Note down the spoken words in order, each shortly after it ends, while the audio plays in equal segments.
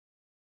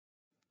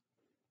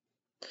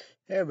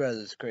Hey everybody,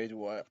 this is Crazy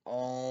White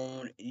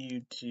on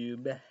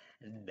YouTube.com.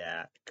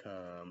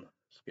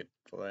 Skip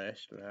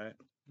flashlight.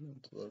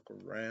 Let's look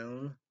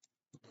around.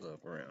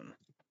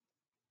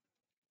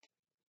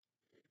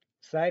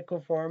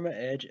 Cycle Pharma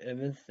Edge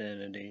of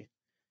Infinity.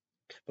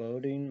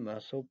 Exploding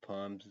Muscle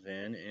Pumps,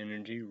 Zen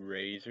Energy,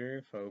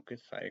 Razor,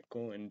 Focus,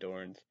 Cycle,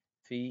 Endurance,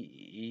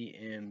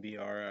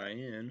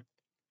 CEMBRIN,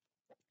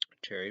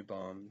 Cherry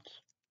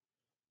Bombs.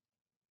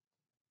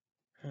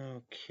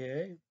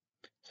 Okay.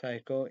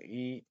 Cycle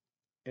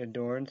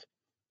Endurance,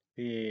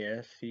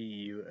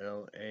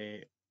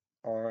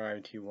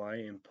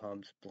 BASCULARITY in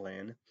Pumps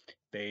Blend,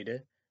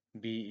 Beta,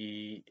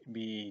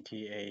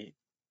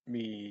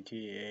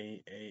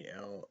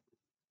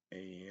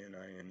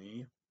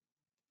 BETAALANINE,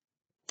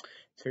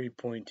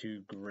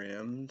 3.2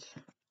 grams.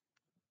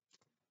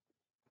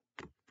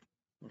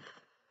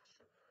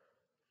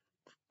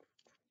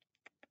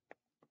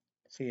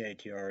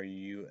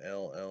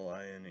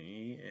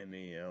 CATRULLINE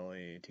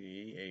MELATE,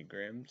 8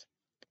 grams.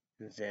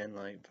 Zen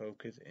Light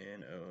Focus,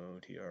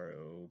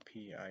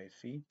 NOOTROPIC,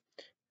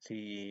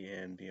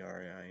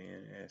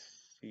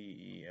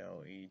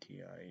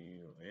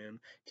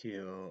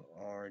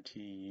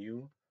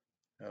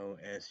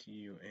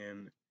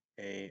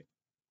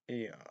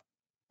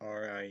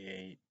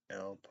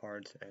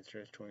 parts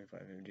extras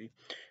 25 mg.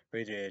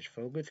 Razor Edge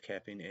Focus,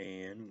 caffeine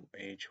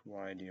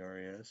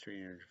ANHYDRS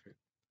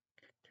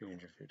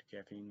 350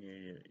 caffeine,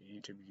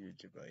 EW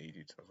by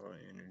 80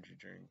 energy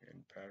drink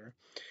and powder.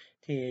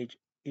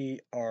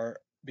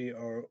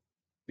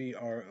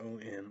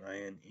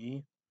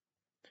 THERBROMINE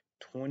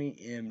 20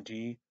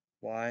 mg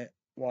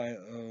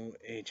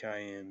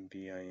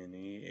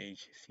YOHIMBINE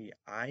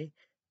HCI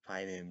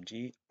 5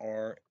 mg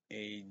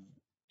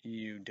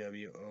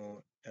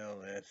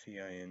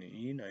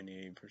RAUWOLSCINE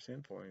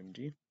 98% 4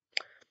 mg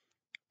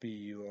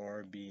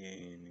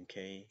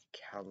BURBANK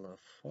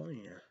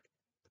California.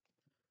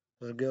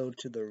 Let's go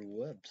to their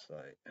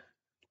website.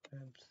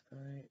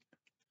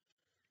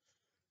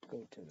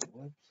 Go to the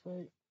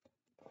website.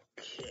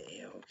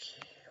 Okay.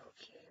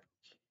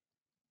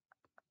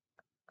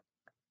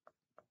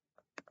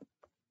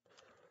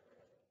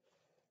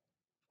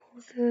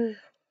 Okay.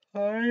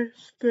 Hi,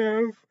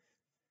 Steph.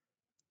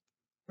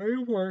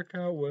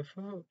 Workout with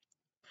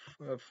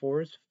a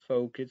force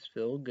focus,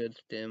 feel good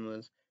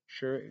stimulus,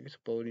 sure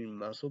exploding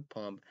muscle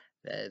pump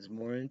that is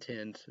more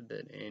intense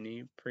than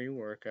any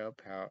pre-workout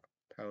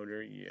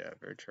powder you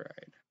ever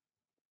tried.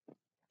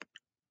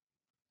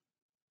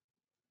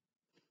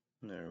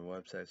 Their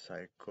website,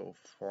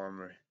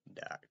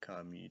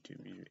 cyclepharma.com,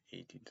 YouTube video,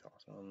 18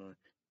 sauce online,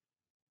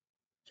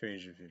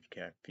 350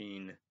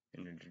 caffeine,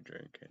 energy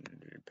drink,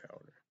 energy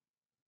powder.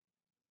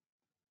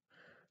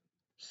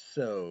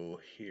 So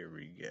here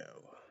we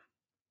go.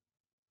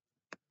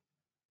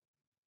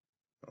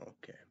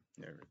 Okay,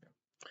 there we go.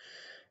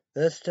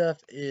 This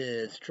stuff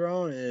is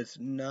strong. It's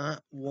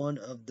not one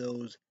of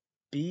those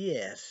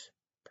BS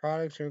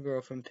products your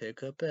girlfriend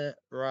pick up at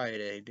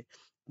Rite Aid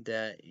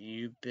that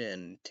you've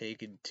been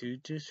taking 2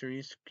 to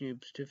 3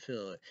 scoops to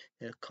fill it.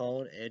 It's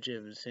called Edge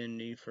of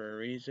Infinity for a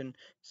reason.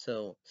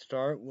 So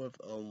start with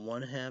a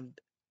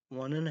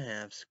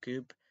 1.5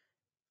 scoop,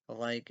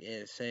 like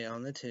it say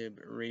on the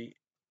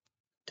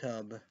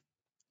tub.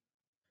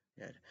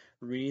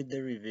 Read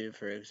the review,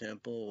 for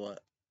example.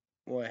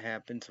 What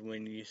happens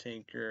when you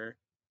think you're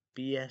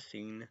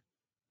BSing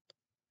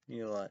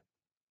you like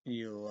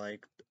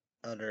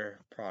other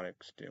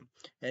products do.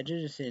 Edge of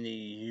Infinity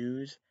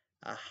use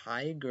a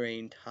high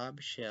grain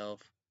top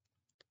shelf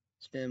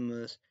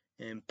stimulus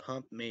and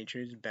pump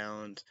matrix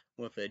balance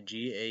with a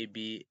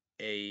GABA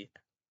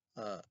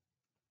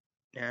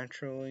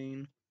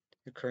naturally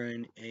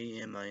occurring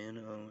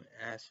amino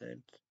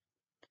acids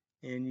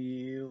and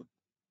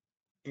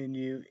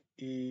NUEROTR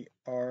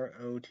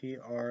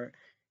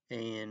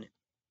and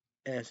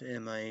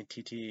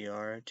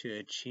SMITTER to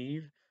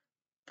achieve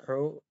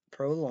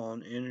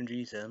prolonged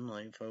energy,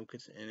 sunlight,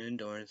 focus, and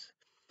endurance,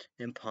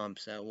 and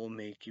pumps that will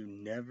make you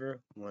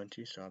never want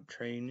to stop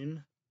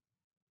training.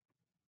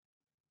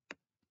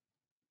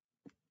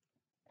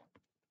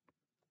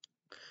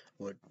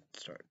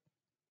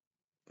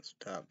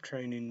 Stop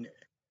training,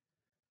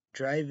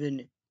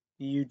 driving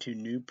you to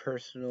new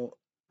personal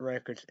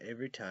records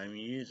every time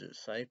you use it.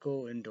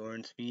 Cycle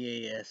Endurance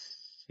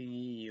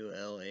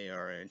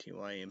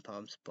VASCULARITY and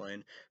Pumps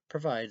Blend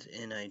provides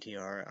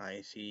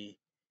NITRIC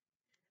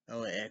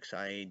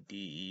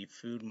LXIDE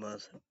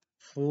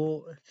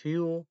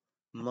fuel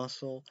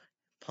muscle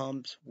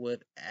pumps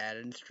with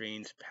added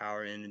strength,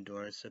 power, and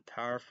endurance. A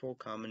powerful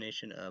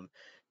combination of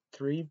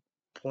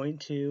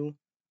 3.2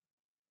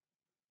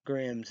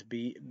 grams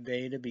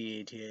beta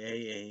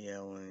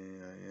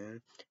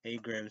BETAALANINE,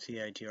 8 grams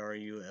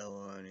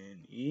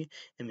CITRULLINE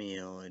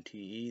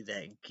MELATE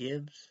that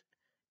gives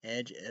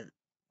Edge of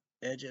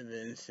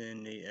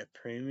Infinity a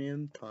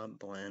premium pump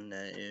blend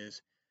that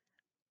is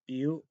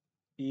UNPARALLELED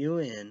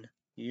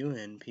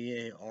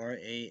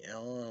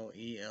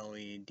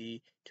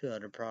to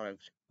other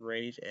products.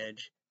 Raise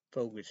Edge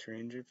Focus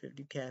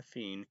 350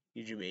 caffeine,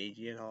 usually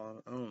 80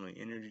 only,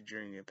 energy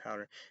drink and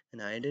powder,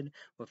 united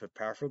with a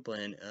powerful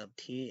blend of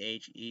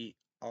THEOBROMINE,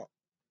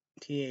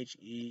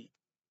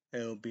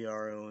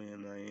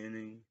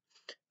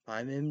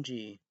 5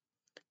 mg,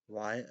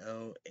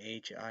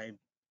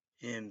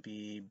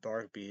 YOHIMB,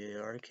 bark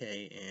BARK,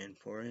 and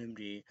 4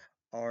 mg,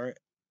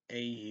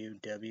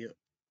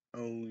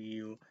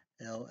 RAUWOULSCINE,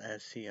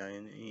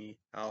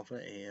 alpha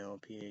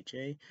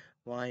ALPHA.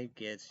 Y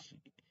gets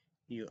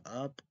you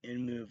up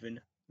and moving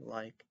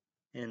like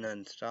an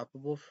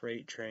unstoppable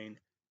freight train,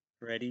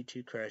 ready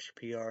to crush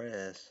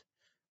PRS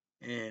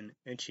and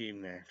achieve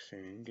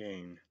maximum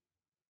gain.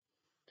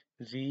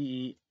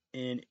 ZENGABA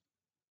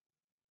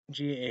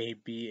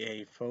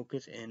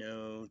focus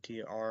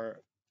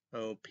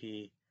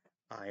NOTROPIC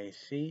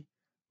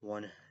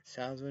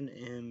 1000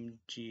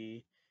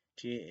 mg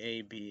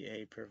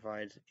GABA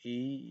provides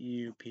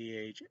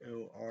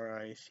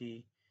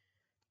EUPHORIC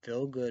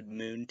feel good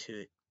mood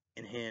to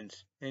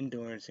enhance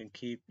endurance and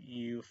keep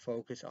you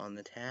focused on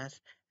the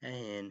task at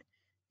hand.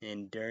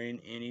 And during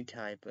any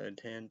type of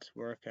intense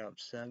workout,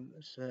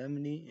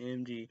 70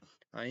 mg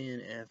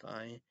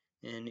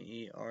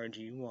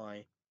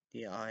INFINERGY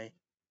DI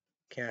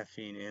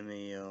caffeine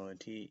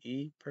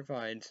MALTE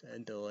provides a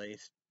delay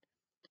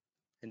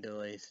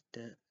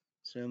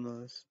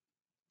stimulus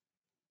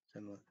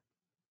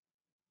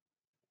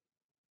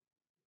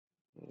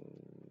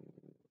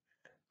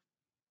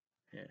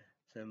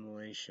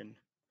simulation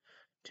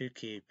to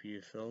keep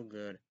you feel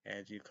good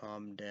as you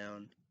calm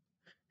down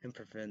and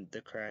prevent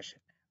the crash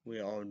we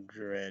all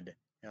dread,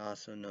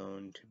 also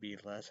known to be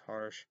less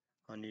harsh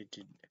on your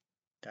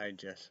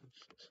digestive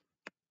system.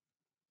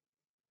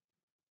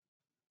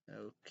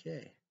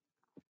 Okay.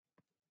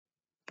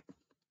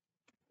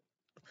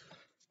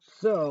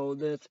 So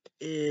this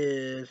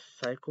is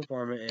Psycho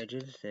Pharma Edge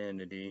of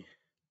Sanity.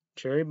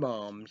 Cherry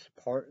Bombs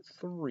Part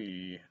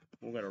 3.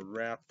 We're gonna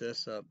wrap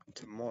this up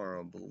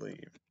tomorrow, I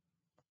believe.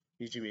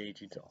 UGB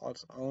 18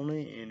 salts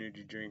only,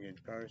 energy drink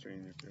and power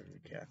drink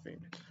with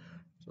caffeine.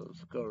 So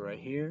let's go right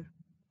here.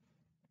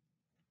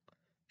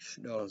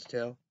 Nose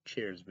tail.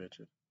 Cheers,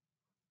 bitches.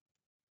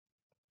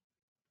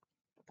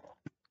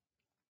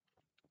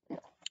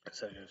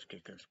 So let's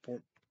kick our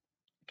support.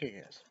 Okay,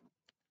 yes.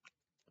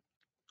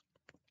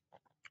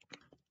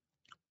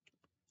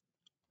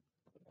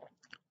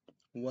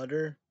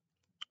 Water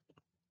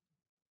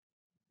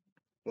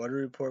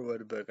report,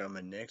 water book on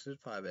my Nexus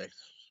 5X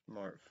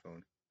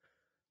smartphone.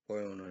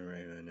 401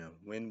 right now.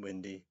 Wind,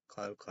 windy,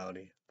 cloud,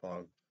 cloudy,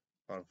 fog,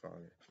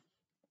 foggy.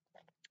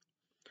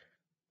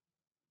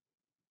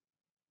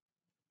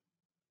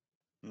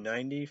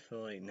 90,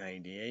 feel like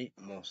 98,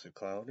 mostly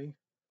cloudy.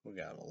 We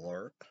got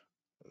alert.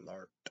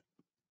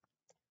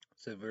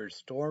 Severe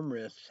storm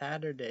risk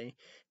Saturday,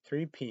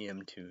 3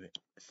 p.m. to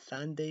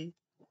Sunday,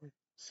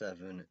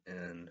 7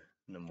 in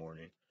the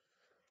morning.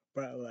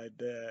 Bright like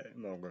that,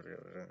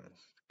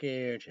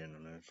 scared, channel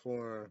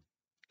 94,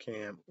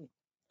 camp,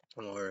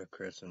 Laura,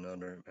 Chris, and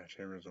other, my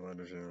chambers,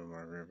 letters, and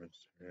my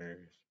reference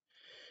areas.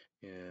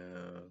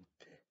 Yeah,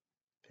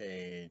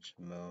 Paige,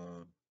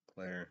 Mo,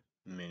 Claire,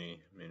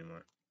 many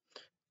more.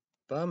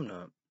 But I'm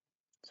not.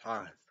 It's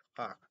hot.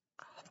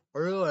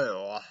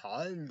 Really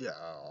hot.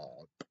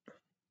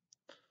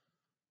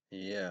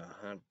 Yeah,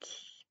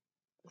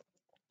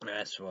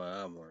 that's why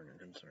I'm more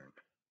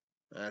concerned.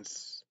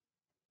 That's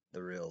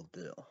the real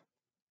deal.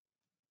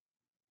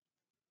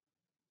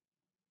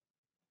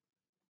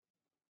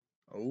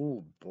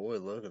 Oh boy,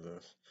 look at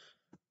this.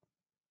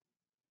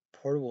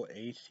 Portable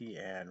AC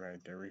ad right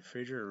there.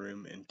 Refrigerator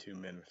room in 2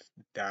 minutes.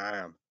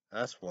 Damn,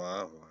 that's what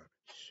I want.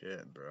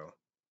 Shit, bro.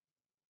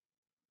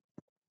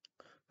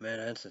 Man,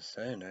 that's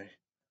insane, eh?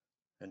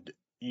 And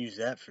use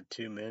that for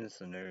 2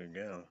 minutes and there you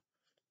go.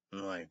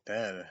 And like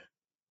that.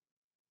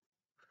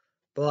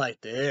 But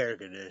like the air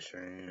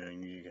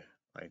conditioning, you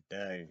like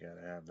that, you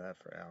gotta have that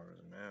for hours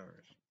and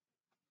hours.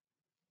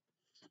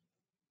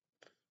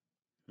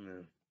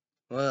 Yeah.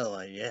 Well,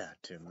 like, yeah,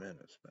 2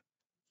 minutes, but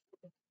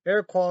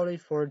air quality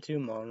 42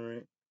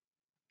 moderate.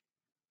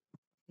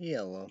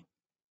 Yellow.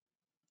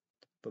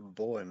 But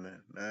boy,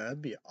 man,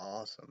 that'd be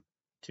awesome.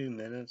 2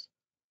 minutes.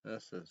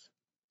 This is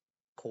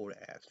cold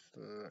as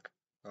fuck.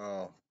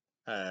 Oh,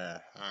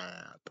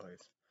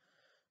 please.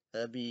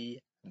 That'd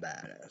be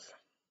badass.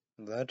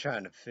 I'm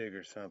trying to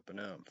figure something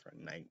out for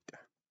night.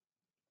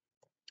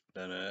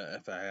 Then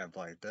if I have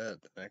like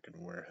that, then I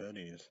can wear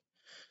hoodies.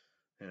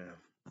 Yeah.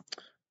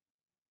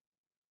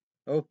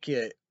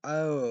 Okay.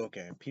 Oh,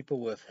 okay. People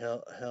with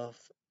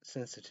health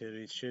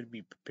sensitivities should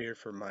be prepared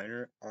for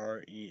minor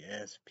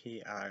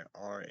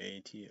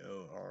RESPIRATORY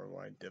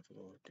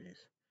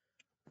difficulties.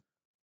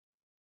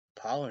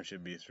 Pollen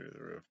should be through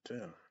the roof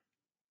too.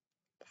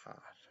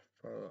 Fuck.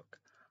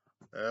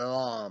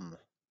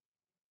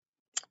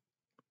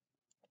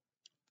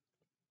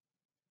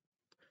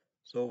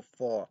 So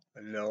far,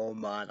 no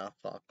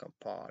motherfucking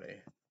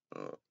party.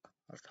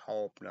 Let's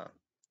hope not.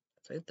 I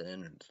think the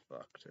internet's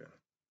fucked too.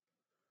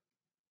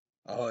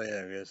 Oh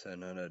yeah, I guess I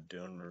know that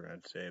doing the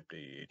Red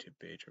Safety YouTube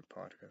page or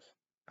podcast.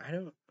 I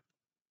don't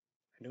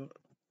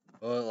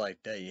Well,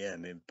 like that, yeah,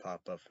 maybe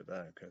pop up for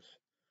that, because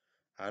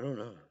I don't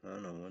know. I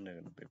don't know when they're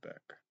going to be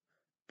back.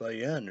 But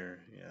yeah,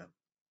 yeah.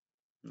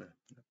 No.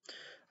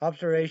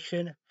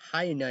 Observation,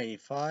 high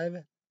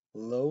 95,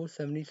 low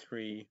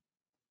 73.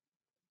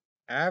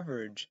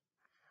 Average,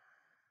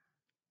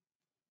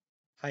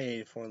 high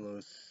 84, low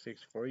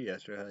 64.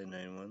 Yesterday, high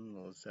 91,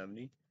 low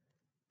 70.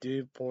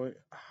 Dew point,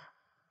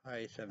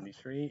 high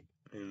 73.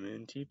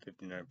 Humidity,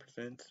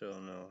 59%.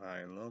 Still no high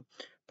and low.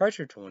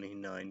 Pressure,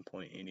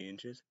 29.80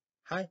 inches.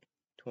 High,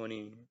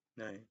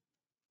 29.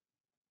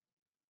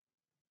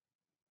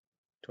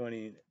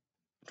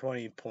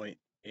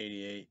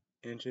 20.88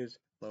 inches,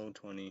 low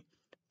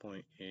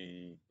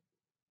 20.80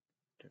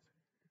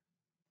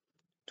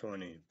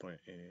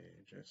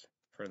 inches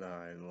for the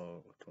high,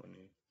 low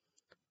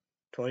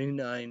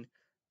 29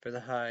 for the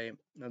high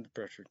of the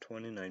pressure,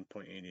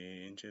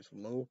 29.88 inches,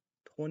 low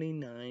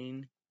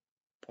 29.8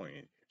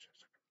 inches.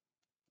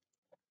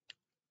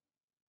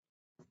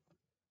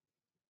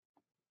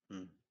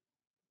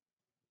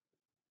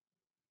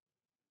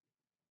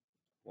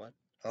 What?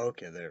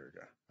 Okay, there we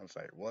go. I was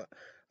like, what?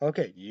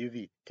 Okay,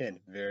 UV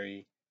 10,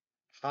 very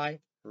high,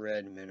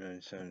 red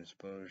minimum sun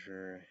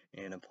exposure,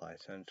 and apply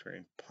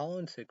sunscreen.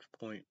 Pollen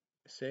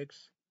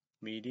 6.6,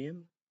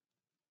 medium,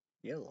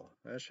 yellow.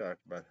 That's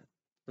shocked by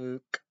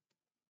look.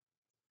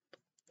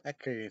 I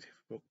could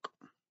look.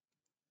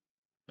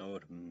 No,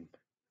 it would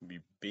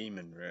be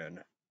beaming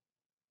red.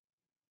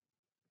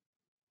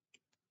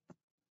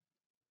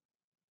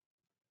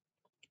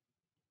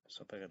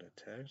 Somebody gotta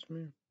text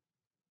me?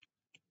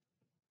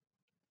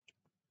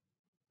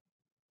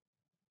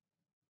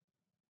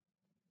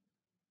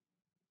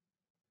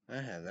 I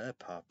had that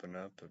popping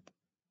up, but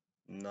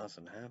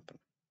nothing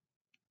happened.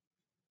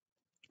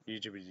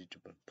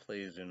 YouTube,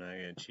 please do not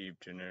get a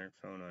cheap generic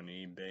phone on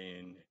eBay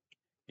and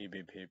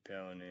eBay,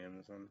 PayPal, and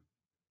Amazon.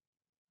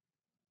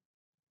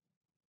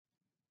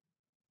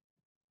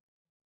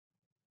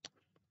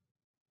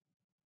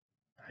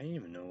 I don't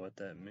even know what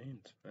that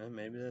means.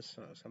 Maybe that's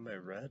somebody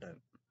read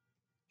it.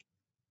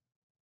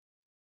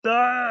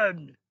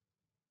 Dad!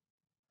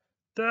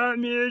 Dad,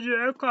 me a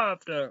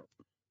helicopter!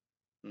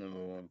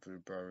 Number one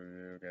food power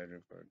review,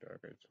 gadget for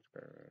dark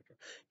subscriber.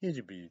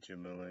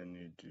 YouTube, million,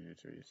 YouTube,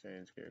 3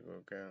 cents, get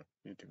go count.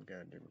 YouTube,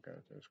 goddamn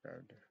account,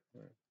 subscribe to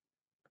it.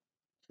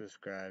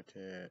 Subscribe to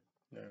it.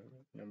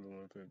 Number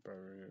one food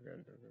power review,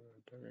 gadget for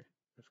dark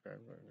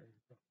subscribe.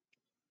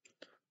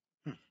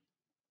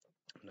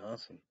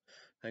 Awesome.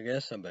 I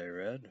guess somebody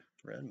read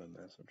my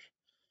message.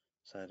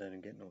 So I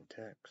didn't get no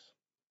text.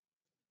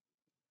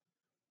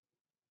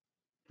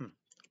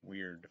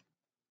 Weird.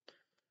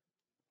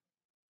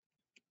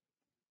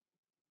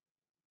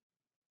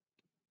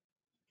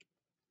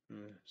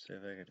 See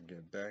if I could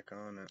get back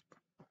on it.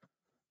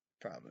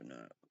 Probably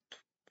not.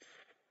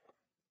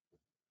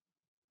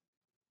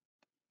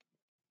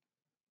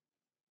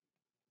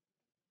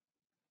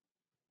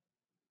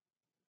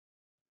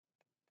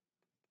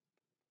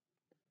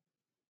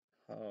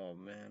 Oh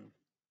man.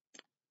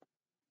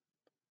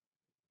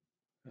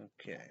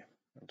 Okay,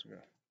 let's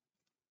go.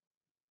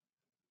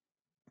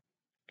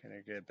 Can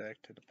I get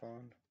back to the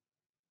pond?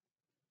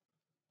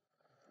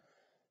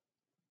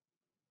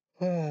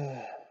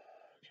 Oh,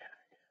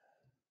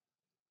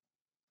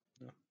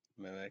 no,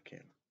 maybe I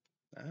can.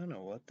 I don't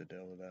know what to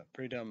do with that.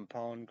 Pre-dumb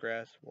pond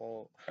grass,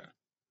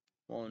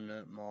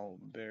 walnut,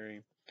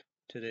 mulberry.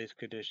 Today's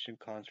condition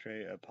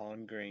concentrate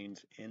upon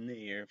grains in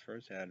the air for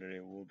Saturday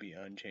will be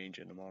unchanged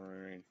in the morning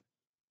rain.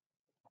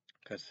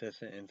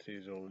 Consistent and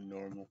seasonal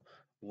normal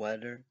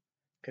weather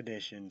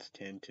conditions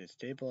tend to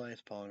stabilize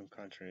pollen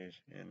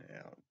concentration in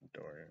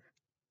outdoor air.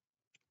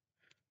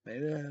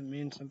 Maybe that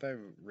means somebody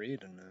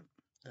reading it.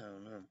 I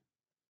don't know.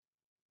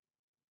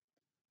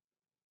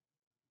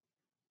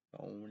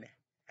 Phone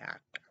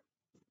hack.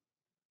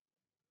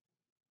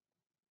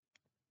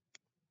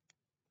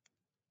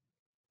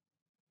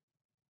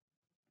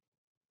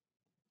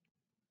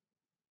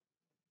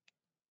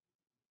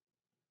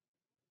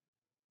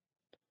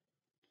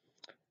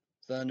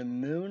 Sun and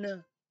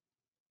moon.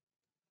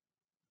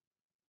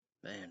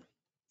 Man,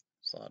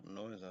 it's a lot of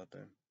noise out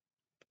there.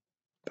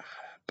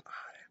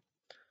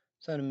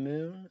 Sun and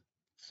moon.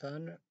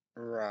 Sunrise.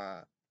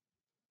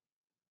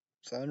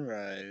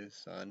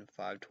 Sun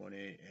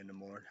 5:28 in the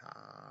morning.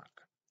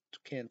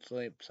 Can't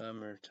sleep.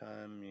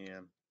 Summertime.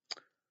 Yeah.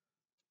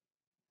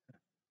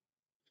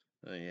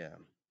 Yeah.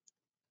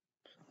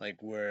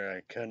 Like where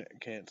I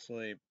can't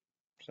sleep.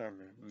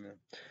 Summer. Yeah.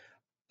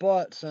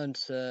 But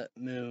sunset.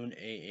 Moon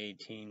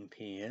 8:18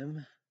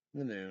 p.m.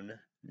 The moon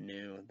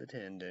new the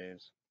 10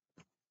 days.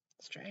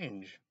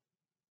 Strange.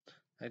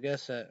 I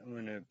guess that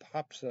when it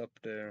pops up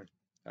there,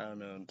 I don't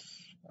know,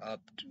 it's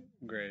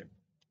upgrade,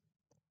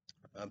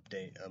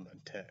 update of my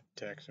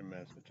text or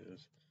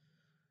messages.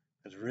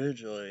 Because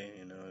originally,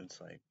 it's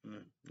like,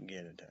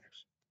 get a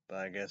text. But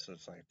I guess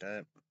it's like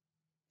that.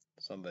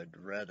 Somebody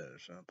read it or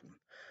something.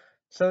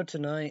 So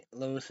tonight,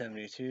 low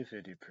 72,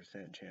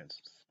 50% chance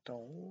of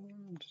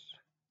storms.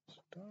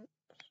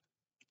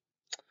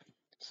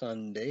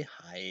 Sunday,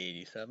 high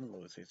 87,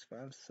 low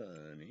 65,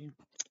 sunny.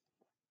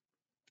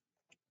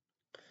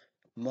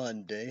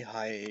 Monday,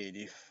 high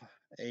 80,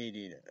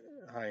 80,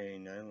 high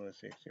 89, low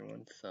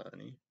 61,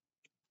 sunny.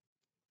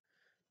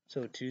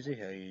 So Tuesday,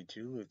 high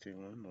 82, low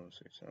 31,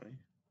 mostly sunny.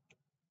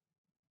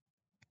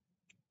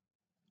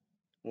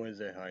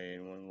 Wednesday, high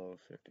 81, low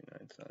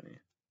 59, sunny.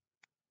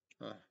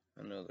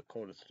 Another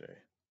coldest day.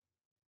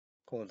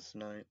 Coldest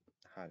night,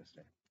 hottest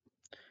day.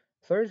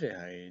 Thursday,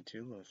 high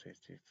 82, low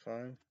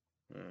 65.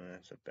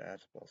 That's a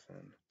basketball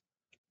fan.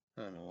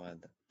 I don't know why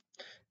that.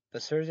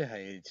 But Thursday, high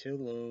 82,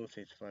 low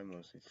 65,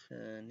 mostly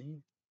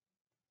sunny.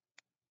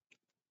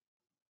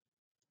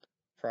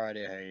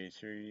 Friday, high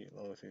 83,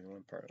 low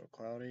 61, partly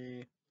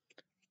cloudy.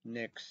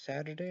 Next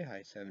Saturday,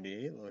 high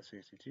 78, low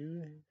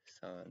 62,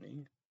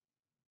 sunny.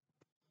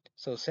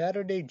 So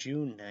Saturday,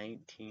 June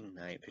 19th,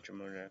 night,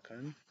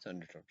 picturemode.com,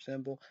 thunderstorm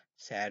symbol.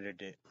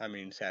 Saturday,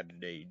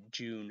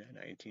 June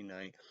 19th,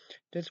 night,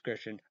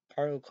 description,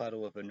 partly cloudy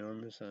with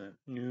numerous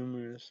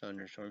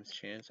thunderstorms,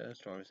 chance of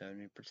storm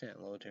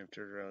 70%, low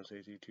temperature around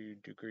 62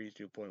 degrees,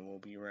 dew point will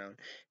be around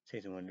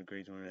 61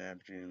 degrees, wind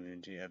average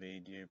humidity of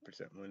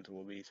 88%, winds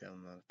will be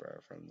 7 miles per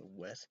hour from the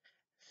west,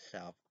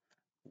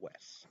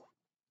 southwest.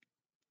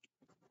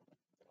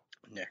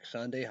 Next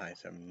Sunday, high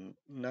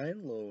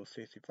 79, low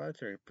 65,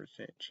 30%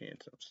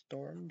 chance of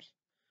storms.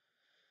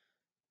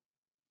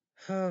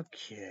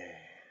 Okay.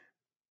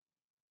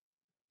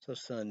 So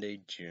Sunday,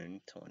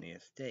 June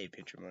 20th day,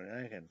 picture mode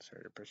icon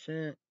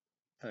 30%,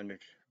 thunder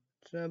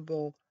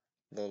symbol,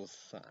 little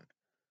sun.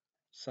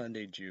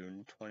 Sunday,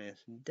 June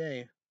 20th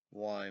day.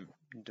 Why I'm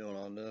doing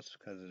all this?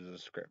 Because of the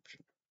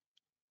description.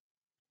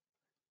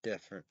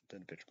 Different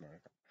than picture mode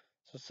icon.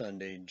 So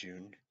Sunday,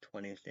 June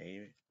 20th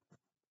day.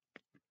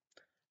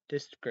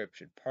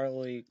 Description,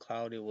 partly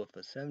cloudy with a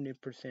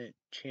 70%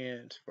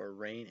 chance for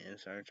rain and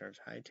thunderstorms,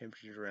 high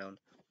temperatures around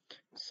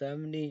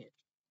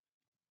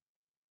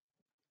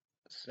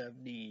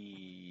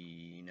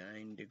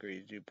 79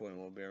 degrees, dew point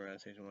will be around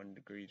 61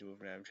 degrees with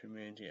an average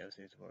humidity of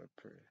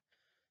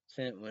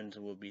 64%. Winds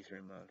will be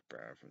 3 miles per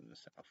hour from the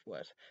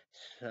southwest.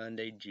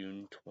 Sunday,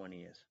 June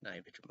 20th,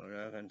 night picture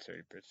mode on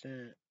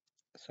 30%.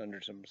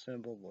 Thunderstorm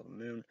symbol, little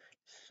moon.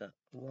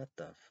 What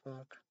the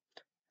fuck?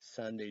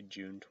 Sunday,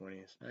 June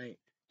 20th night.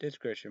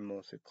 Description,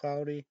 mostly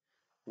cloudy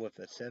with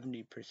a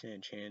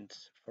 70%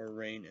 chance for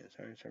rain and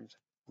thunderstorms.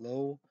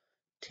 Low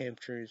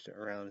temperatures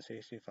around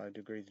 65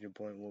 degrees. Dew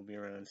point will be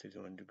around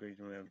 61 degrees.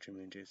 And average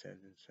humidity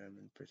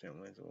 77%.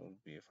 Winds will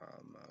be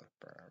 5 miles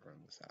per hour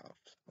from the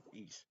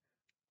southeast.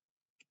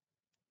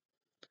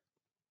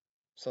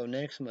 So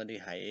next Monday,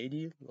 high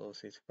 80, low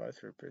 65,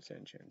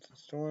 3% chance of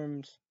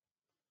storms.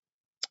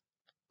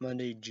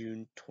 Monday,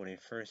 June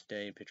 21st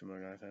day, picture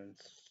mode icon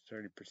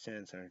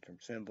 30%, thunderstorm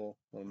symbol,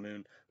 little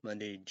moon.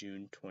 Monday,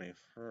 June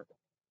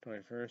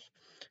 21st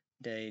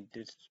day,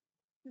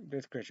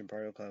 description,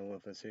 partial cloud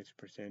with a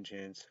 60%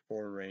 chance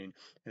for rain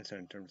and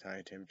thunderstorms,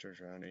 high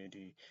temperatures around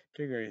 80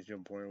 degrees. Dew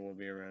point will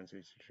be around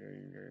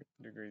 63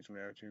 degrees.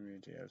 Average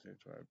humidity of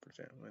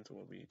 65%. Winds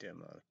will be 10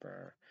 miles per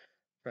hour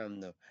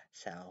from the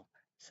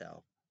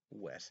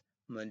southwest.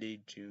 Monday,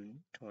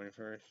 June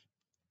 21st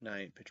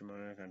night, picture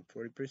mode icon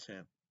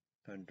 40%.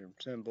 Thunderstorm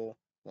symbol,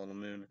 little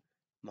moon.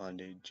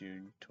 Monday,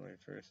 June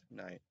 21st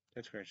night.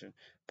 Description,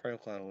 partly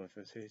cloudy with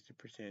a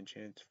 60%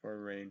 chance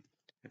for rain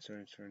and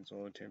thunderstorms,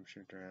 low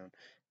temperature around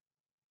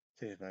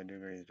 65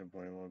 degrees. The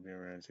point will be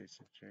around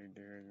 63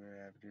 degrees.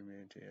 Average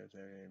humidity of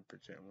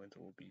 78%. Winds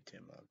will be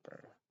 10 miles per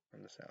hour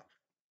from the south.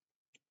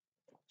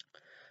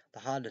 The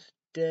hottest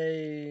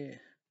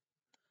day,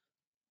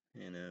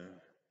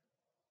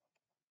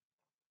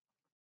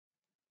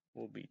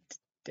 will be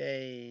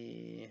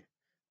today.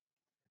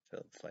 So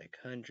it's like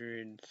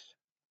hundreds.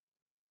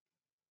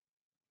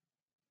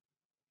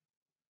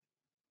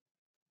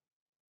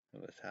 It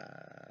was high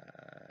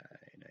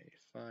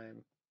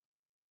 95.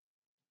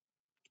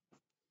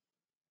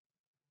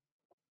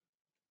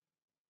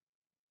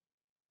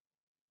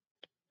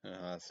 And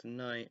hottest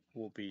night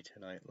will be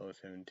tonight, low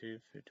 72,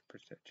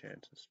 50%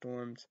 chance of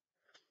storms.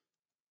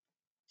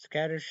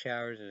 Scattered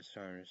showers and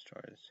stars.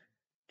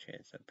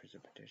 Chance of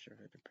precipitation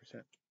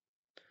 50%.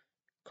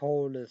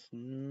 Coldest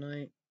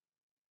night.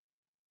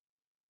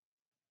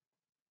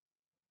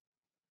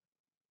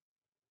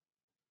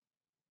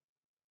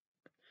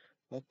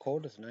 Well,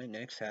 coldest night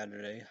next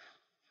Saturday,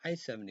 high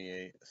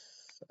 78,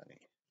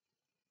 sunny.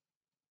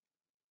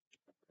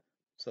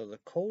 So the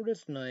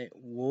coldest night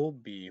will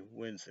be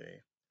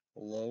Wednesday,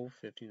 low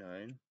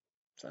 59,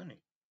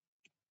 sunny.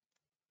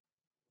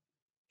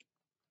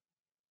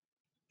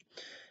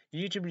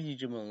 YouTube,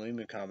 leave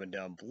me a comment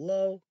down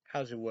below.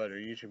 How's the weather?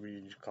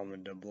 YouTube,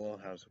 comment down below.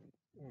 How's the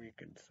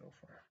weekend so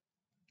far?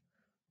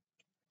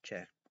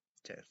 Check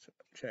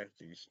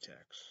these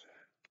texts.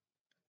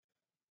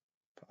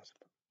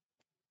 Possible.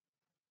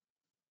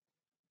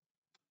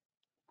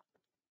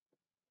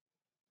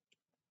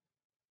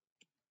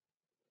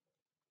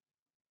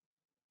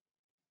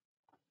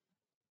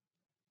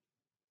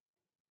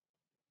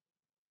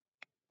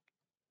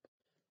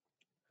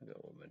 I go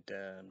with my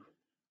dad.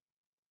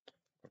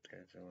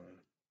 Okay, so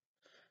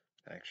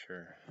make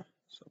sure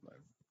so my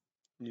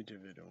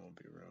YouTube video won't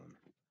be ruined.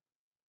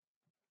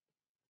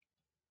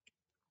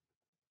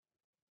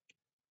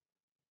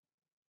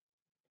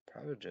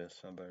 Probably just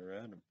somebody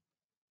random.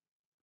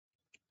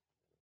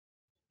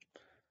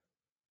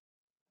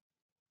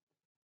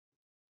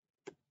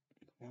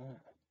 Oh.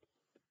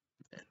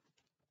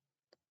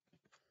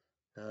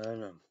 I don't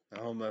know. I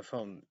hope my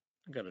phone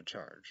got a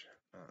charge.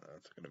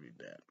 That's gonna be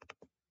bad.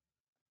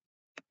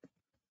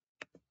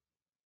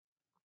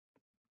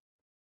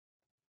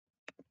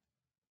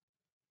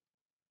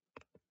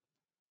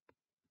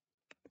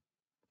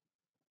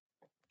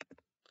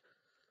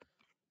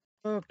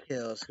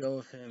 Okay, let's go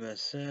with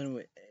MSN.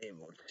 We're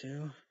able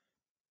to.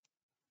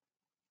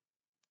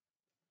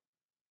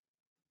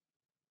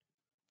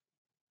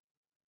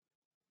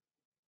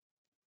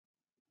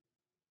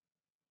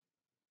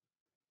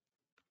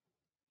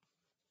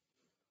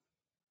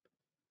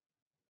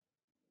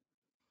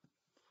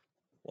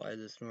 Why is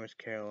this North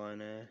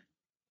Carolina?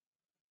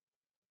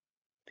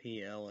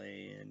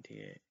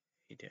 PLANTATIN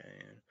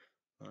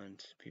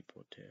wants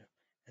people to.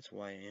 That's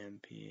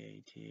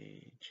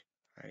YMPATHICE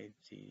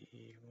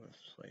with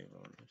slave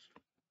owners.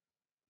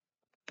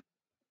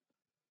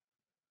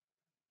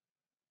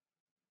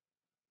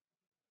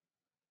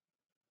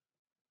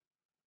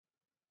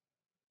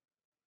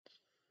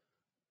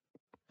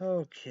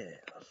 Okay,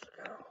 let's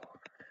go.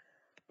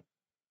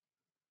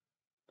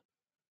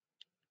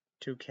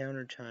 To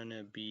counter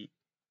China, beat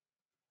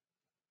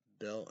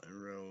Belt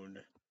and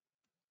Road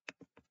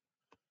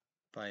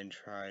by and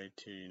try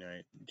to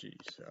unite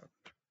G7.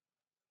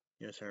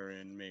 Yes,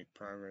 Iran make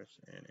progress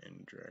and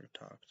in direct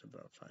talks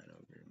about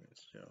final agreement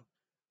still.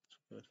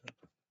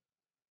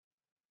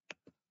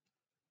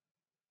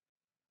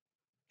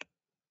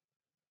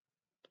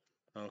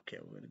 Okay,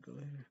 we're gonna go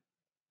here.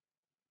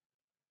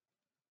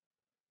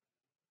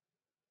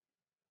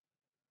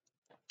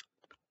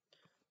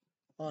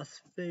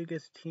 Las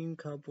Vegas teen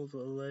couples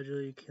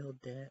allegedly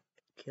killed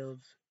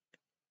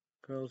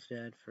girl's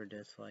dad for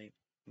disliking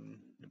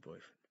the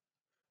boyfriend.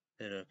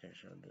 It okay,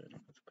 so the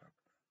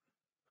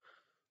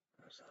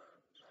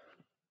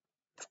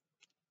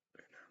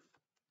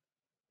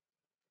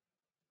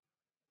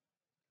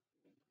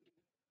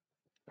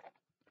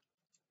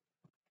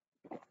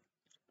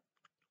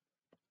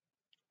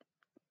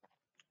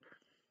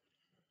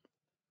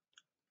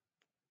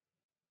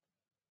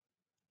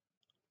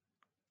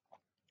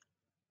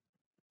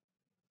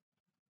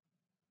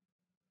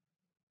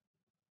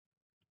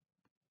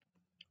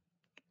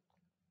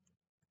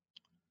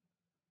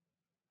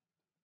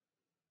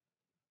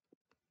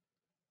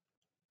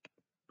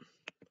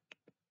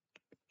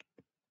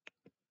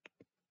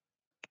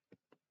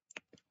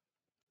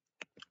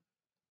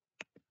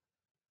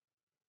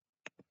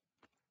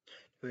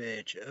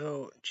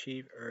WHO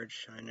chief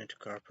urged China to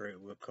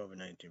cooperate with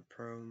COVID-19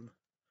 probe.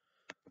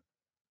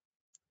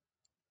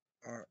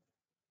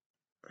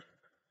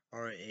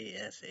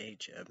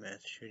 RASH of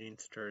mass shooting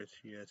stirs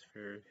U.S.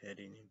 fear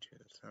heading into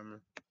the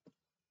summer.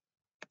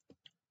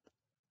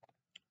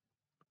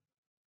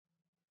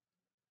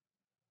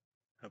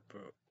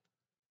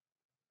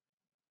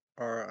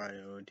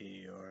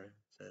 RIODR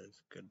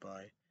says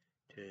goodbye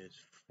to his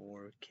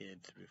 4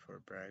 kids before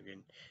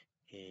bragging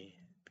he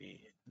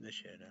beat the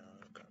shit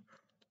out of God.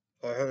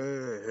 Look at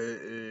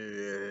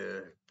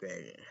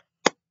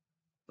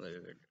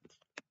that.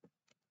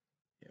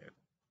 Yeah.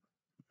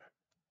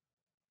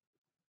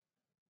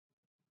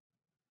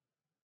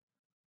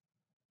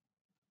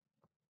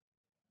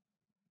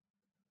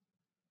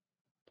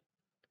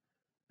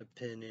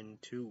 Opinion: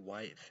 2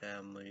 white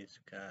families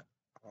got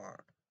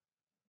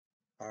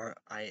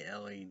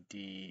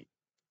RILED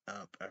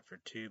up after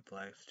 2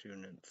 black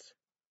students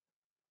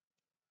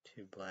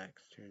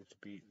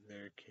beat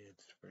their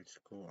kids for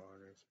school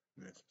honors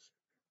in Mississippi.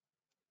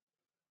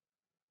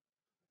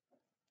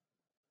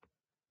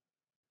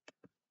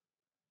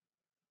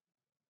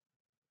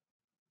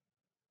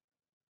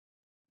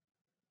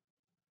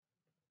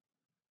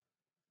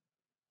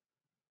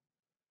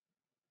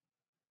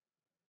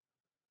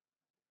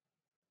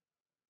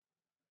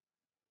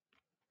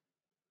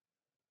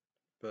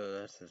 But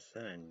that's the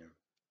thing.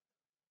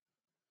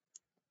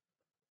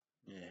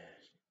 Yeah,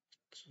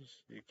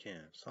 you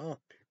can't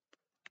assault people.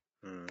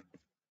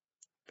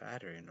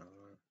 Battery and all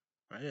that.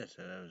 I just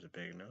said that was a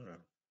big no-no.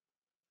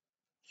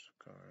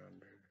 Scar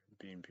under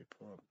beating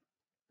people up.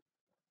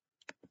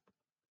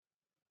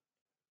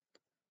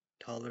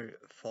 Taller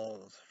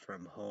falls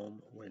from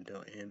home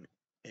window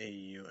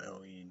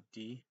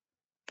MAULED.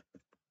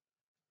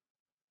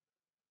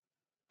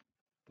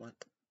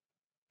 What?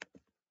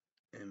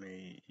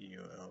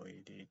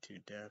 MAULED to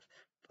death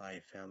by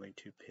family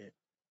to pit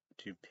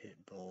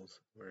bulls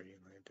where he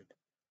landed.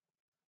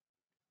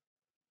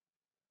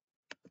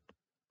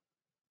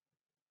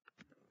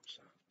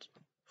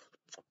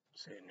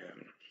 Saying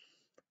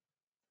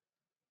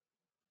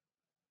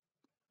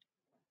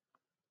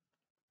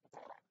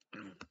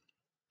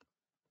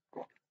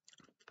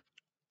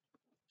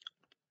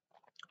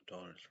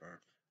dollars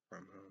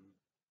from home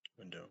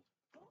window.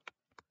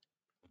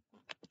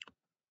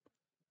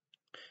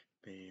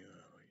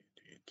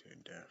 MAULED to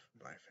death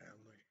by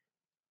family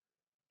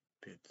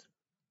pits.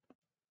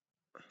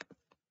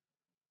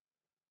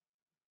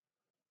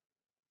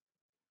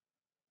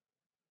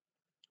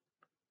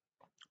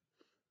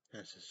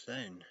 That's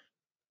insane.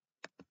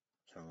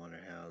 So I wonder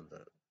how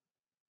the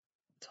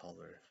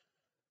taller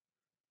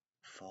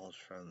falls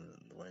from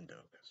the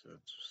window, because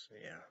it's,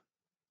 yeah.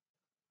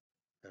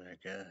 And I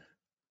guess,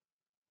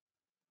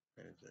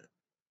 there's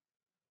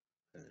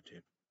the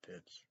two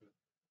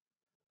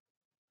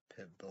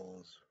pit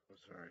bulls was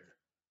right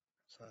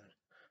outside.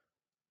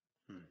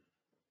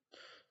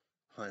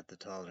 Like the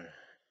taller.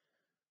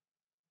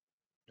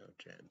 No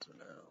chance in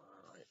hell.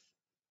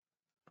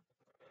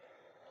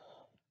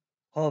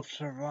 Of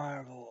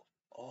survival.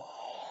 Oh,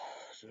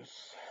 it's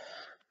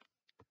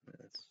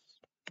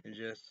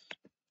just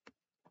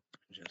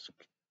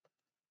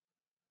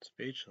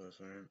speechless,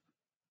 man.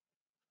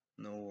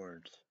 No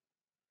words.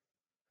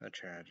 A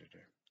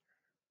tragedy.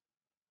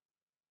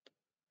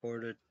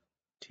 Florida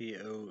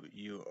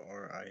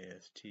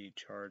Tourist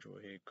charged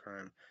with hate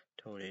crime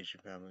told Asian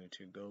family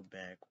to go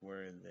back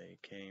where they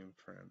came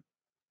from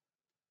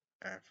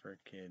after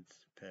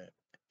kids pet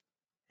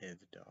his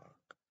dog.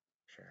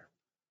 Sure.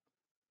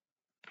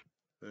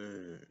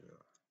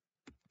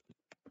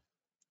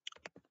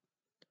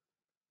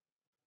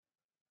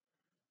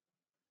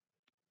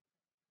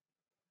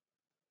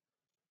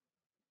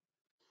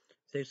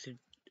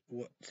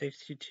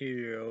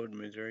 62-year-old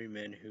Missouri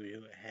man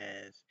who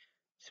has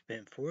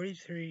spent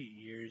 43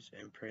 years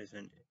in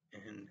prison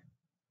and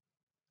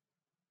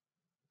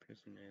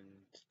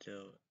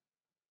still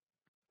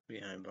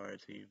behind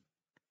bars.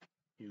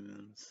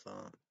 Human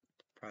assault.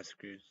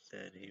 Prosecutors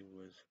said he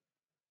was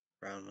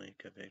wrongly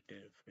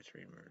convicted for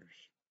 3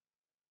 murders.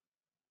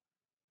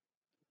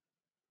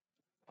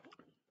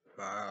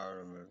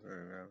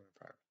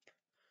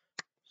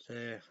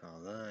 Say all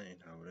that,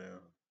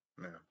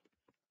 no.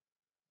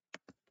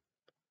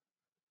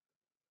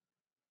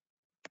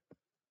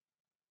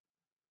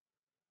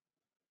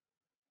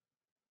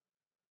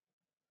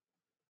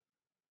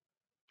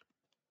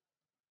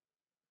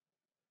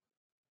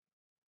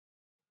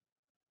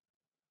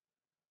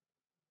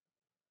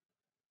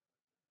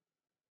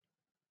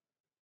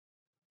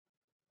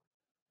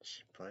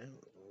 She played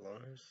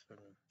Lois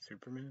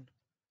Superman?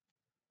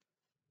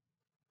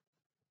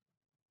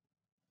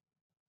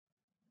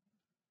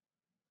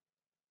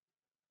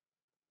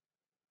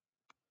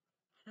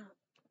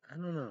 I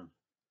don't know.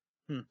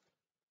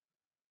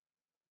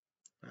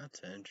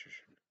 That's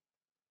interesting.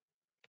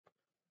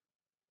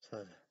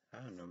 So, I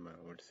don't know my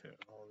words to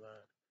all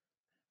that.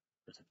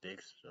 Was a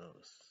big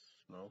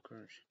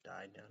smoker. She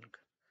died down.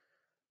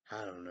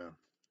 I don't know.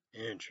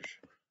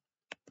 Interesting.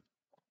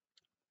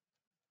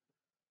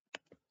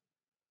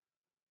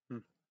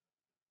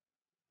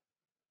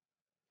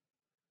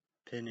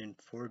 Pinning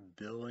 $4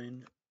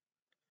 billion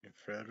in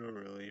federal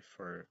relief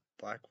for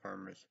black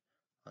farmers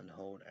on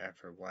hold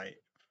after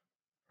white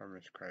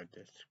farmers cried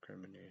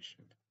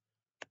discrimination.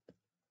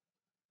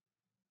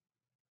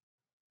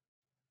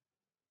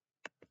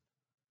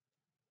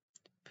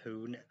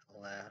 Putin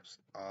laughs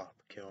off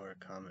killer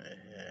comment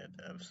ahead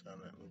of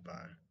summit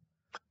Mumbai.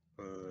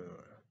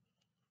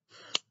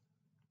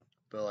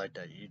 But like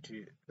that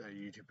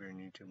YouTuber and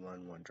YouTube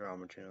one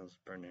drama channels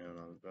burning down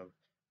on the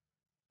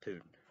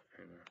Putin.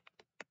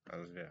 I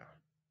was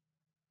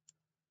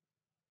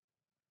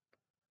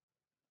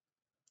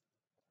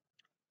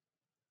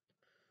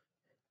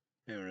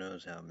Who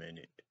knows how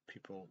many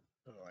people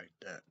like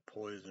that?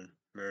 Poison,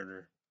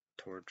 murder,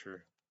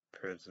 torture,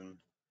 prison.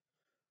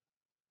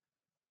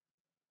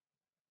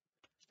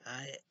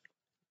 I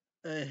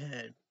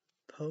had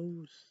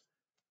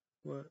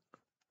what?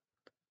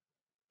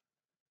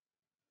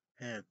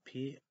 Have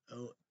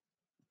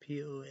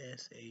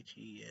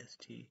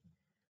POSHEST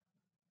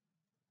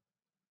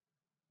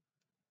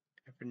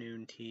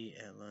afternoon tea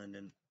at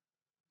London.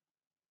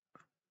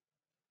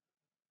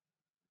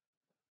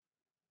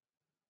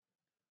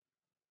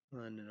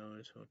 London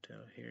Owners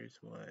Hotel. Here's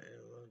what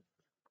it looks.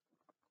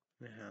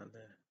 How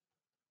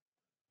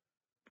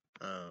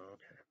oh,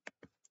 okay.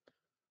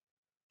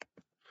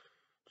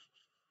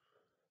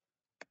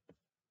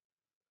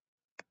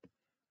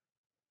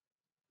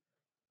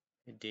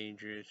 A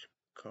dangerous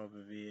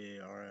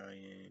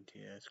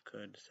COVID-VARINTS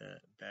could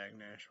set back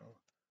national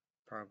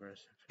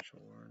progress,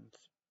 official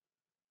warns.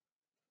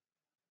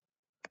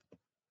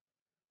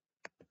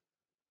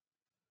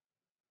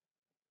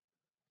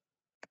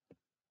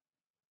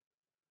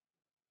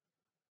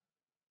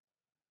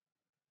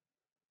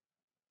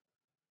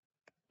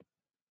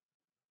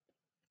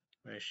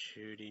 A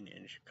shooting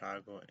in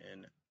Chicago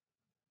and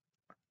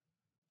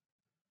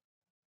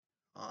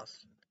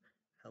Austin.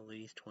 At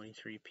least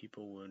 23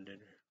 people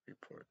wounded,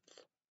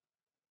 reports.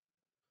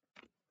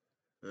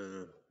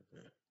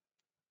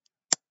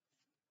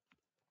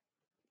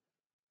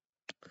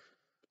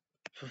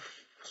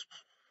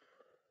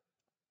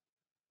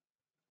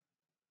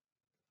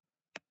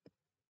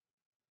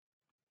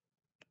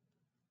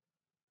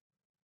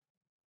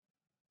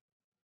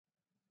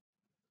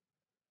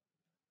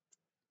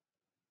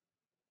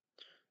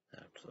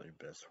 Absolutely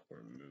best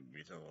horror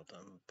movies of all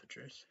time,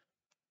 Patrice.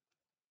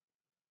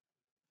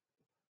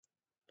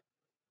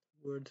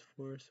 Words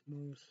force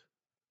most.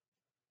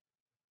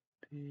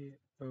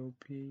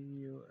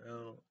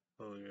 POPULAR.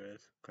 Oh,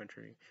 U.S.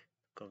 country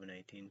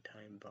COVID-19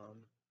 time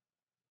bomb.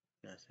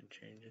 Nothing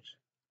changes.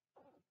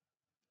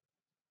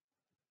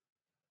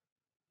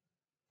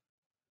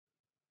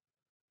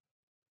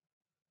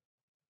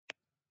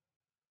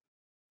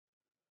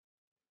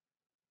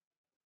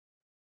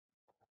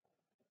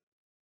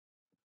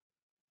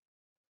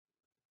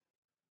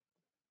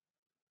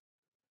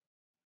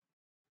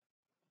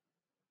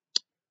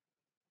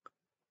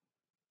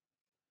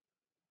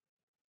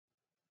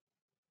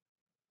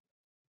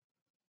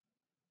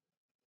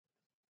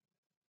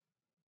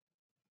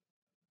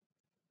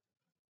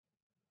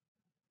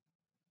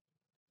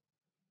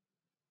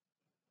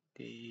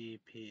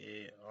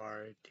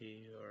 DEPART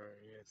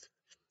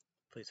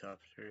police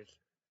officers.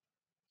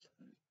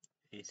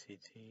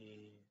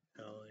 ACTLERATD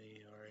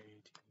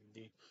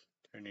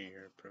turning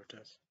your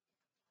protest.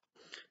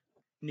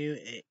 New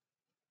A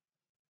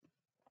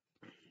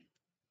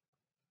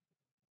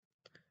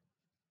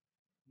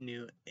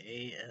new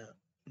AL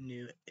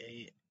new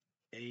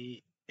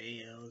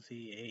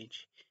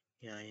ALZH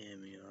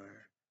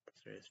EIMER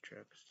service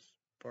trucks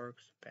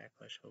sparks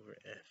backlash over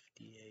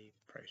FDA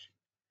pricing.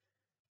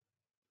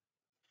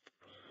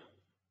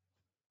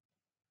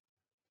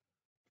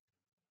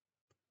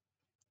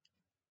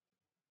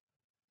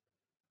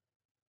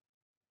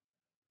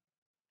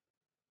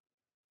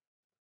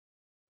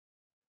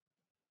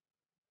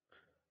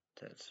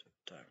 Let's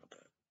talk about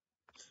that.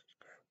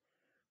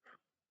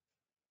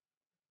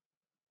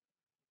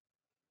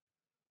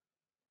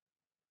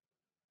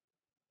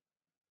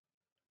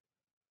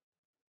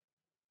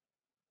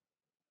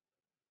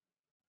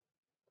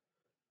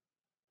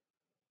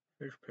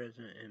 First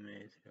President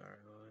MACRO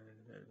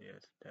says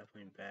yes,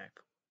 definitely back.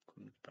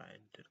 Comes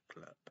Biden to the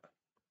club.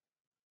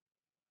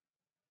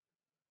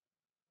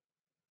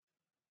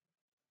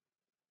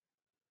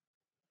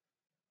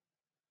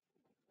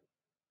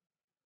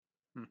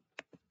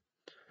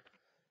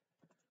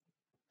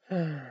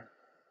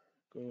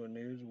 Google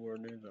News, World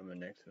News on my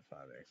Nexus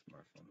 5X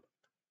smartphone.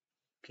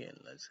 Okay,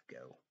 let's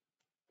go.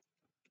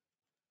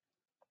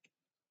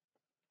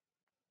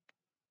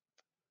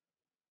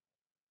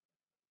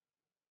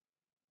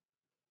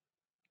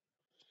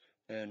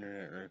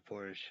 Internet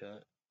reporters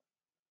shut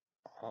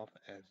off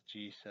as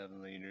G7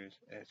 leaders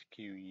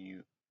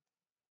SQU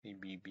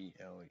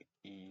ABBLE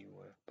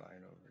with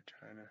Biden over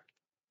China.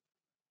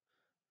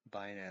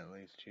 Biden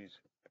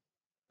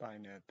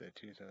at the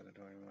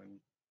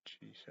 2021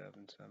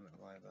 G7 summit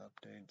live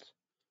updates.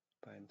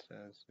 Biden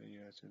says the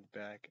U.S. is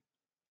back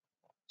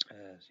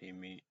as he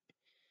meet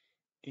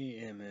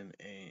EMMANUELMAZR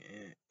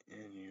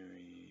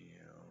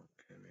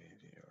at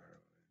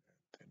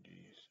the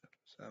G7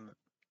 summit.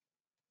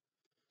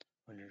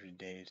 100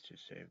 days to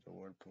save the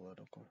word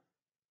political.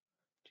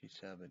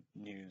 G7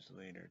 news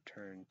later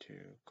turned to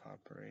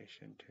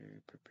cooperation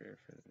to prepare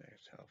for the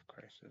next health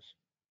crisis.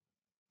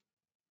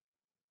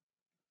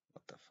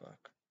 What the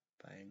fuck?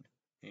 Biden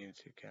aims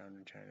to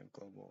counter China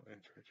global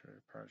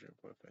infrastructure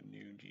project with a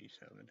new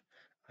G7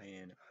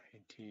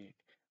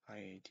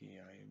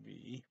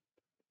 IATIMBE.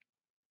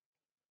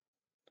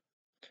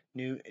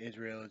 New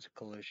Israel's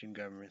coalition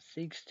government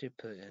seeks to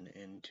put an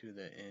end to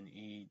the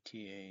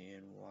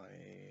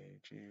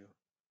NETANYAHU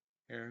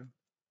era.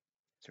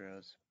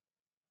 Israel's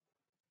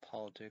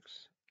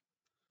politics.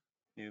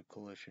 New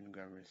coalition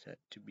government set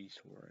to be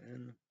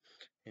sworn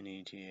in.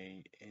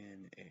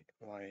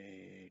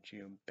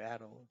 NETANYAHU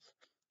battles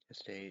to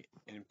stay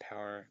in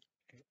power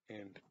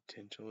and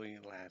potentially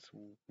last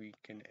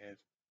weekend as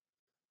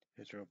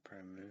Israel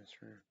Prime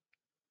Minister.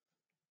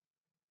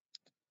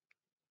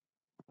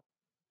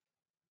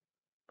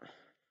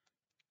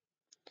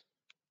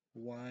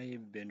 Why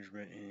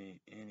Benjamin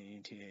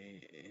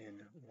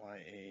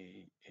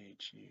NETANYAHU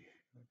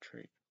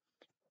treat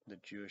the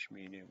Jewish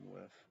media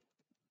with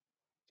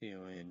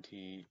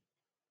CONTEMPT?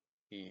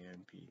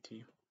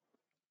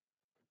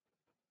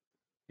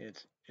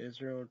 It's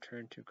Israel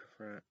turned to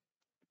confront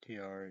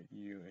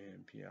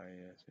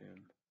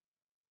TRUMPISM.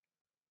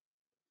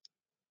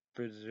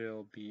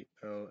 Brazil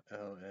BOLSONARU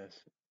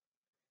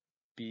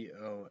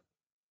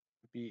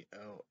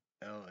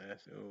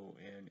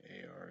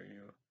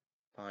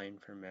fine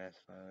for mass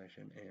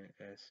violation and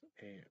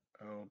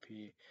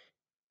SAOPPAUL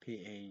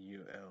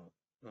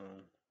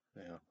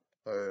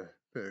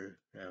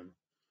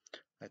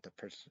like the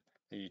person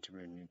the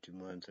YouTuber in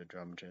YouTube lands a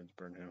drama chance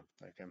burn him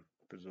like him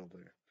Brazil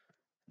leader.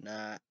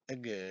 Not a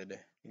good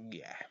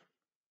guy.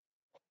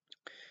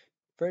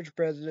 French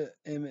President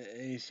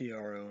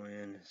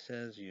MACRON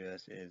says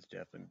U.S. is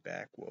definitely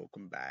back.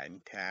 Welcome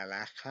Biden to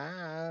the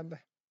club.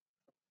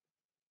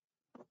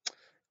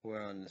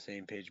 We're on the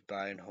same page.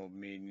 Biden hold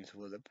meetings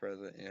with the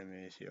President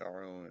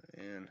MACRON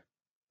and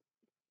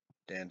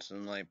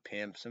dancing like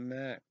Pimps and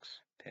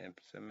Max.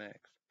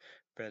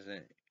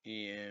 President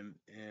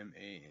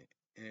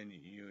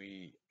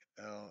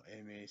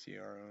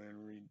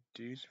EMMANUELMACRON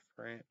reduce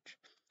French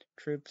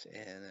troops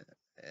in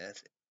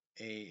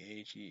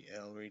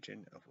SAHEL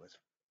region of West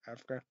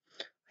Africa.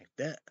 Like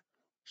that.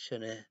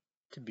 Shouldn't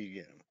to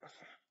begin with.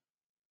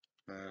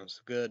 That's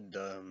good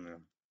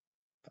time.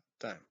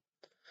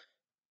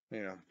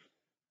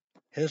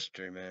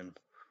 History, man.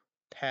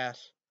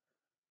 Pass.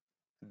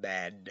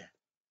 Bad.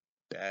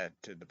 Bad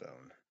to the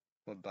bone.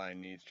 What Biden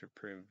needs to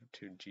prove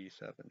to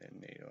G7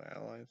 and NATO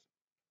allies.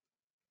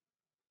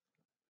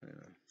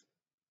 Yeah.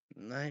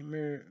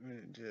 Nightmare,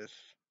 just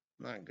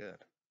not good.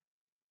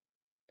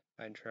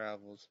 Biden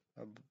travels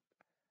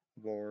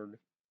abroad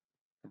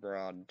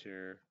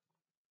to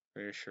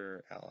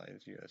reassure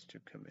allies U.S. to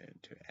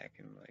commit to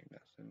acting like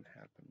nothing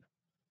happened.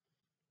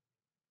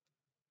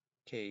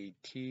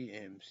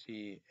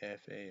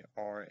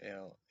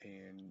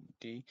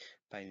 KTMCFARLAND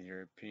by the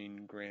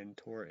European Grand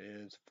Tour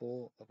is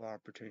full of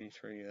opportunities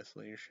for U.S.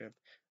 leadership.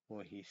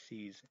 Will he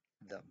seize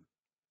them?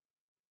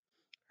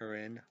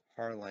 Iran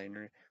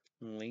hardliner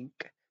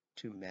link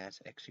to mass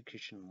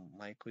execution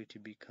likely to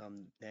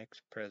become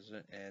next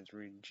president as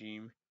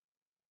regime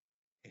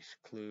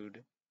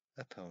exclude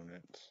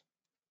opponents.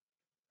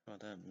 What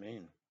does that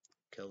mean?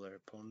 Kill their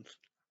opponents?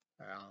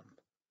 Yeah,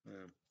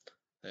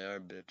 they are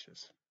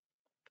bitches.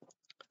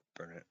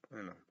 Burn it.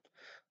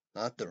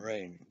 Not the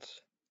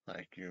Reigns,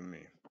 like you and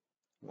me,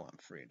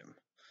 want freedom.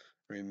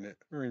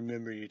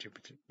 Remember you to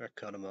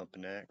cut them up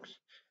in X.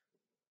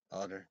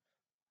 Other.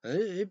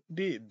 It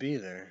be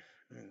there.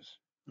 It's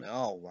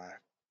all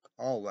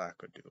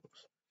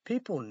wackadoodles.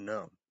 People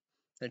know.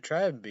 They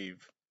try to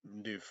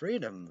do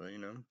freedom, but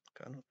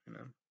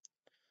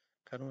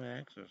cut away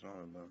access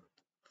on them.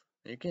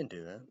 You can't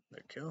do that.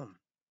 They kill them.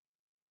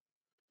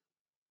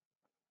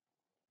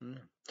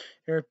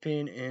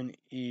 European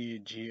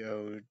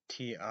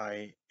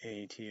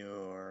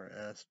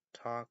NEGOTIATORS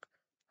talk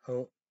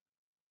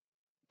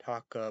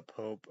up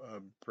hope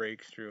of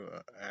breakthrough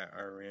at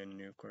Iran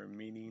nuclear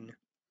meeting.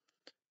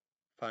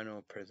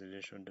 Final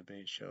presidential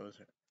debate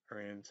shows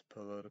Iran's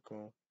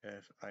political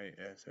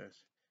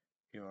FISSURES.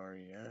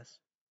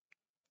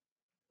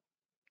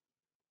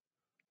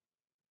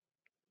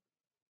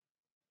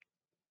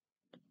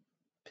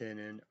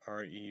 Pinning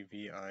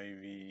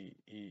REVIVEN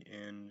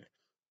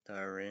the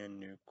Iran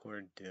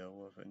nuclear deal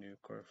with a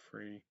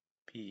nuclear-free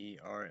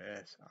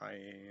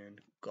PERSIAN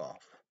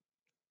Gulf.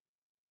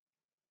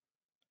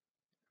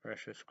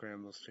 Russia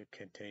scrambles to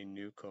contain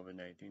new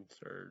COVID-19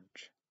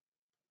 surge.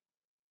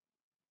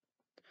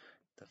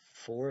 The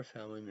 4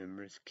 family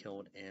members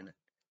killed in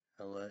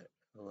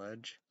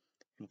alleged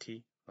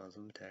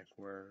anti-Muslim attack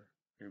were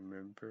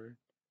remembered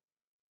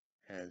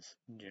as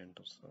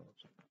gentle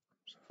souls.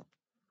 So,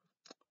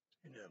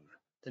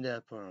 the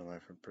death penalty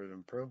life for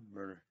prison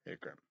pro-murder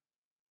hate crime.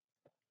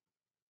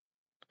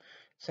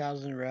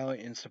 Thousands rally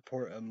in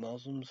support of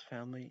Muslims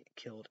family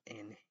killed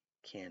in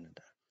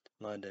Canada.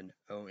 London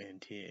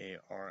ONTARIO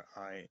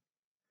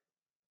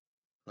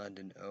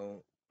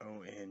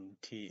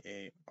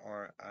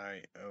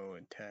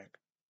attack.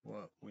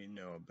 What we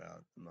know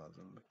about the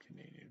Muslim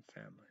Canadian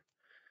family.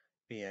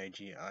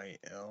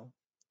 VIGIL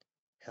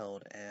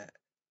held at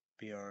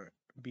BRANTFORD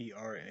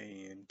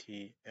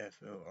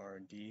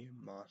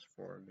mosque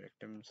for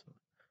victims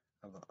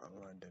of a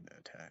London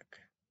attack.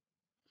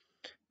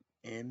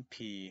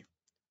 MP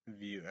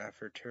view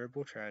after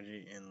terrible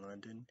tragedy in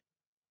London,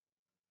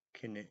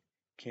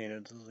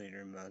 Canada's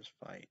leader must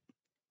fight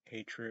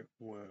hatred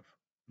with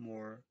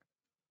more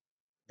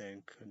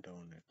than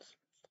condolence.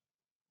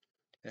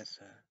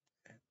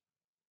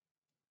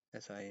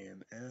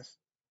 SIMS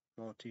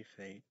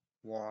multi-faith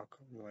walk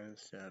one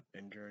step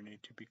and journey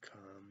to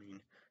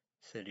becoming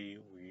city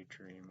we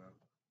dream of.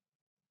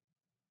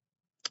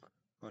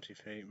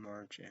 Multi-faith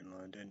march in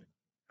London.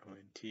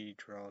 ONT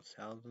draws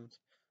thousands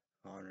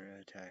of honor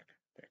attack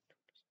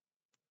victims.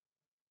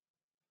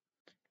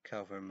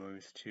 Calvin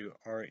moves to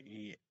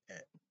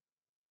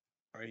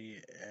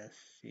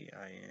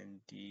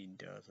RESCIND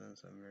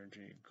dozens of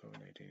emerging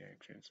COVID-19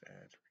 actions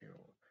as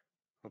real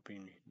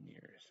hoping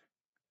nears.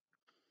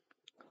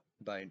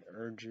 Biden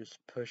urges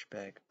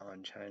pushback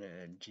on China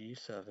at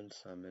G7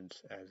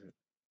 summits as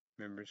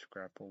members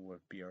grapple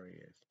with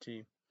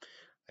BREST.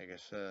 Like I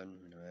said,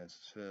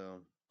 that's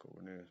Phil,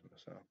 Google News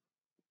myself.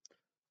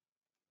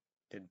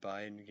 Did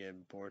Biden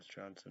give Boris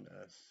Johnson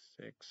a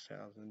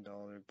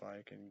 $6,000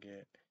 bike and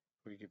get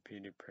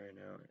Wikipedia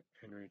printout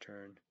in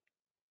return?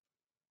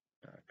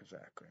 Not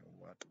exactly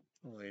what the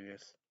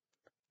latest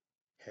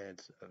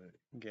heads of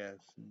gas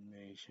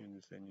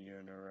nations and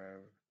UN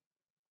arrived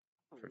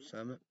for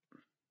summit.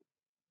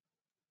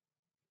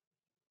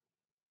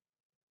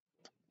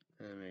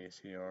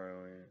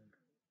 MACRON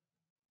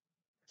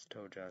has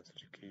told Johnson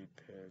to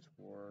keep his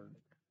word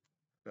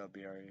about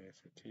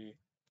BREST. The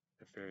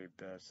very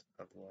best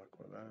of luck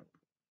with that.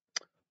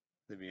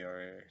 The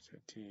BREST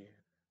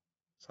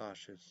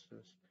Sasha's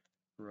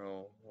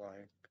role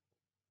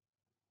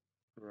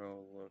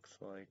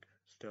looks like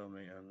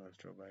stalemate unless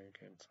Joe Biden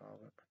can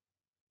solve it.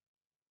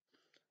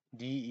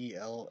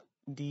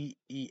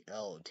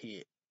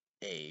 DELTA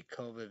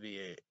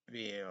COVID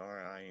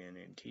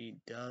VARINT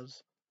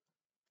does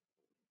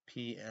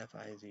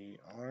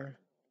PFIZR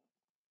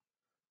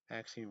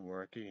vaccine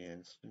work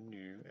against the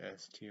new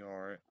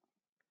STRAIN.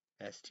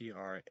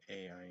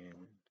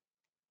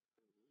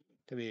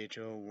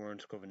 WHO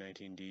warns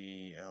COVID-19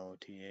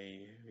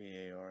 DELTA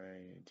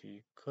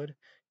VARINT could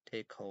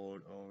take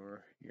hold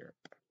over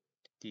Europe.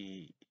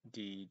 DELTAVARANT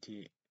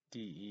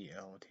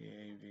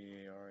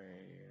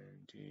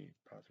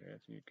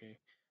process UK.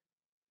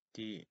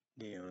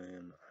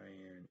 DOMINANC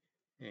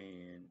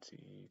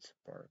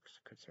sparks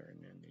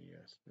concern in the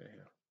US.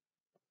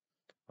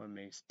 What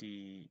makes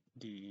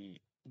DELTA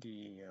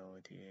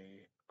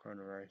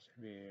coronavirus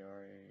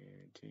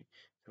VARANT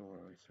so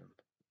worrisome?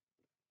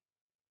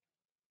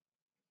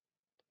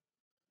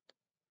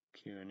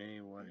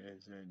 Q&A. What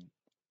is a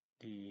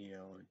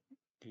DELTAVARANT?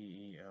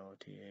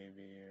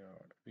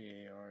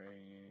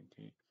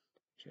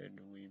 Should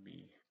we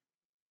be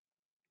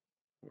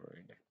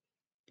worried?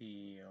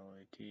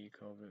 DELT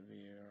COVID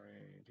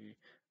VARANT.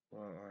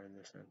 What are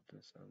the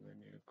symptoms of the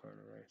new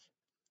coronavirus?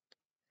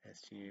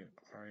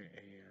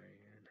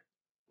 STRAIN.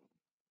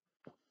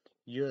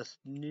 US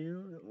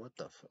News. What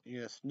the fuck?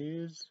 US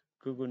News.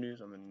 Google News.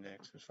 I'm in the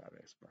Nexus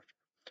 5X March.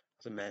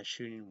 There's a mass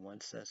shooting.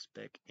 One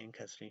suspect in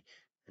custody.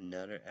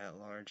 Another at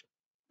large.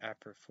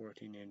 After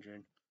 14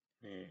 injured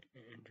in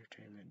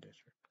entertainment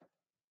district.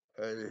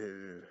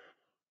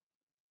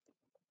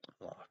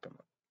 Lock them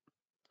up.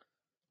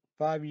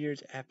 5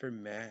 years after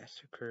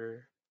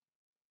massacre.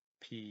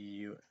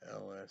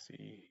 PULSE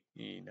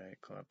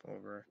nightclub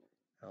over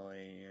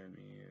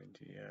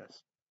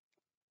LAMENTS.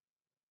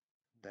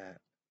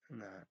 That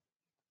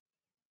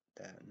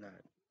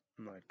not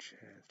much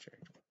has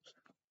changed.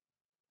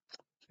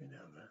 So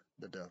now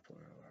the Dublin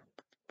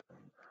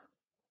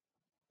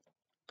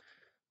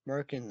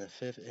marking the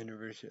 5th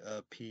anniversary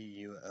of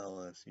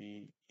PULSE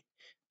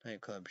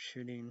nightclub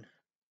shooting.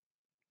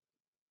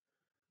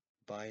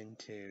 Biden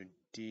to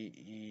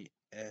DESIGNATE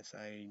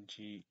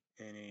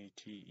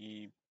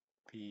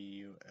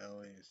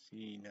PULSE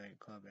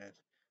nightclub as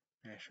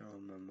National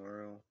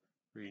Memorial.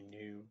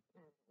 Renew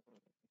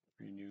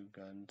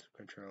guns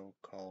control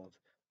calls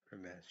for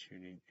mass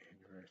shooting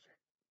anniversary.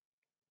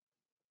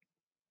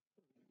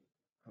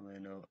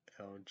 Orlando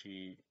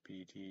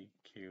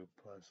LGBTQ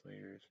plus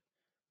leaders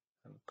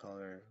of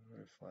color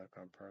reflect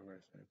on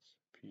progress since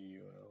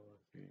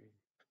PULSE.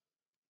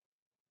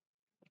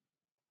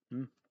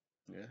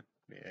 Yeah,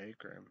 the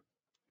acronym.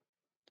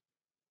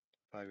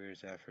 5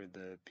 years after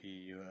the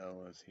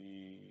PULSE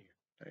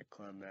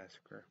nightclub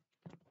massacre.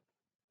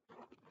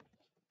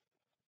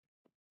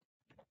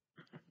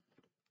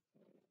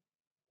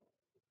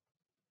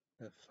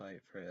 The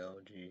fight for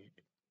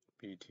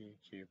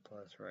LGBTQ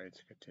plus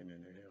rights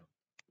continued to heal.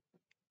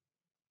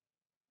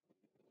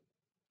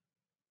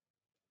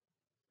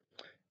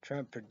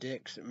 Trump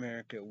predicts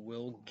America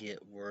will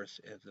get worse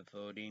if the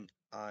voting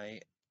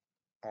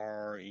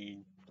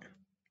IREGULATIONS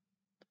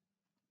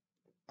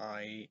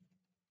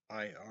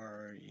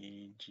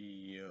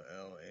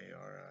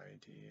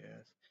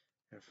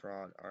and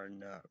fraud are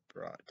not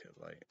brought to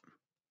light.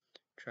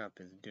 Trump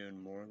is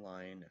doing more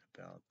lying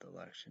about the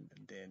election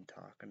than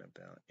talking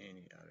about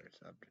any other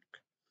subject.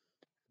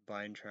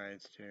 Biden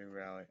tries to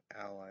rally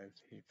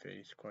allies. He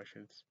faced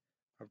questions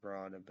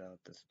abroad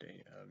about the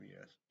state of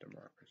U.S.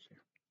 democracy.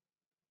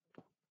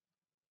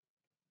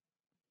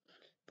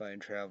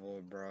 Biden traveled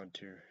abroad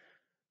to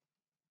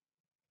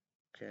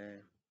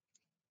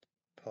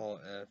Paul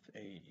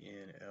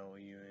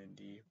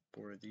FANLUND.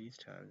 For these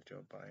times,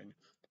 Joe Biden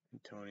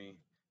and Tony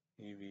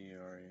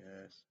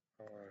EVRS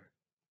are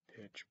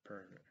pitch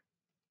perfect.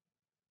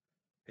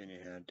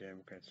 Anyhow,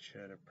 Democrats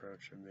should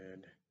approach a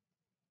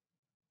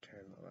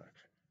mid-term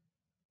election.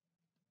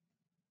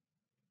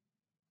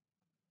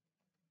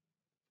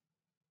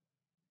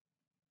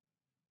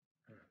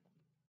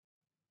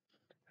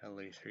 At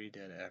least 3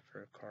 dead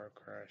after a car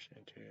crash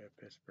into a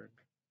Pittsburgh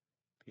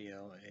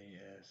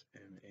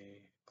PLASMA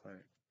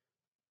clinic.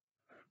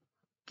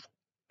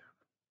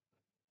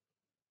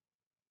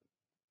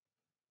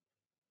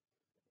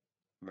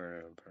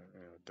 Murder,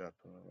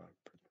 definitely a lot of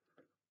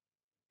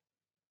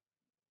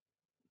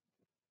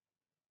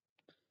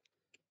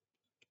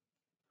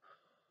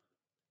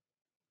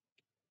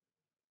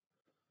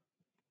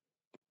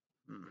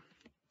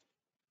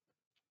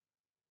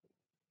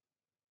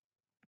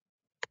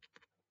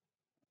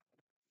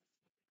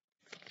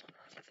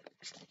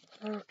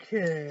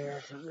Okay,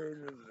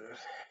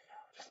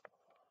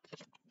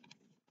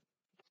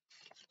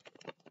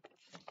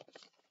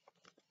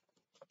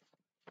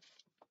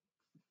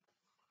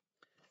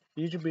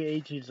 YouTube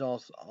 18 is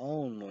also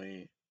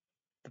only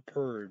The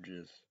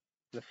Purges.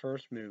 The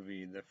first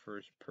movie, the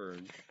first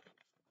Purge.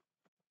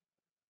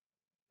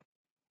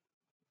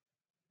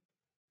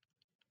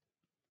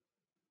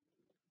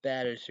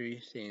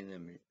 Battersea, seeing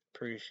them.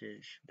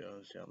 Appreciate you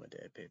don't sell my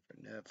dad pay for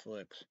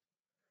Netflix.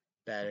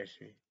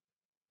 Battersea,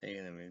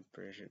 seeing them.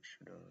 Appreciate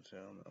you don't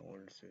sell my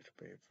order to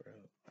pay for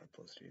my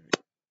Plus TV.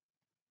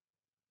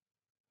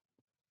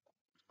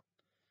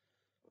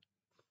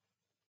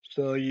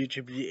 So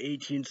YouTube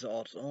 18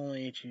 salts,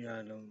 only 18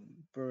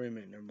 item, Burry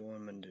number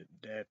 1, my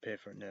dad pay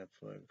for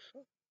Netflix,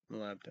 my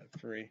laptop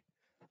free.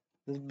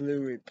 This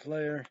Blu-ray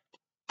player,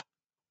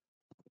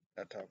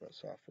 I talk about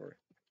software.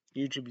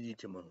 YouTube,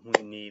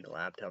 we need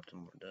laptops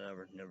more than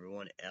ever. Number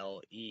 1,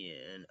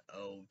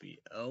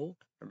 LENOVO.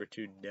 Number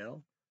 2,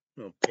 Dell.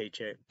 No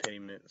paycheck,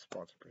 payment,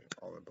 sponsor,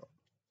 all above.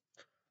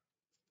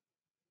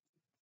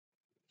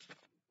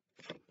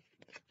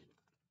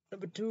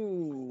 Number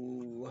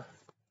 2.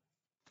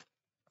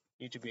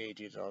 YouTube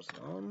AG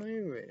also on my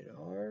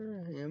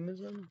radar.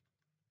 Amazon.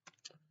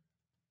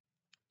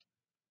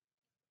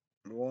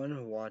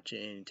 1. Watch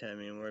it anytime,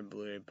 anywhere.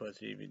 Blu-ray plus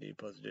DVD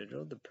plus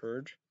digital. The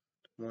Purge.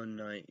 1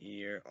 night a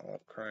year.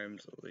 All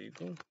crimes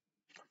illegal.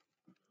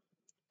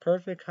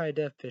 Perfect high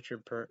def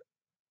picture.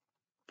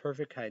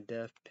 Perfect high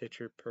def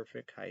picture.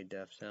 Perfect high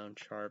def sound.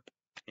 Sharp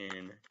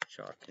and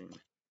shocking.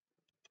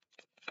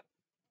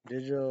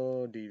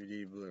 Digital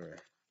DVD Blu-ray.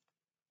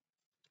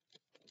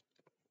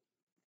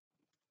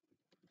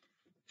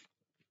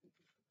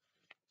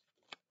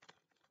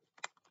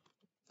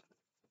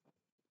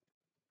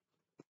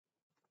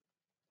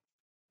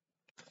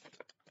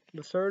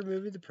 The third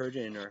movie, The Purge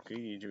Anarchy,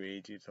 YouTube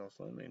AG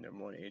also made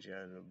 #1 AG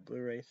out of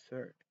Blu-ray.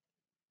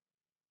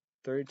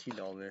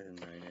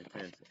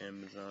 $13.99.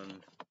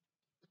 Amazon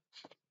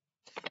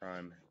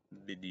Prime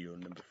Video.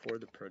 Number 4,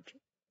 The Purge.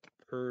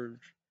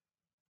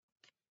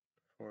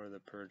 For the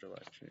Purge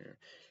election year.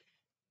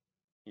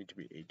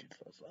 YouTube AG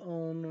also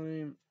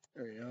online.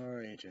 There you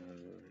are. Agent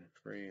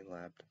free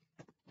laptop.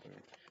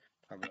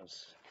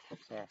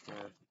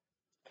 Software.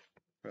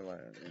 Rely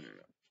on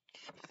internet.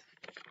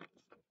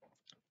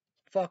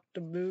 Fuck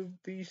the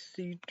movie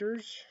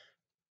theaters.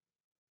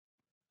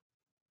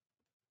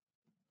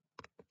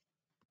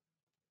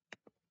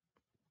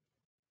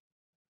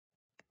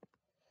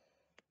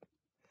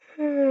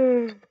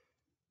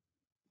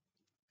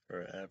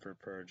 Forever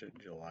Purge at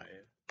July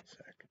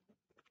 2nd.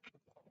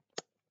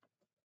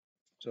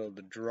 So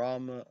the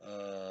drama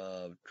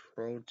of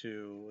Troll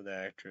 2, the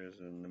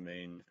actress, and the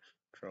main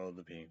Troll,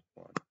 the pink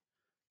one.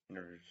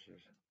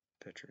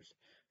 Pictures.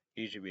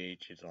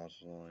 EGBH is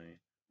also only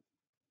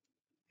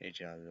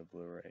H out of the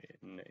Blu-ray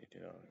and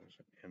 $80.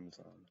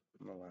 Amazon.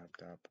 My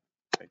laptop,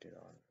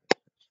 $80.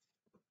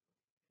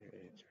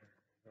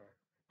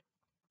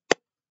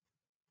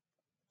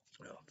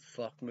 Oh,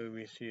 fuck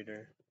movie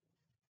theater.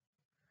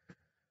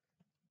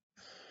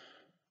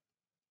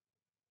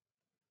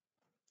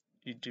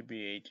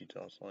 EGBH is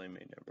also only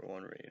made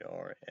 #1 rated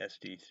R,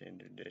 SD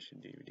standard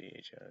edition DVD,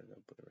 H out of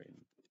the Blu-ray,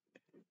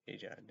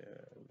 H out of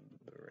the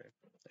Blu-ray,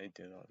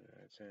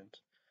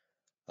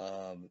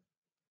 $18.99.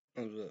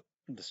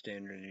 The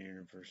standard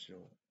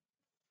universal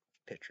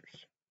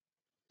pictures.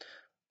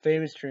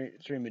 Famous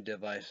streaming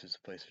devices: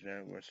 PlayStation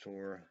Network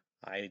Store,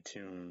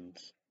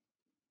 iTunes,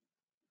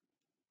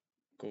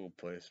 Google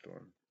Play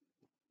Store,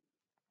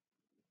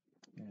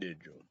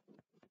 digital.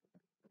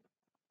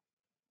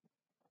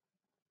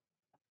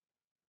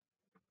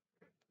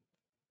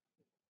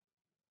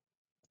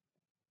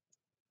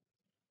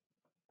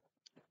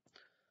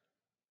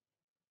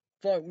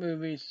 Fuck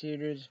movie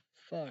theaters.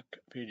 Fuck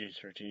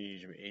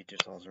PG-13,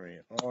 HS also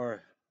rated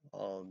R.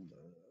 All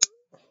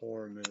the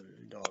horror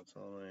movie adults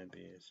online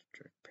be a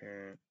strict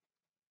parent.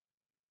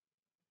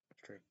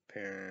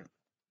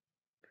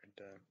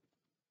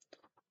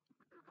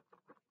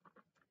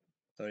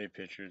 Sony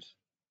Pictures.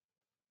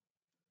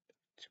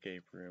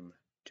 Escape Room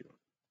 2.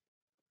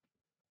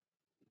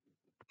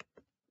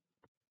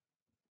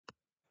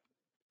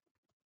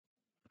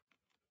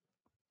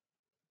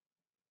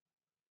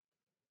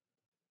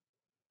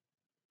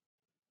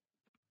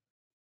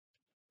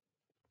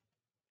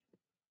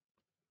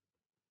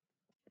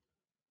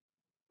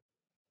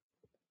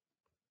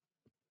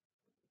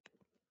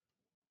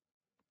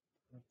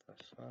 What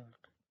the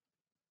fuck?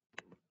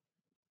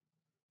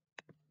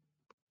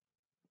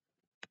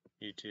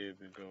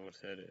 YouTube and Google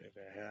said it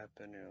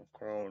happened,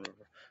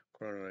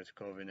 coronavirus,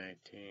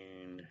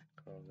 COVID-19,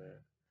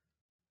 COVID,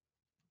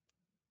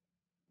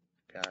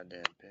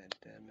 goddamn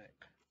pandemic,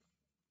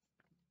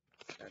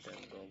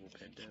 goddamn global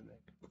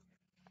pandemic.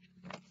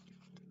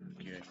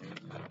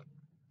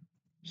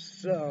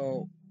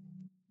 So,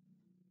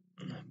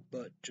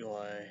 but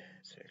July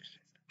 6th.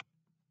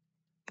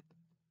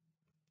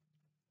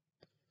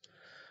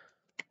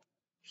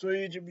 So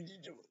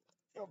YouTube,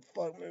 oh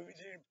fuck movie,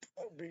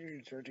 fuck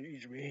bigger to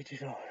YouTube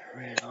 $80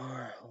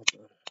 radar.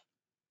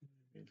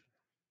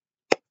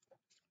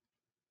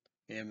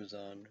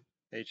 Amazon,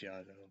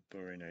 HBO,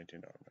 Blu-ray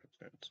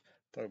 $19.99.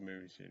 Fuck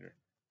movie theater.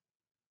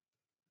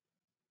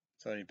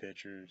 Sony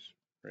Pictures,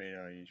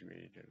 radar, YouTube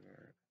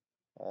 $80.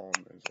 All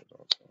is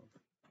also.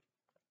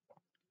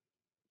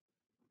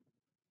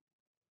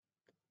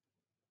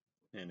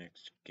 And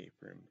Escape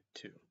Room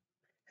 2.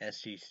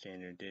 SD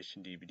Standard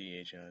Edition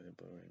DVD, HL, and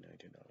Blu-ray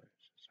 $19.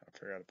 So I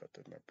forgot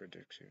about my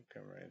prediction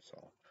camera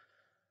install.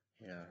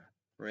 Yeah,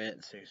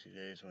 rent 60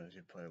 days once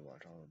you play,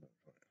 watch all of it.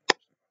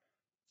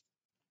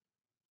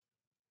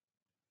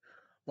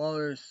 Well,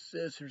 their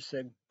sister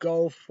said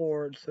go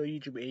for it, so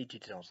YouTube AG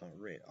tells on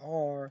rate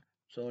R.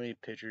 Sony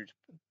Pictures,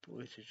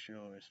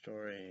 PlayStation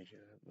Story,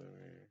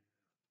 Blu-ray.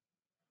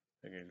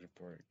 Okay,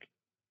 report,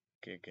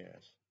 kick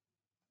ass.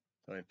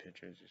 Sony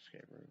Pictures,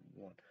 Escape Room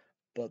 1.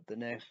 But the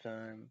next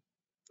time,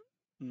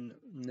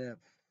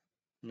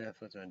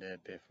 Netflix on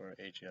dad pay for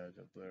HBO,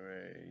 the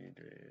Blu-ray,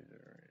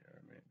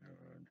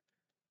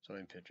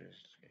 Sony Pictures.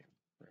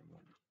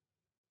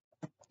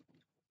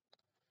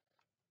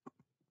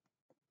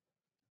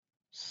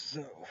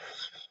 So,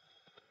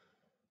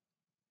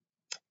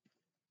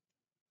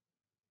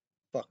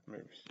 fuck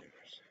movie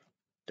theaters.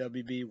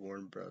 WB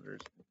Warner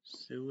Brothers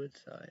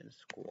Suicide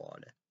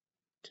Squad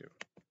 2.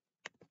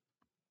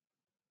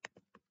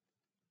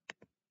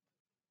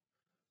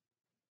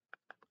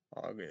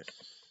 August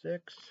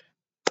 6th.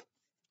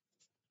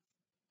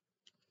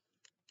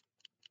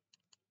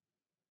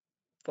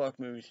 Fuck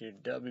movies here.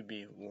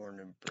 WB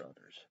Warner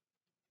Brothers.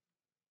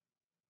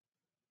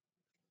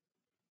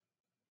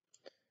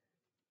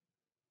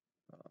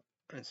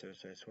 And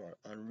Suicide Squad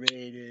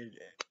unrated,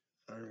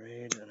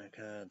 and I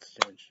got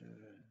extension.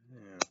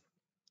 Yeah,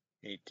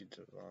 18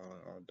 to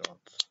all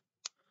adults.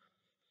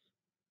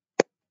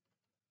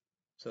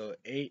 So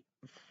HBO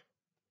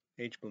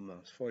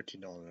Max,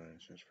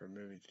 $14.99 for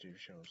movies, TV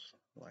shows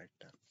like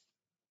that.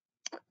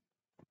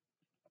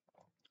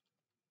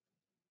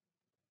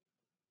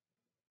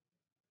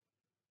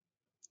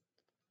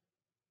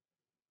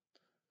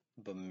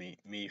 But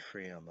me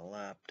free on my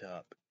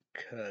laptop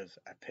because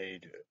I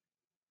paid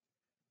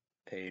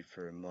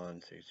for a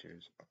month, 6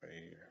 years, or a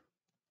year.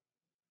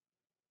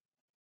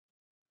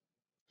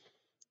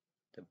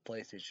 The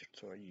PlayStation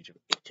Store, YouTube,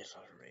 it just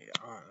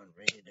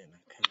unrated, and I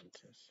can't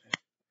just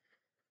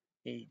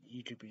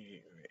YouTube,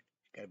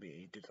 gotta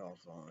be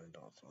 $8 on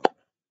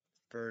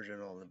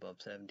version all above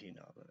 $17.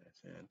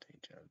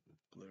 Each have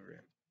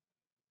Blu-ray.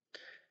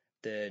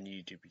 Then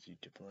YouTube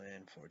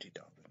plan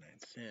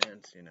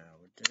 $14.09. You know how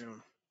we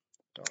do.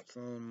 Dots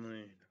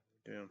only.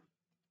 Do.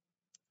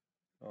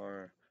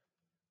 Or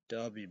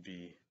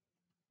WB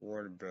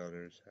Warner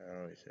Brothers. I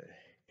always say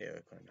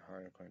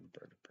Harlequin,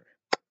 Bird of Prey.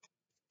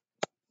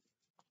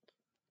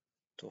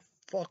 So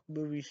fuck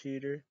movie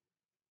theater.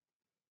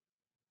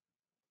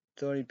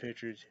 Sony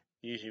Pictures.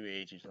 YouTube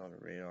agents on the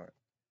radar.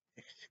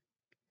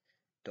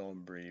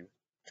 Don't breathe.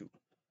 2.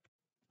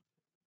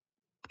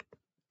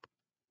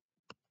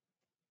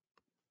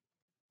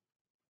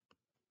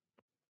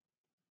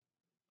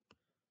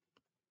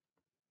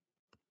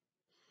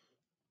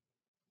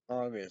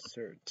 August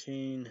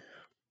 13.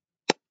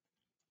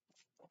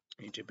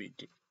 YouTube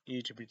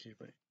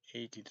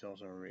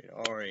 $18 on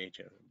radar.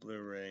 RHF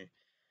Blu-ray.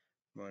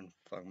 One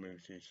fuck movie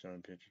theater.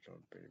 Sony Pictures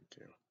on Breathe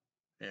 2.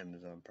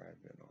 Amazon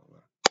Prime and all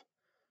that.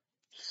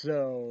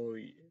 So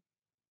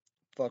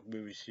fuck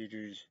movie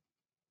theaters.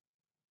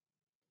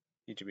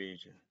 YouTube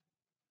agent.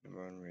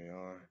 Run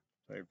radar.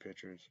 Play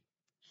pictures.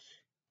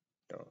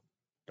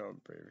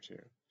 Don't breathe 2.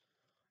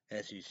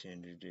 SE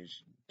standard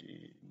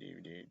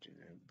DVD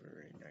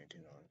Blu-ray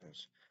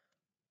 $19.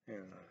 Yeah,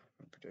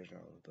 protection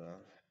all of the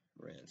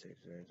ran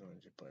 6 days. Only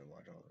to play and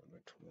watch all of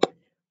the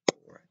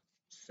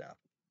 24/7.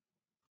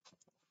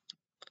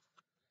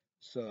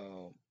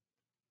 So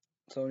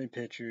Sony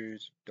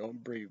Pictures,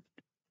 Don't Breathe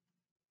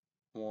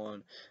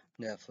 1,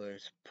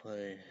 Netflix,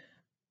 play,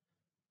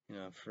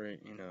 free,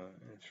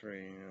 it's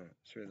free,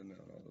 through the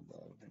middle of the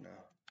bulb,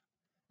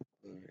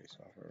 Blu-ray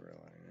software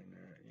relying on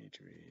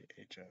HV,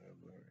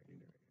 Blu-ray,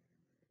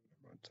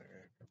 1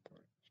 second,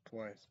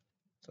 twice,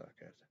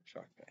 sarcasm,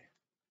 shock day.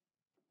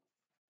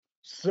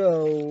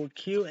 So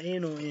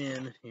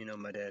QAnon,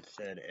 my dad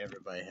said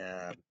everybody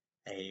have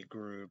a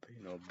group,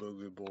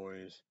 Boogie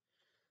Boys,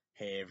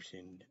 hey,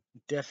 everything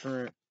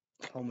different,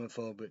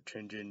 homophobic,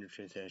 transgender,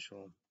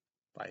 transsexual,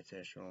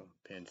 bisexual,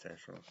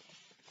 pansexual,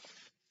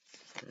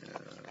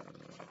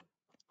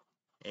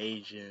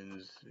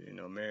 Asians,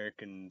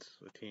 Americans,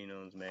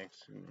 Latinos,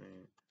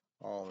 Mexicans,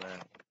 all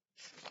that.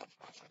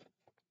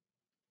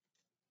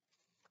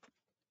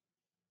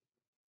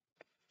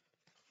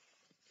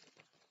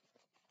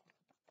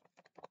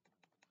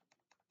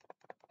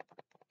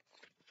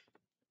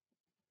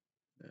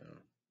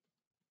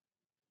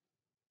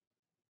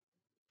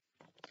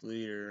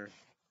 Leader,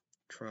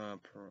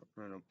 Trump,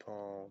 Ronald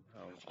Paul,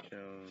 Alex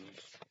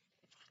Jones,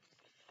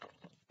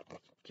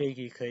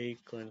 KKK,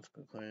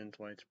 Clintons,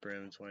 white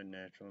supremacists, white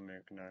natural,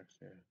 American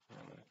Oxford.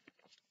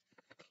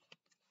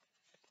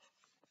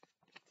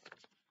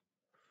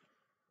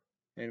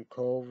 And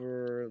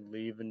Culver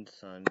leaving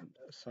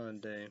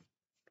Sunday.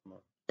 Come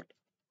on.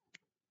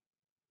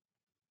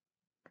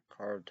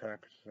 Carl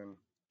Tuckerson.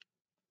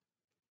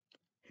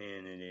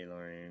 Hannity,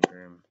 Laurie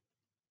Ingram.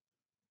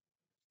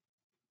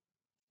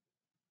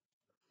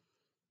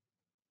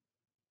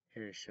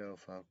 Here's show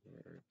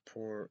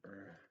report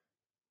or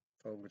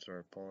focus or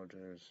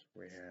apologize.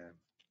 We have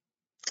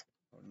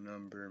a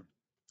number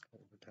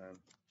overtime.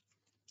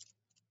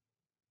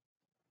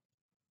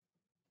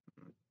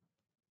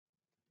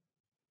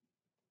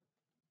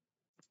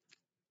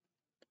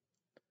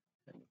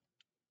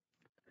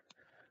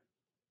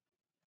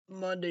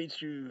 Monday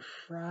through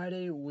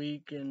Friday,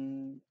 weekdays,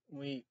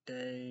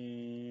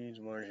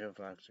 morning show,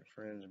 Fox and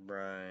Friends,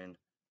 Brian.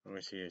 We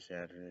see you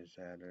Saturday, we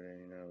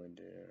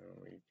do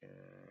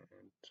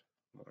weekend,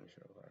 morning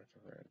show, Fox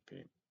and Friends,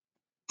 Pete.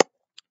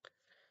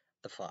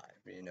 The 5,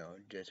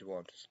 Jesse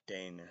Walters,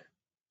 Dana,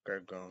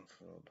 Greg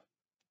Gonfield,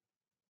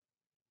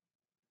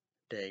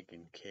 Dag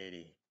and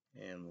Katie,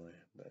 Emily,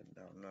 but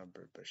no, not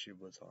Bert, but she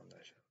was on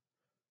that show.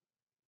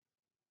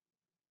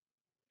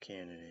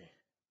 Kennedy.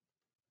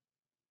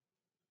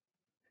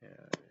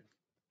 Yeah,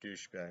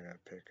 douchebag I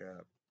pick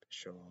up.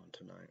 Show on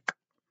tonight.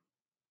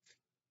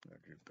 No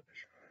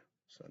douchebag.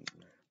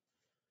 Sunday.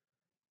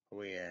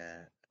 We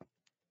at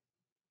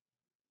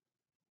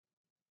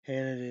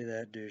Hannity,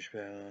 that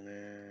douchebag on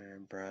there.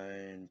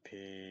 Brian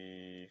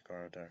P.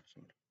 Carl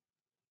Jackson.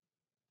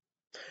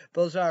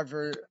 Bill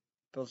Sarford,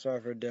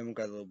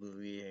 Democrat, little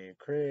blue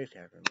critic,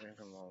 African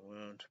American, long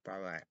wounds,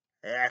 probably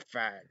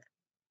F5.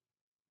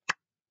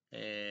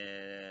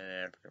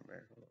 And African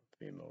American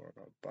female work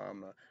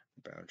Obama,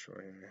 brown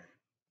short hair,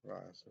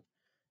 Ross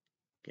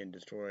getting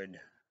destroyed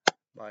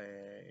by a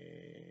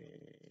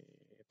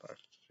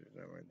prostitute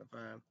that were the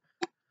farm,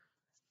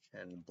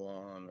 and the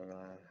blonde, the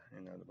blonde,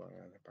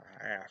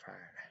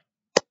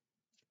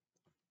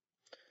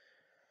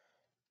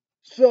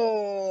 So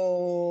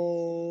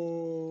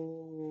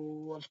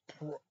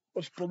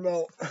let's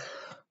promote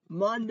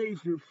Monday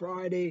through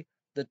Friday.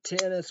 The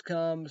tennis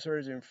comes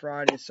Thursday and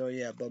Friday, so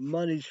yeah, but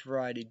Mondays,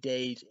 Friday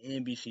days,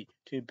 NBC,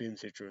 2 p.m.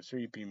 Central,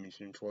 3 p.m.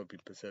 Eastern, 12 p.m.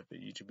 Pacific,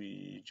 each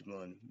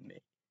one,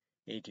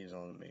 18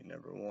 on the main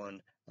number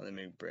 1, on the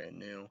make brand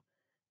new,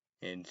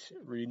 and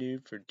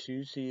renewed for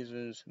 2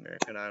 seasons,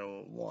 American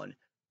Idol 1.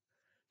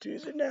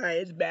 Tuesday night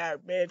is back,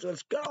 bitch,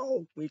 let's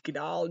go! We can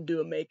all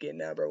do it, make it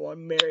number 1,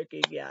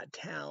 America Got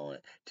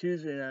Talent,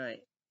 Tuesday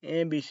night,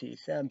 NBC,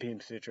 7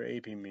 p.m. Central,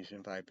 8 p.m.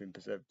 Eastern, 5 p.m.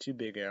 Pacific, 2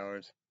 big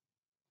hours.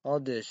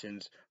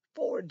 Auditions,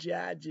 4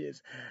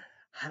 judges,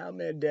 Hal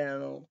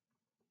McDaniel,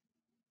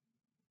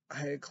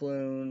 Hey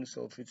Clune,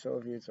 Sophie's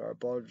our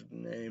budget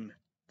name,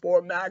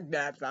 4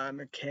 Macbeth, I'm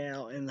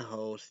McCall, and the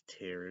host,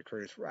 Terry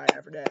Crews, right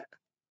after that.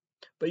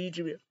 But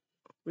YouTube,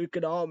 we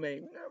could all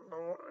make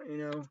number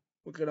 1,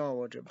 we could all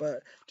watch it,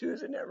 but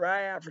Tuesday night,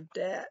 right after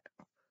that,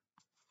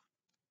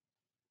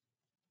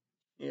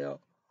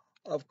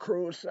 of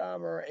Cruel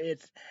Summer,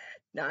 it's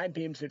 9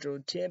 p.m. Central,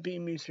 10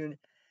 p.m. Eastern,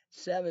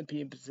 7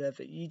 p.m.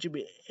 Pacific.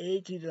 YouTube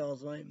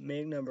 $18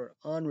 make number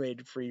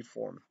unrated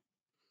freeform.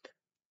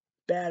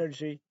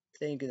 Battery,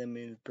 think of the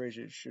movie,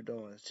 Bridget should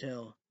want to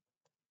tell.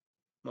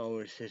 My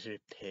older sister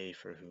pay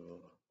for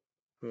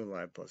Hulu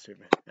Live Plus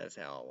Super. That's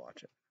how I'll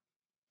watch it.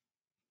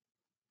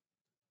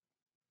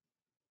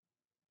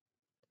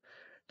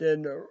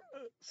 Then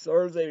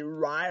Thursday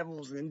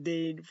rivals,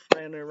 indeed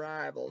friendly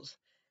rivals.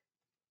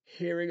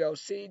 Here we go.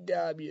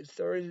 CW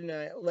Thursday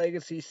night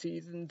Legacy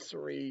Season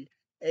 3.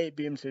 8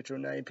 p.m. Central,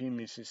 9 p.m.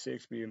 Eastern,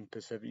 6 p.m.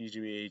 Pacific,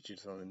 EGBH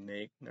is on the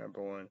make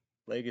number 1.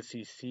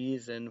 Legacy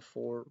Season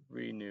 4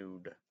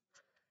 renewed.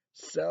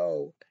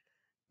 So,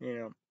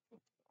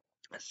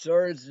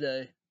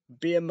 Thursday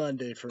be a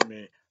Monday for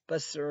me,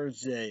 but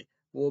Thursday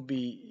will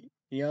be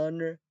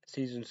Yonder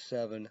Season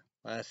 7,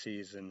 last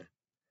season.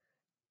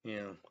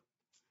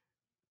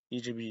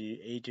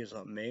 EGBH is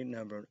on make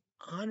number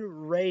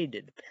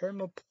unrated.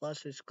 Paramount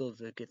Plus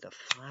exclusive to get the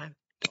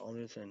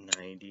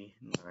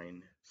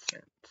 $5.99.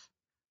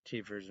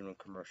 TV original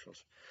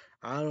commercials.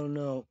 I don't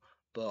know,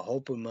 but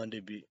hoping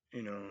Monday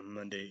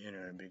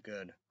internet be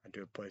good. I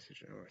do a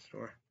PlayStation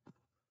store.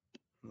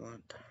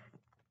 What?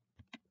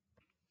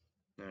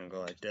 And go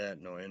like that.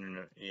 No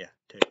internet. Yeah,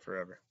 take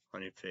forever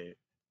on your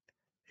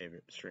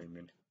favorite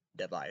streaming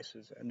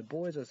devices. And the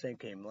boys I think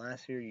came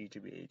last year.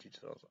 YouTube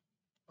sells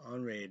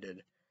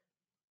unrated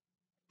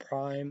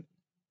Prime.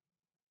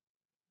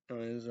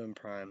 Amazon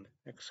Prime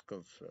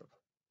exclusive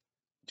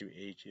to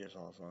HS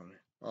also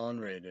on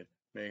unrated.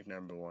 Make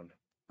number 1.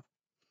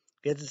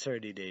 Get the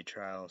 30-day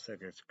trial.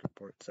 Second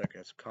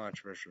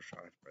controversial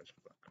shots by the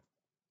book.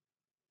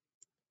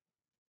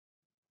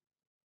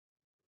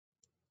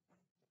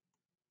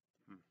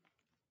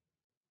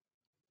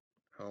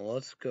 Now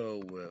let's go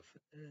with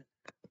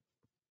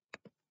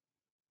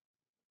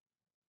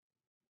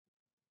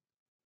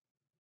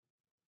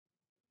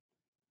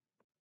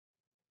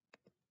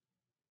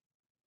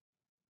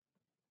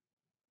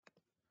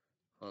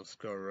let's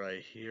go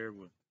right here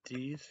with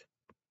these.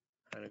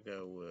 I'm gonna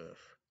go with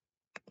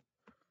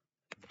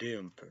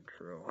Doom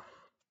Patrol.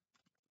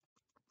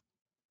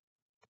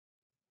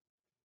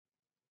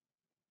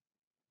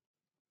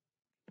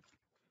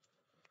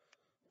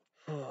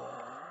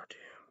 Oh,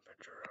 Doom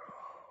Patrol.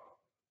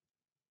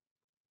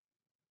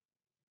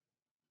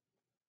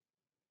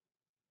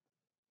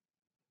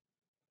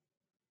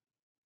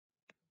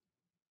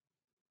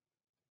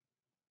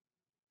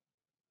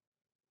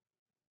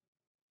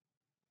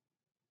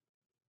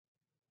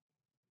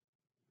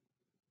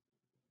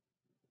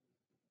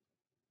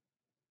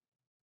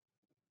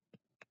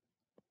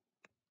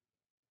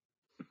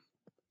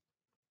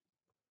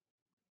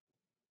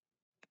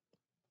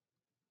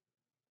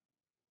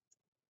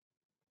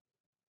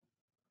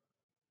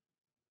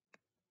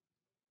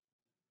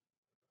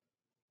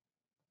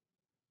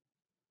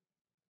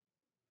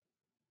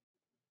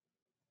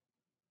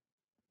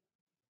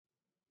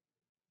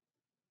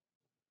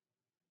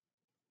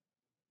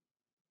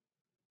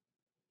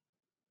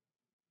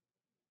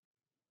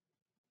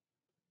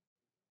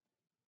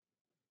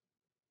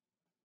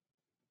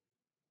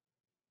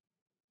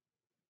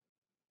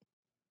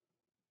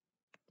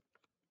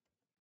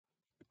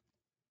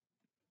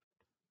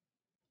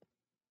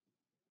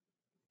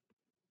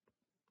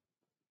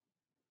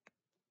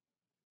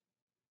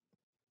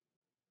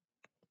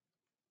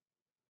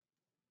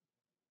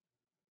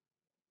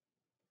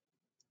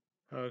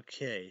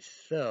 Okay,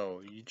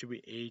 so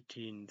YouTube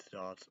 18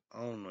 slots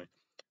only.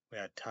 We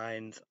have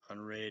Titans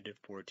unrated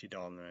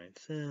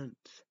 $14.09.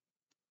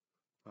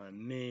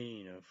 On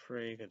me,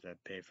 free because I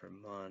pay for a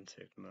month,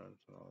 6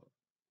 months, all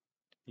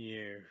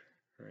year,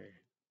 free.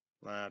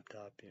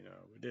 Laptop, we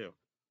do.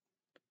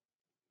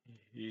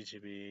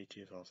 YouTube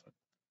 18 is also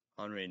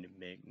unrated to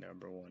make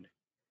 #1.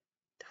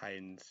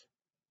 Titans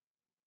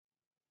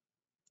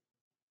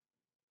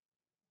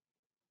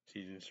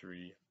Season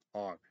 3,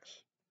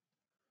 August.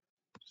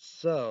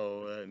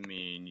 So, that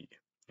means,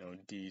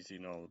 DC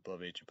and all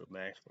above HBO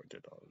Max for $2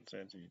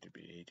 YouTube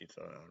 18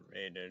 so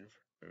unrated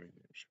for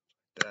everything like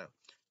that.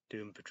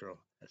 Doom Patrol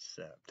is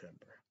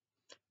September.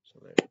 So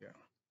there you go.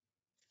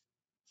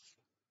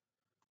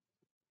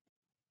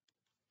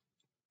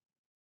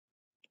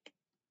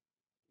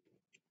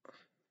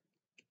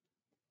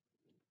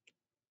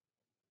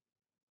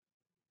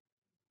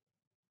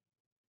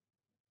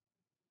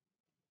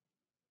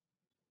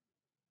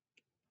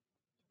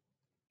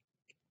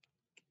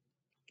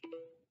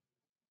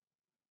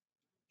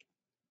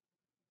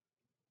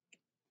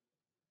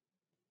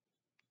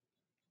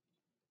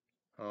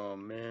 Oh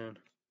man,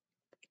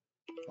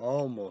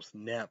 almost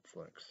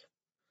Netflix.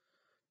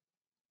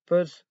 But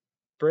it's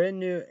brand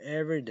new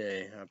every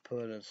day. I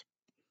put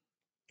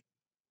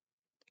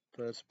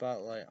a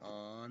spotlight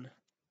on.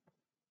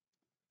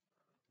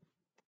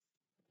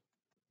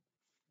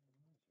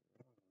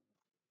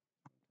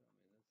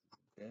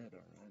 Dead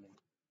already.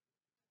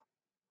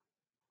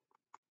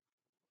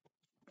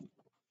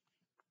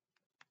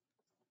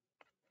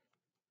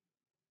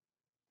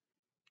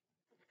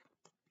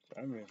 For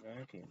some reason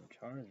I can't even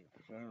charge it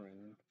for some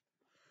reason.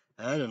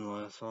 I didn't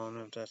last long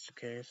if that's the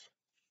case.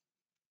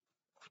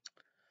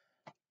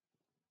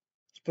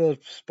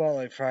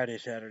 Spotlight Friday,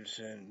 Saturday,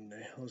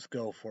 Sunday. Let's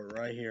go for it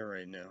right here,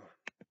 right now.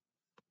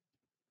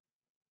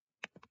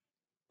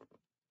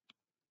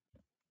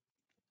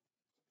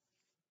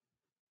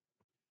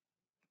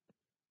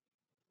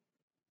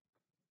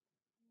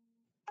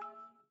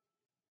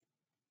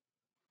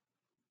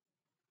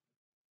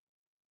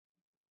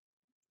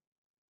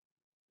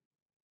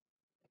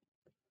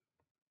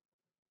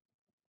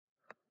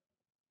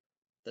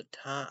 The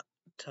top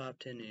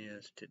 10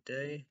 is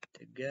Today,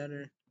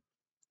 Together.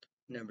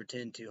 Number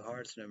 10, Two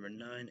Hearts. Number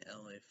 9,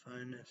 LA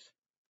Finest.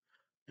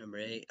 Number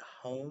 8,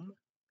 Home.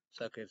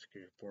 Suckers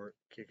Report.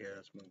 Kick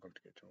Ass. Welcome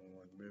to Get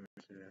 21.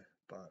 Movies to the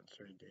Bot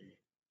 3D.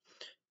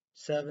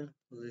 7,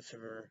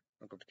 Lucifer.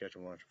 Welcome to Catch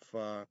and Watch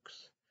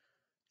Fox.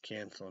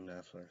 Cancel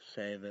Netflix.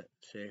 Save It.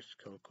 6,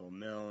 Coco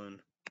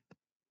Melon.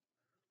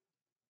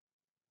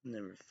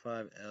 Number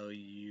 5,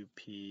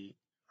 LUPIN.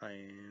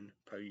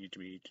 Probably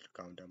YouTube. Just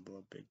comment down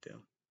below. Big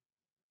deal.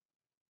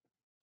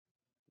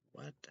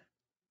 What?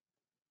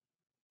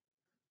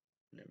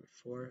 Number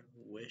 4,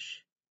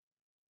 Wish.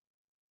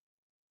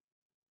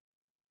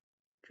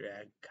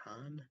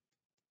 DragCon.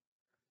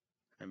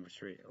 Number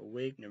 3,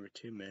 Awake. Number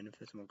 2,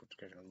 Manifest. Welcome to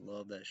Catch. I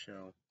love that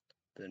show.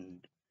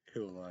 Then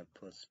Hulu Live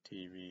Plus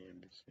TV,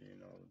 NBC,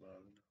 and all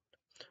above.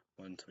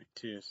 1,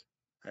 2.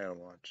 I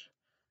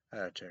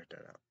gotta check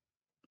that out.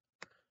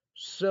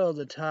 So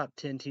the top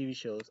 10 TV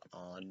shows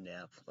on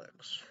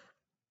Netflix.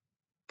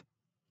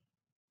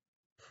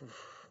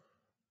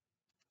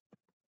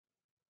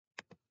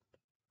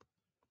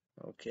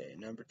 Okay,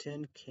 number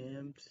 10,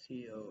 Cam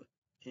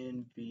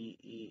CONVENICE.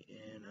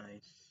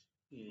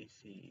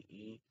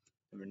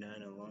 Number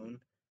 9,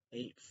 Alone.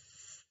 8,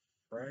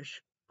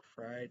 Fresh,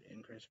 Fried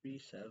and Crispy.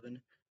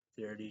 7,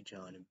 30,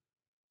 John and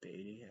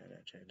Beatty. I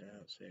gotta check that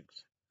out.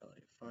 6,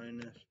 LA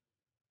Finest.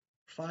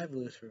 5,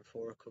 Lucifer.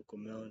 4, Coco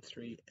Melon.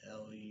 3,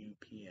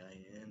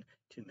 LUPIN.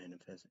 2,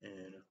 Manifest.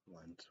 And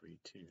 1,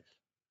 Sweet Tooth.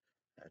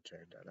 I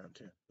checked that out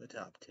too. The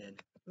top 10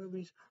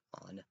 movies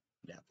on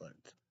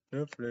Netflix.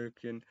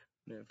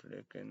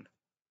 Netflixing.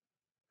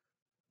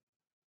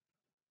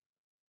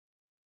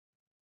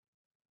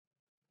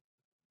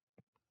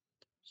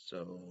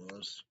 So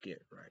let's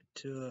get right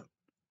to it.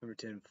 Number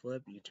 10,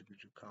 Flip.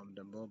 YouTube, comment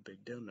down below.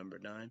 Big deal. Number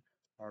 9,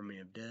 Army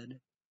of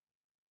Dead.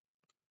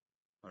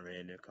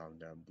 Unrated, comment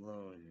down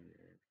below.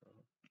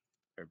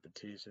 Or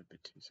Batista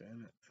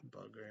in it.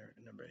 Bugger.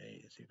 Number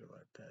 8, Secret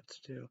Life Pets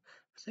 2. I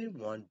say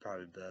 1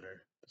 probably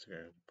better.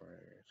 Scary. I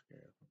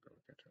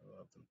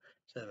love them.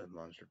 7,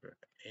 Monster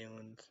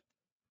Aliens.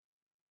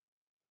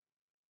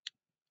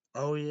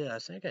 Oh yeah, I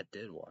think I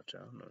did watch it.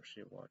 I don't know if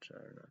she watched that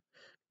or not.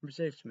 Number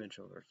 6,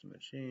 Mitchell vs.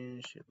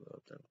 Machine. She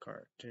loved them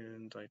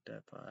cartoons like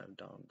that. 5,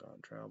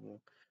 Gone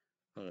Travel.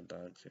 Little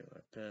Dogs, They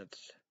Like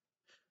Pets.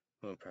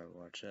 We'll probably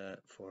watch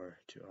that. 4,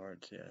 Two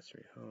Hearts, Yeah,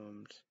 3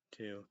 Homes.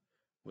 2,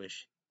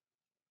 Wish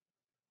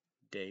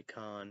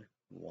Daycon.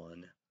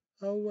 1,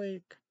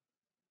 Awake.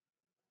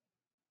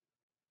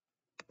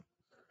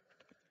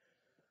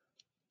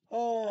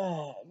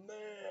 Oh man.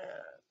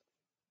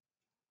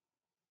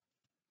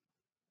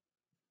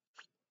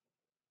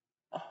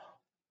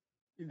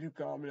 You can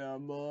comment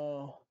down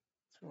below.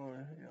 So,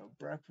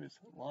 breakfast,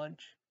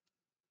 lunch,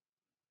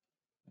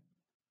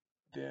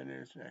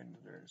 dinner, snack,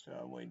 dessert. So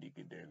I'm waiting to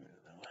get there.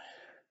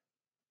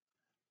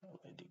 I'm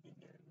waiting to get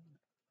there.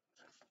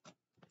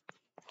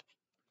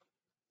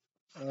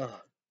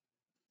 Oh,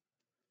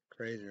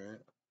 crazy, right?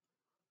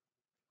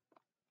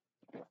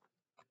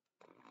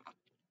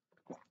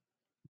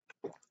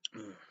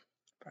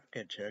 I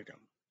can check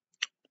them.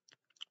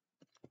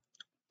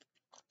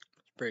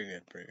 It's pretty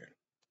good, pretty good.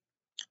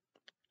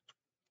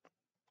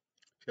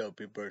 Show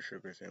peanut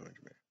sugar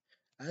sandwich, man.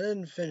 I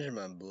didn't finish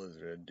my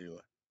blizzard, do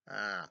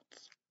I?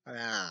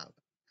 Ah,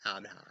 no,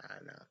 no,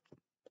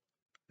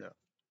 no.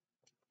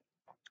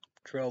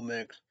 Trail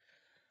mix,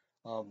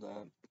 all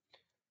that.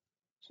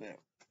 So, yeah,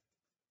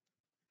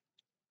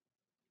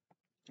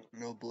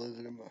 no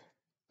blizzard in my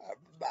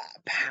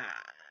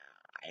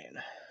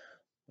pine.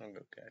 I'll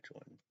go catch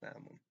one.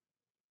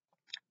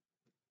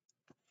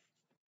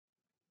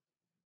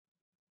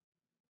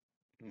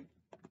 Mm,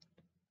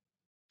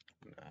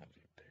 nah,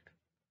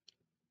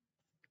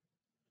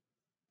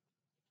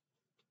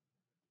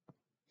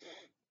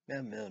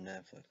 that middle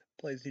Netflix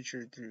plays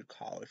teacher through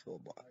college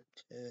football.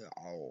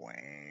 Oh,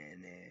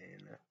 and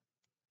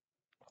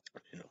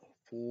you know,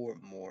 4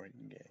 more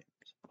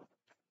games.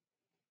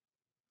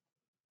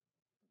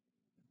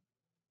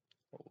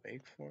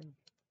 Wake Forest?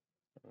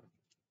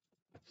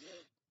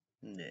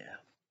 Yeah,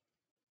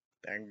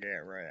 then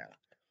get right out.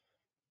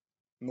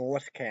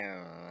 North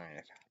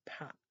Carolina,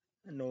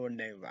 North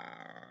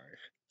Nevada.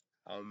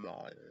 I'm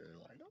not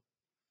like,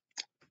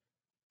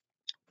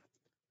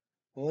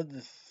 well,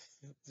 the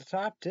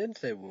top 10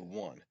 say we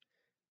won.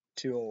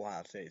 2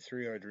 Ohio State,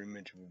 3 or 3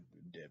 Mitchell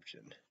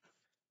redemption.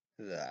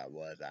 That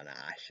was an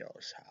actual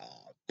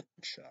shop.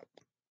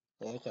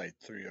 It looked like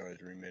 3 or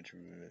 3 Mitchell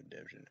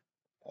redemption.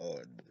 Oh,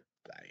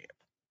 damn.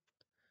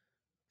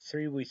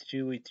 3 weeks,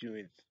 2 weeks, 2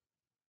 weeks.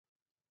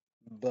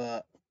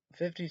 But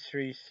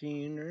 53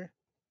 senior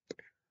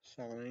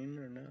sign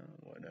or not,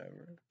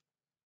 whatever.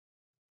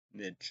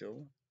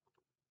 Mitchell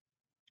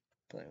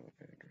playing with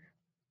Andrew.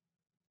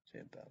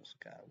 Sam Bell,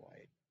 Scott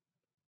White,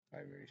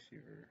 wide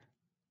receiver,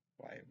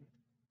 White,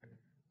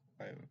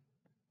 White,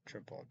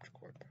 triple up to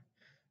quarterback.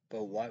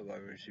 But White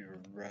wide receiver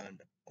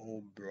run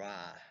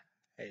O'Brien.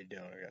 Hey,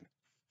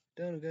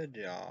 doing a good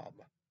job.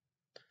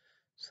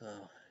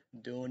 So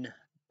doing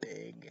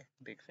big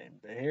thing.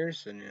 But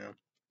Harrison,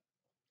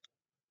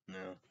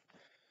 no,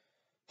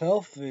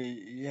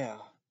 healthy, yeah,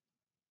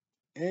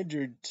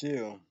 injured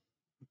too.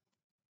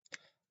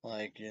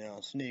 Like,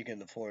 sneaking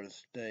to Florida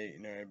State,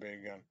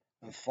 everybody going.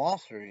 And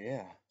Foster,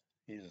 yeah,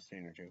 he's a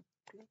senior too.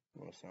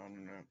 Well,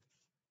 sounding that.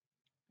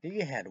 He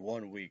had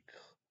 1 week.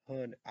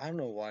 Hood, I don't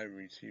know why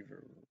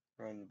receiver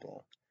run the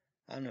ball.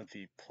 I don't know if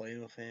he played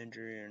with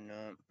injury or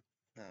not.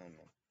 I don't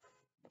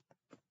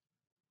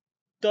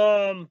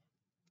know.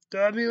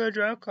 Dumb, you a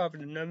draft copy.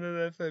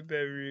 Number of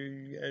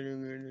February.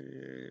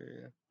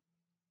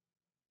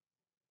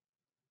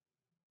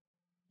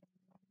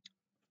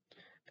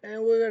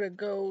 And we're gonna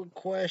go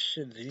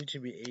questions. Each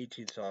should be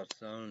 18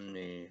 thoughts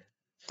only.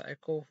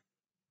 Cycle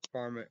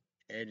Pharma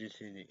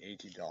Agency, the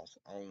 18 thoughts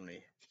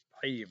only.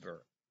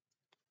 Favor.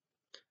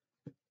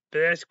 But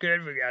that's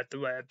good. We got the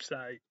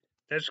website.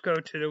 Let's go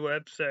to the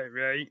website,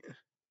 right?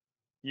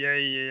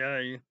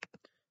 Yeah.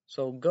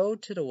 So go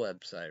to the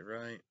website,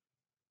 right?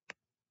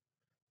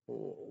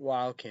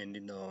 Wild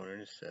Candy, the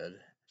owner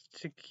said.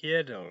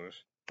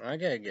 Taquitos. I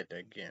gotta get that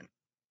again.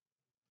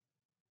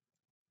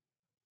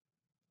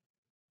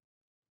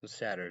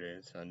 Saturday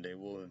and Sunday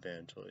will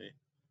eventually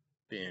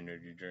be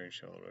energy drink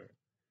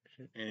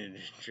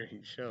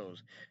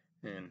shows,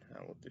 and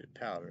I will do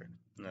powder.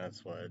 And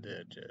that's what I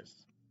did.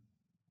 Just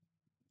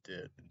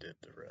did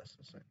the rest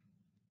of the same.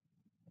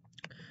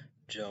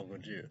 Jungle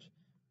juice.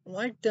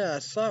 Like that. I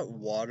saw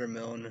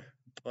watermelon,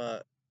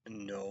 but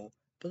no.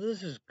 But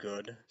this is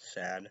good.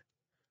 Sad.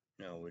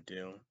 No, we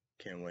do.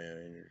 Can't wait to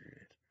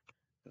energy.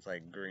 It's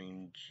like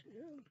green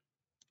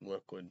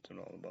liquids and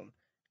all of them.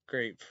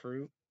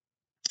 Grapefruit,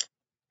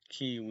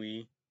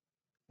 kiwi,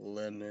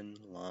 lemon,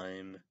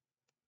 lime.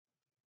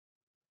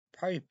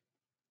 Probably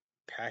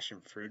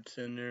passion fruits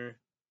in there.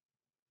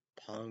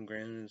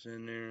 Pomegranates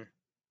in there.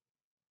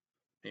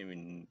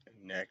 Maybe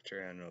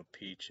nectar. I don't know,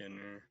 peach in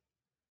there.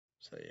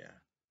 So yeah.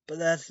 But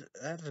that's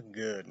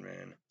good,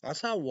 man. I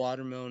saw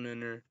watermelon in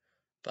there,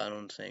 but I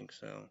don't think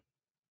so.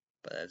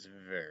 But that's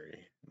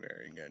very,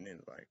 very good.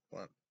 It's like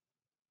what?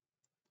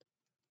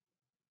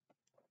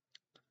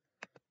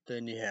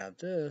 Then you have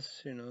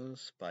this,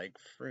 spike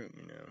fruit,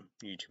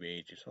 YouTube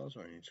age is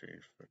also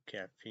rated for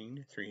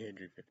caffeine,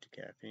 350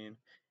 caffeine,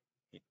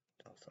 8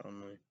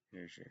 only,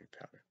 energy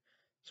powder.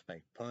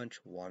 Spike punch,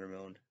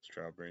 watermelon,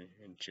 strawberry,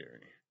 and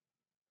cherry.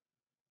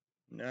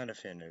 Not a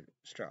fan of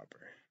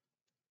strawberry.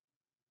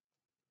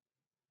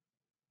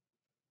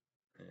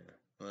 Yeah,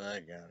 well,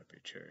 that gotta be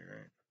cherry,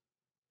 right?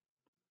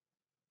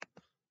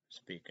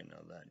 Speaking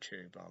of that,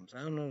 cherry bombs.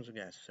 I don't know if it's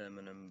got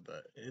cinnamon,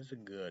 but it's a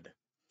good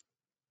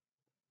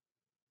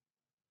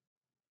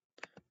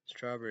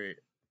strawberry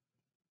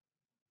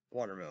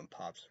watermelon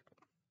popsicle.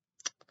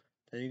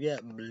 Then you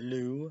get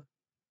blue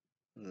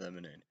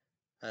lemonade.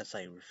 That's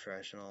like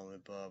refreshing all the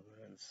above.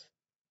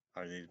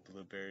 Are these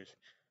blueberries?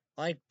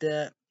 Like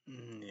that?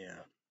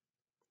 Yeah.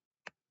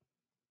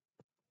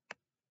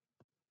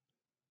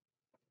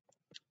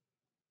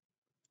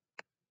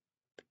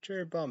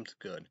 cherry bomb's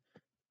good.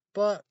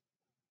 But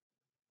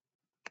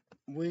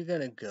we're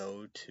gonna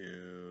go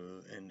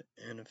to an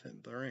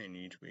infant brain.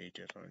 Each week,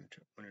 just one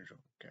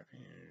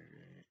caffeine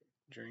energy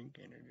drink,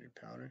 energy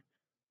powder.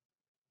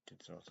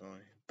 It's also,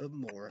 but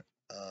more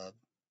of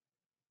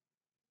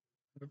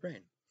a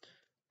brain.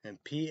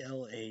 And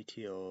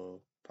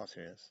PLATO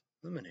phosphorus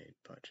lemonade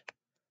punch.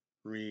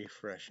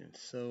 Refreshing.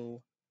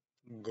 So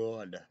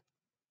good.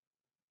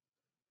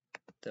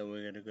 Then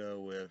we're gonna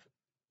go with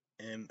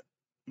M.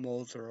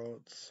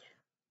 Mozart's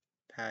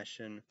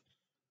Passion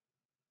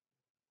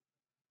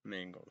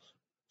Mangoes.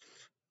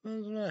 Well,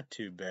 it's not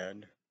too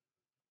bad.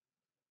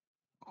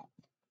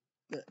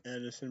 The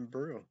Edison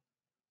Brew.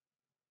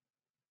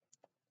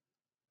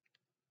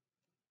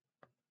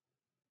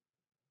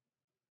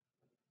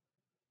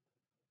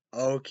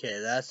 Okay,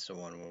 that's the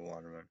one with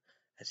watermelon.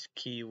 That's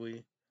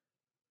kiwi.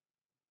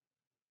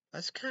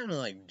 That's kind of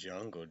like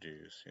jungle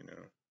juice, you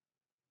know.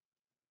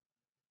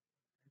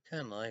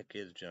 Kind of like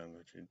his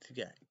jungle juice.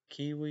 You got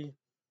kiwi,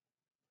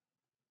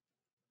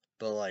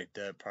 but like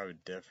that probably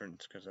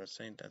different because I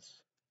think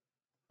that's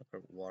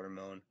like a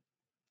watermelon,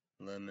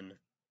 lemon.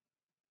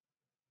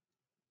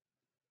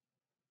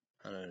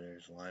 I don't know if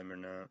there's lime or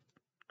not.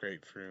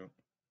 Grapefruit.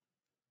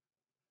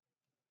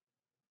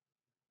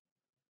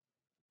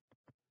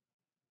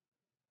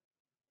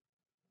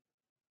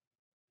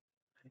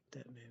 I think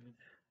that maybe.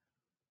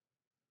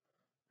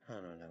 I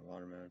don't know that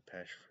watermelon,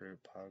 passion fruit,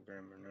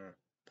 pomegranate or not.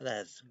 But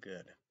that's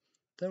good.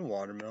 Then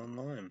watermelon,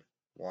 lime.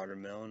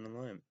 Watermelon and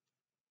lime.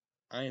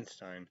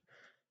 Einstein.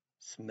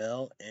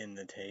 Smell and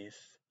the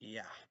taste.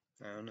 Yeah,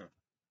 I don't know.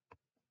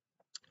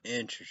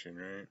 Interesting,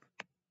 right?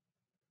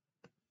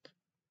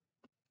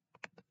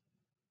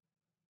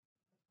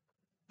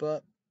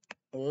 But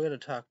we're going to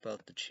talk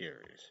about the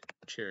cherries.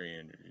 Cherry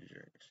energy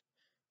drinks.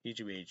 Each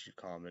of you should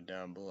comment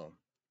down below.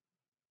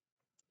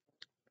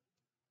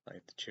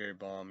 Like the cherry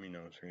bomb,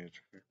 300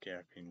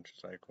 caffeine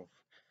cycle.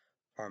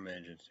 Pharma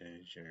engines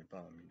and cherry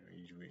bomb,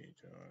 each of you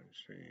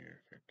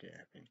 300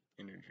 caffeine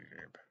energy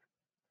drink.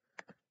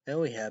 Then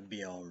we have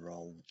Beyond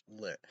Raw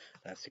Lit.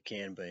 That's the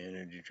can by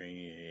energy drink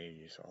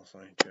 80 also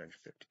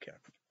 250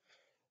 caffeine.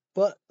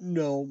 But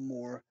no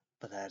more.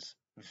 But that's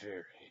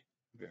very,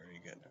 very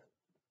good.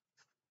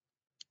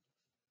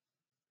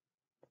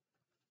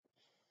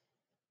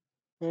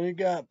 Then you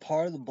got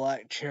part of the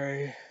black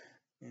cherry,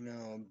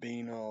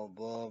 being all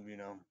above,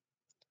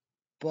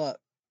 But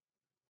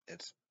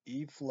it's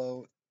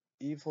E-Flow,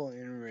 E-Flow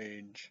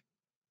Enrage,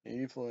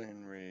 E-Flow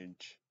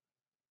Enrage,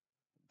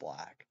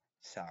 black,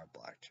 sour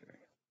black cherry.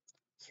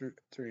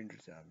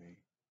 370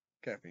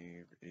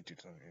 caffeine, 18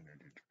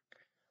 energy.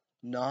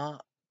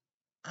 Not,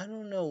 I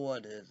don't know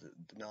what is it.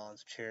 The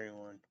Nas cherry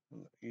one.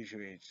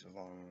 Usually it's a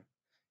long one.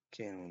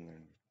 Can one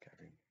then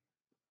caffeine.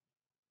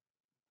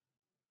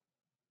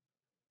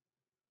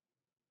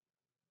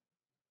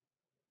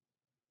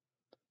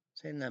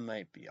 Saying that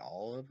might be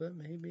all of it,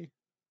 maybe.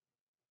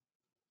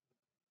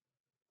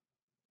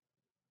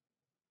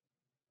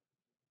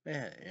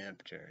 Yeah,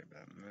 amp cherry,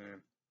 but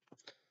man.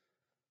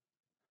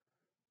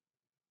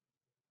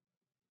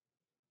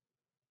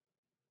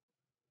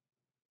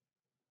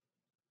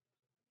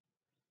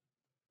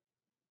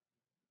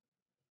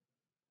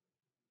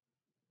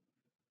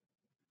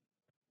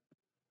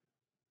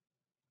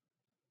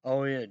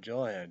 Oh yeah,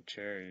 Joel had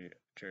cherry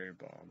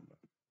bomb.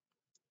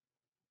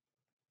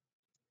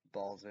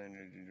 Balls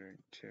energy drink,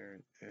 cherry.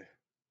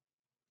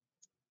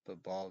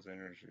 But Balls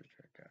energy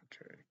drink out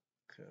cherry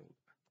Coke.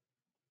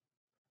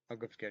 I'll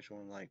go sketch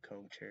one like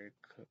Coke cherry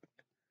Coke.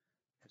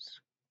 It's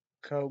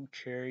Coke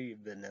cherry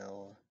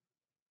vanilla.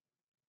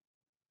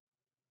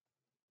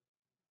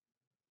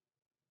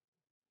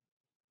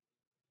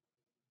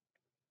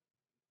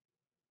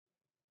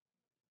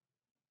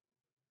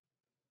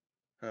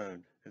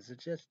 Is it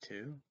just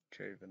two?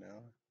 Cherry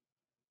vanilla?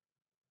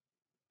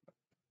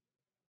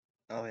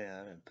 Oh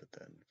yeah, I didn't put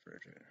that in the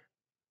refrigerator.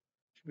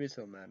 Should be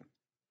so mad.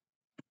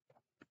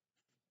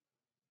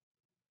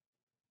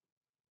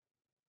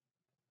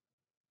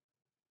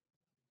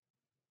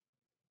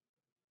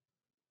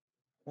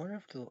 Wonder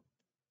if the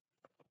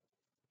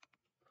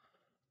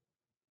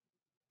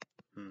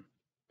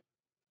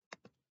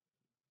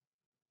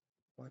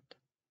what?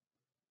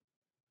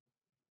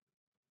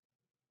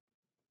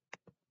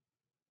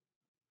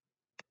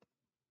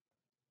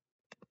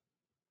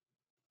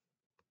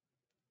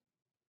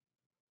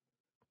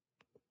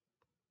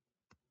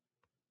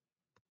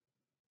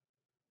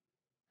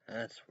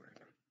 That's weird.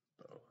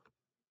 Oh.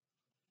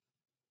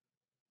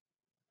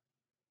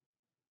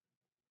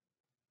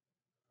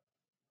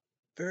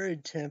 Very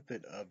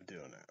tempted of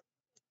doing it.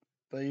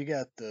 But you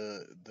got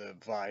the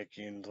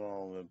Vikings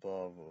all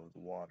above of the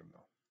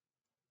watermelon.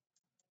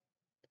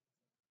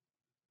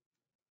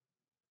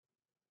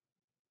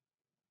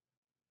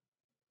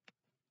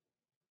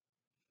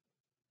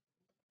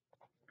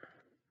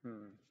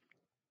 Hmm.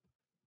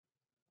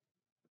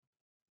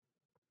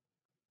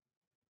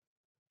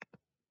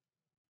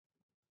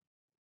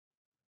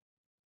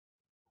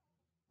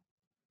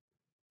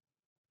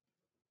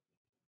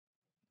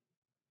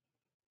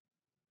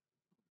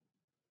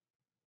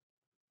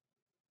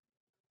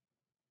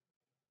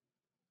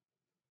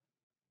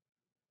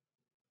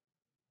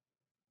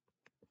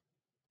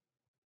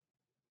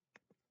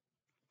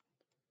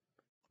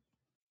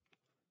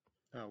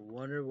 I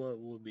wonder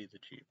what will be the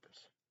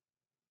cheapest.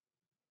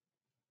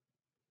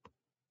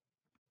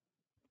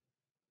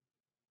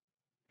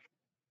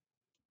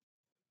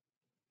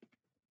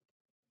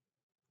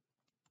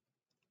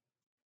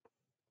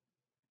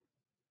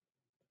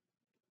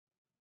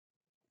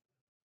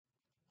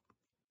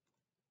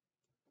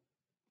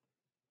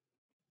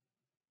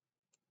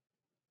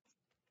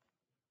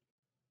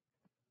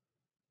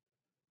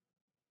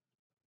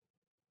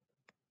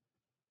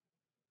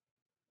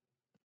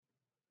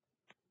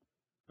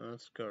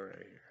 Let's go right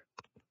here.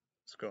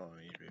 Let's go on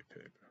eBay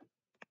paper.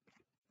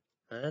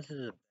 Now, this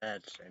is a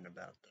bad thing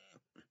about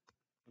that.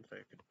 If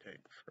it could take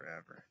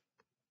forever.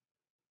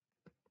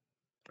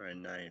 Or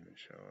not even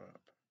show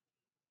up.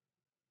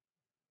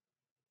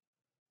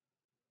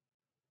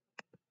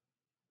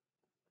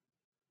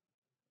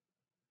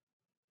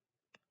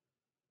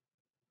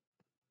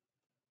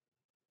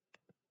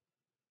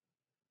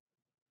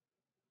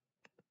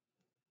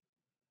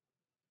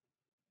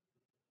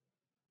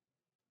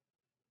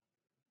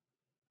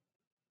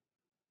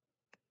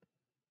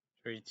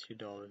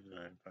 $32.95.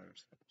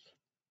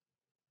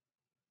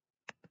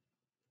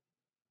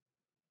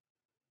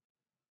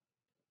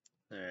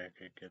 There, I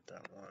could get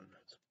that one.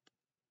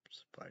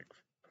 Spike.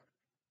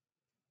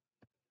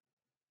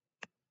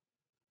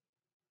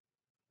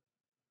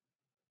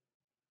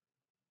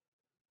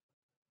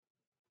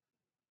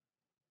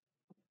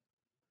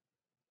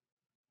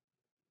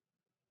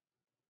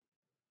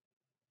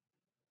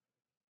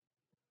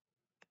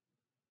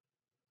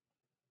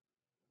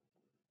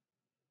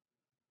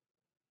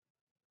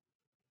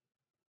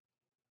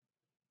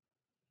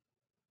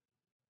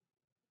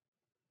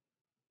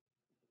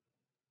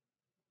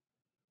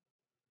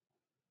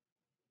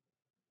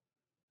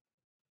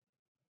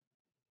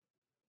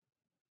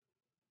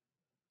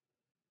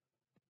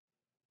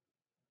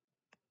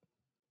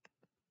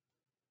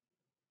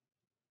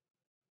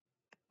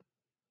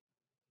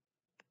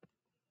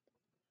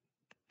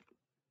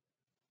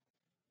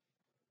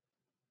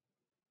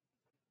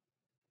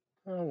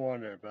 I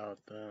wonder about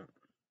that.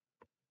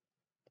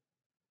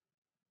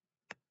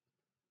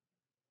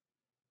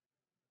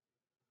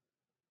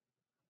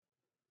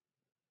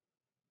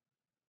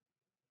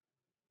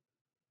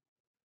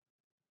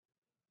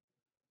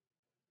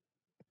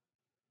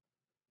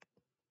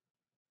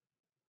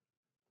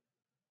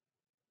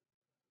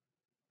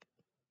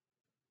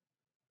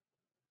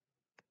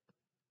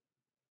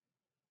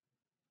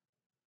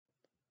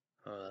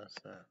 Oh, that's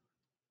that.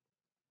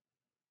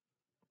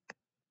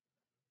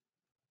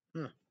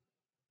 Hmm.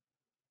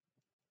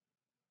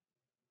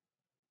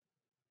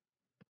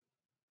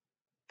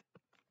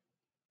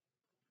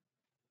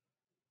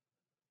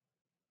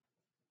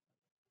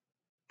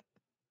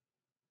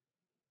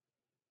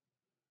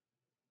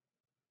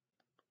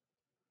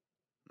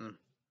 Hmm.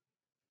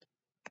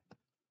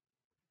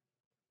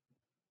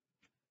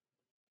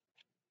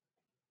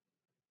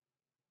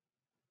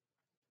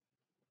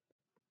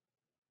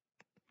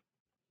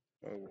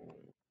 Oh.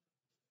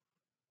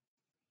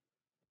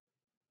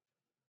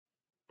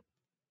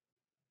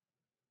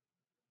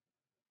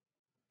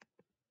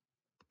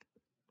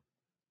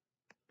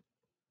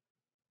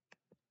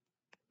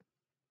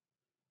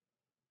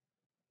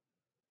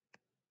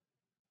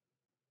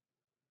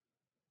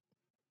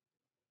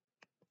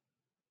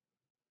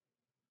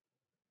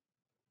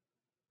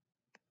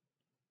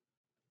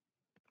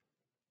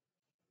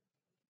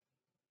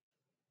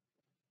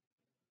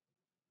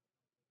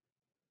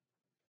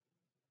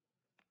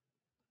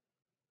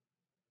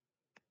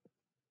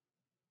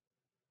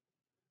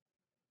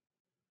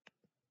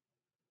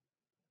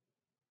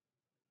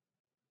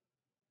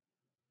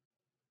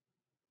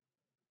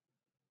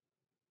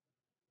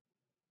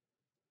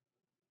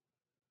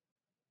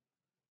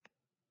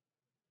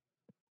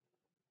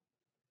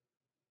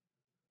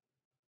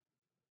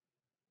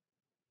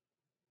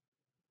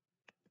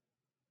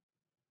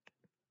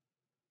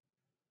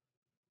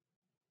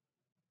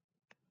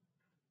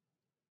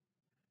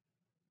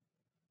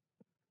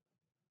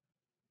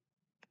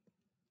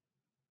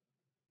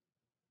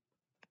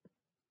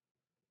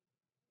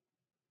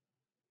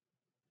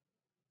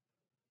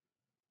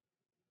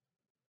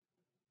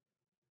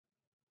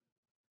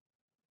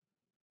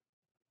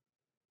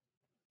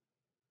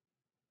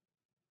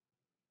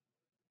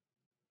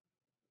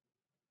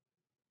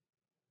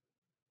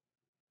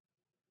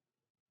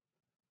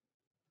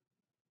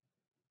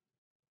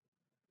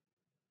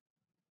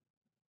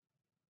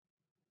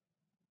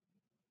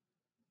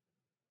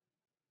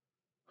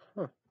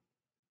 Huh.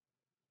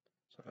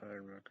 So I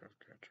didn't make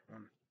a catch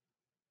one.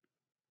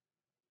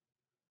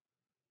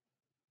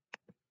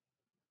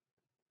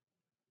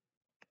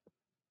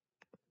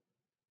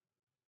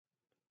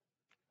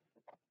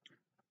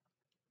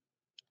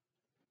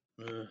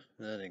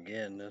 Then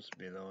again, this would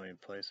be the only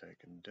place I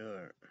can do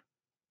it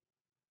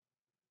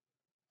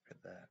for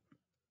that.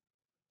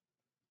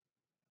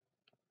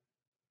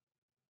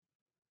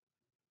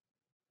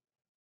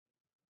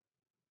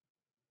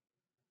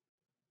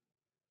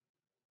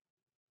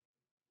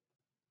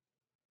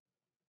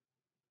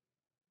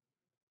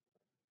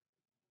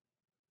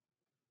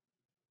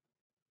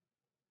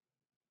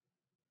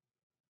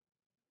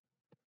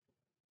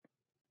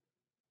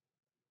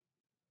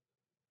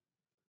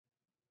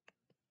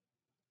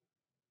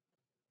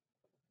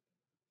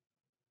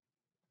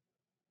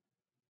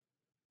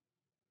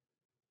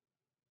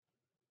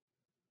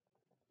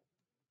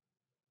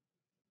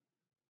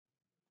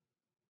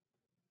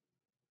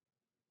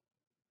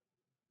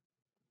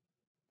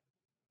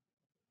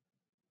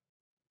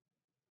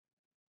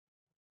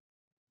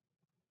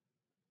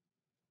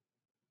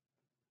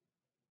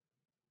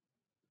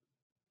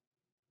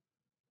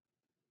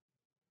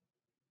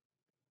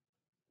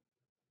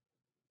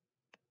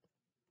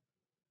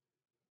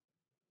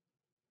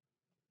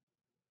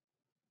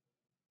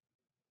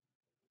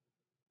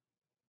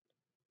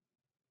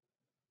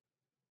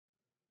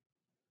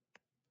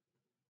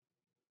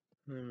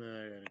 And then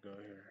I gotta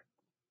go here.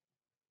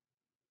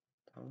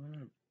 I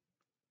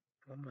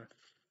want my.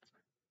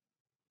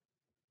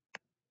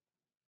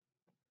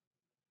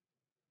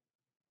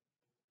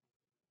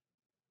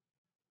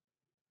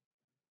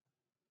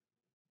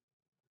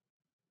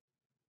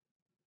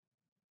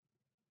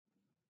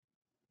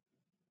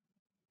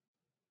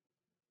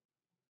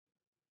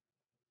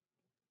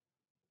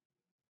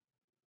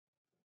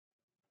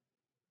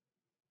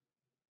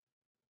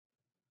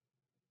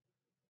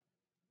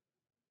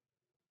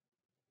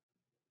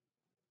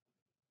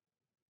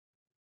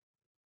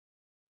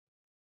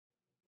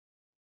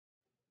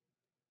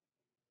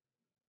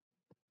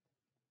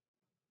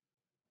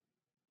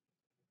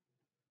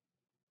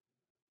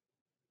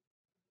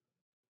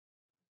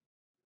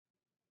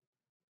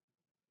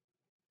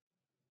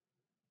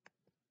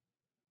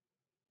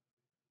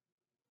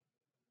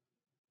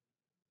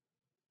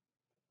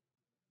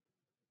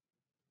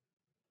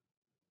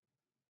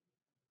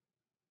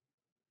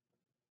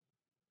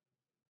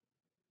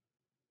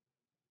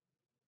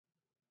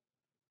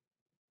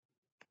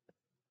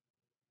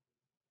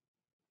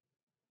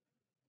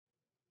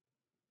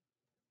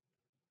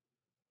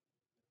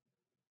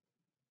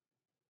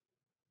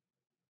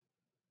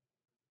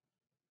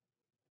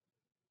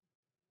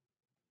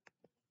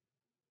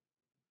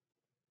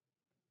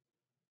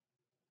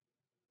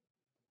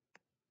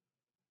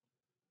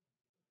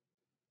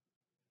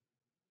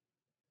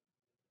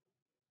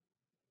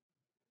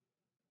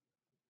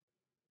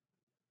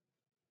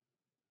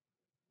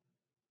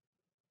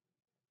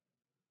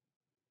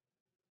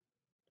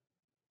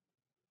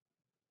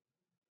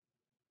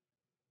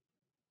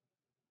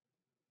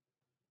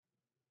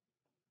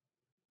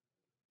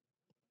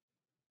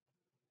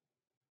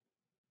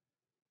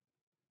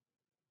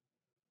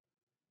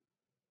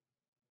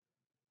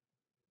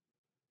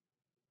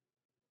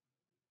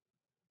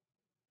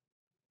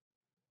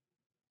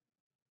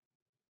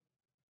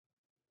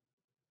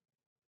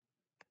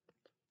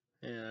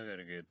 Yeah, I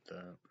gotta get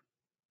that.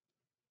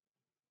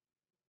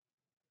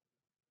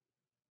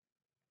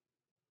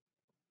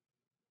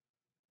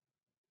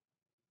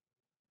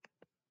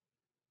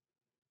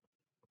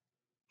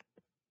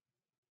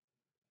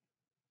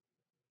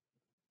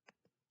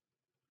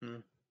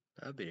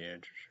 That'd be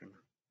interesting.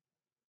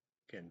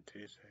 Getting 2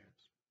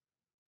 cents.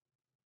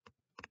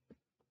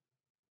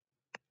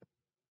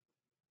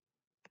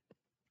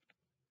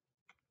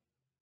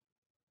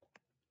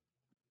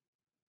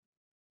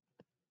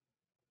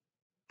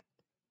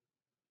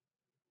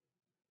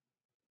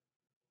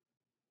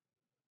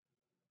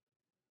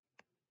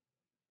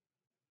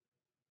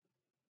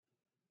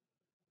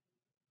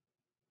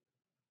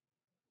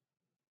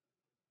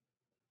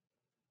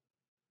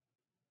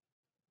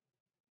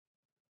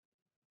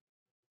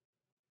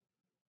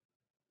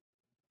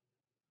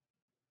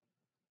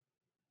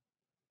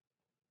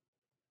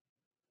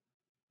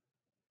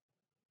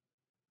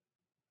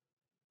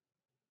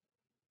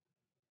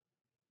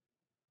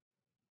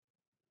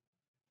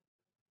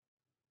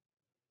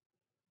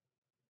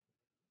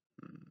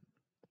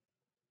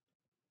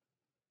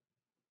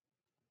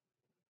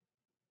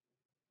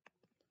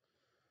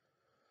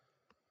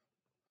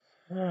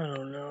 I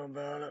don't know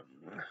about it.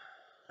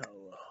 Oh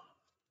well.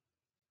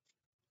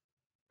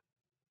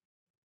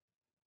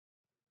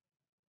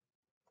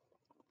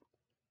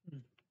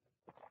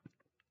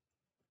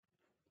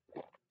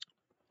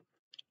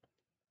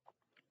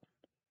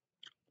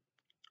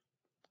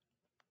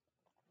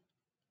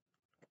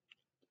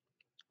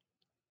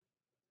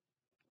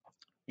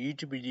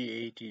 EGBD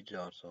 18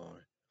 drops on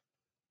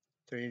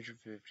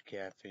 350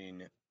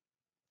 caffeine,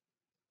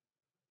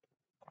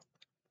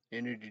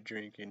 energy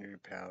drink, energy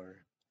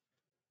powder,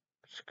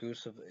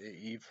 exclusive at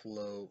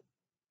eFlow,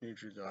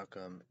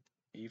 Nutri.com,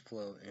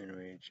 eFlow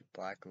Enrich,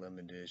 Black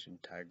Lemon Edition,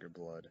 Tiger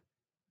Blood,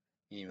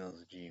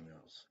 emails,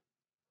 Gmails.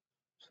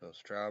 So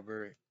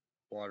strawberry,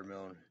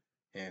 watermelon,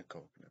 and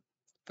coconut.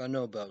 If I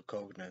know about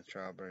coconut,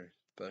 strawberry,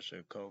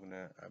 especially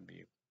coconut, I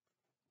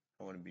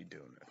want to be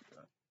doing it.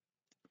 But.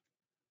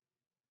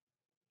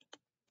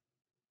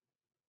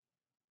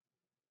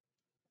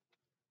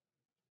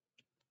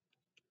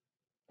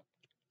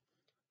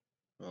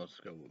 Well,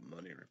 let's go with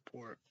money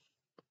report.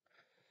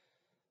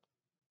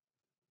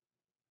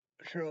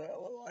 Sure, I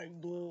would like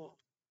blue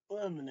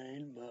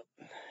lemonade, but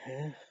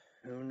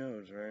who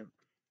knows, right?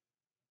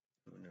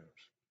 Who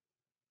knows?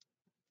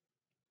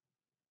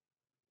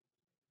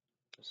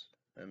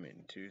 I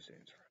mean, 2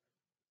 cents.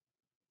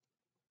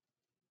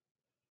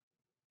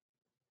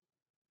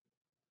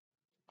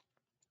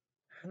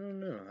 I don't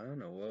know. I don't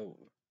know what.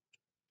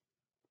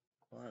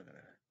 Why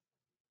gonna?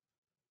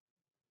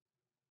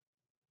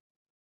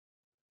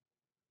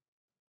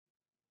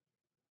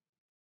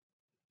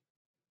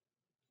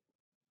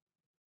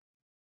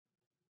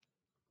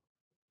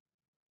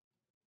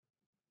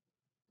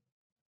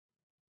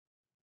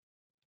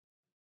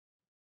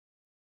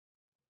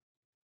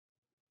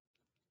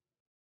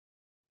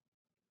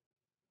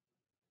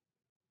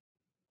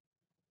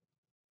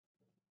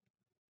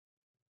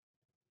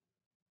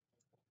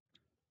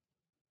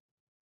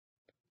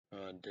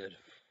 Did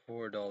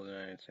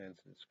 $4.90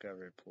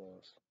 Discovery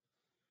Plus.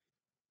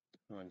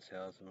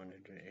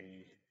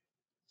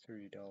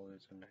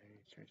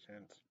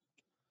 $1,183.93.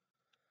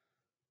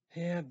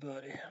 Yeah,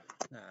 buddy. I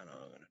don't know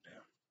what I'm gonna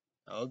do.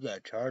 I hope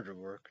that charger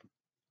working.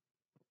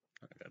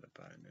 I gotta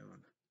buy a new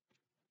one.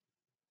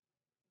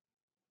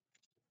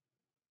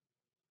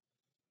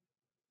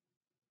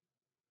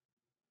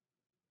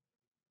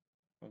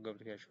 I'll go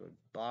to catch a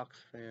box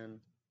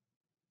fan,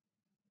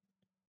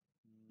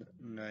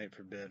 night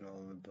for bed, all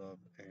of the above,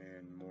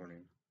 and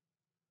morning.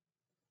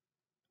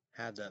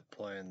 Have that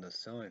play in the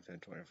ceiling fan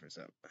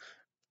 24/7.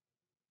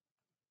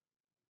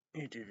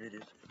 YouTube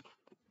videos.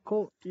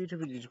 Cool.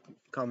 YouTube videos.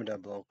 Comment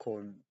down below.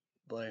 Cool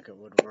blanket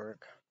would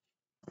work.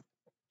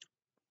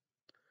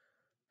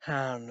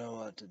 I don't know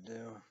what to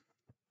do.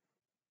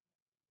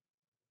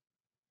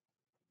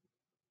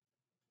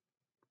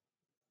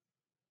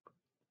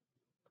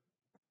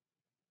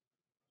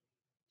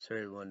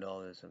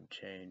 $31 some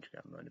change.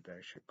 Got money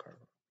back. Shit car.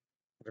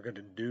 We're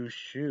gonna do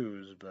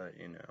shoes, but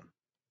you know,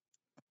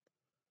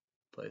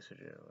 place to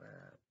do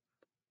that.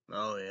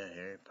 Oh yeah,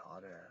 Harry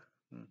Potter.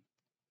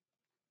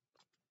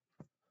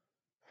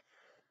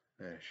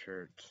 Yeah,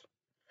 shirts.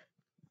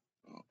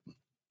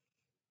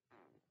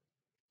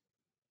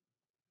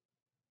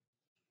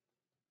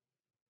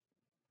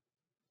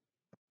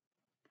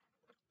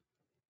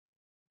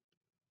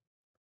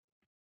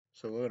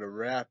 So we're gonna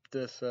wrap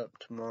this up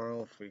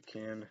tomorrow if we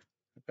can.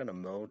 I'm gonna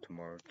mow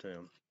tomorrow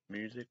too.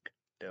 Music?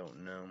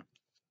 Don't know.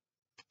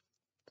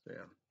 So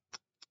yeah.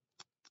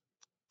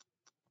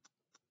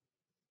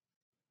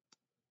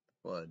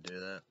 Will I do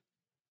that?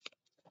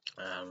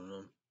 I don't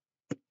know.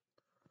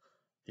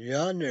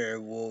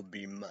 Yonder will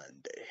be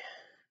Monday.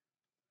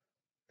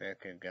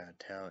 American Got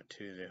Talent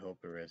Tuesday.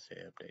 Hope a Red State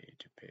Update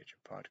YouTube page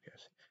or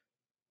podcast.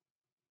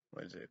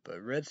 What is it?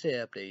 But Red State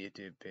Update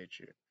YouTube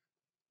page.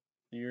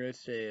 Your Red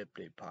State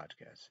Update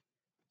podcast.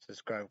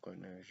 Subscribe, click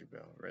notification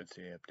bell. Red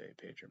State Update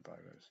page and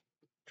podcast.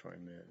 20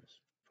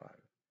 minutes. $5.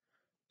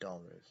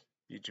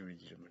 YouTube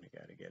is your money.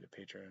 Gotta get a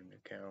Patreon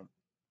account.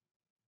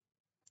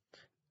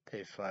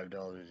 Pay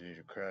 $5. Use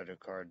your credit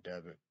card,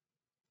 debit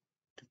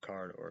to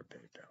card, or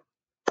PayPal.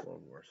 Well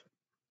worth it.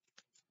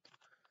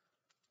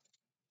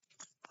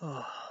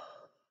 Oh.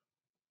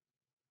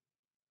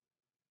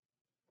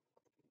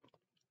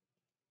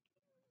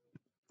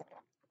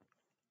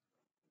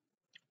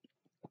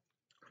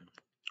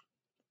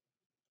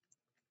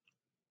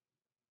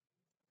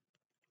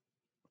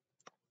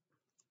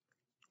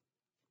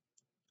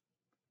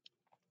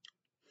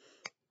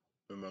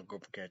 I'm gonna go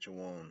for catching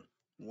one.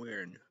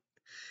 Wearing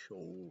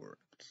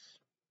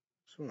shorts.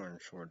 So wearing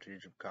shorts.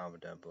 YouTube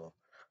comment down below.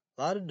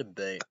 A lot of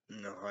debate,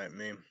 you know, like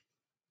me.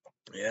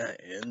 Yeah,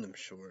 in them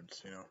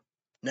shorts, you know.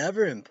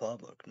 Never in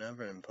public.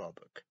 Never in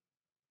public.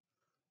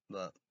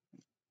 But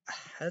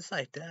it's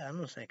like that. I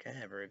don't think I'm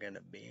ever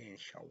gonna be in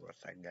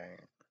shorts like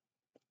that.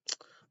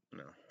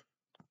 No.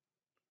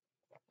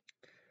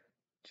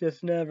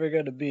 Just never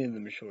gonna be in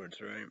them shorts,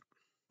 right?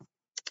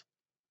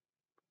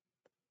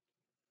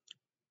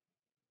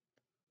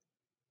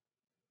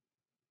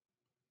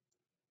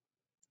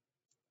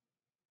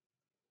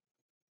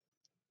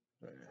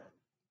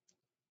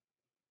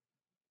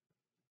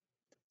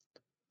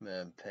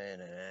 Man,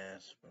 pain in the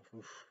ass. But,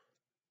 oof.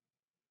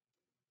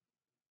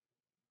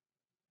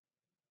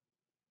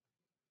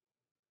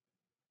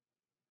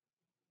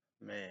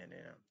 Man,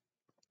 yeah.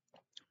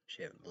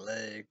 Shaving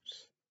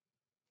legs.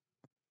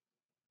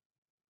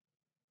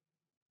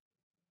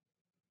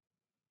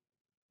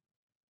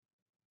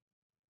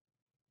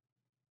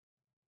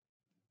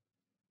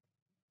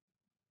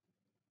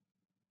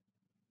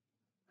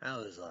 That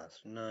was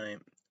last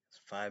night. It's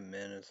 5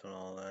 minutes and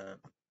all that.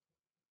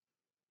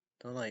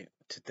 I'm like,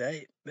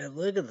 today, man,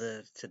 look at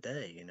this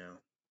today, you know.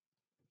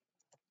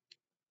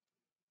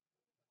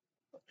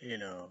 You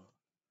know,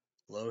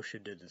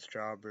 Lotion did the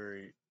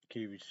strawberry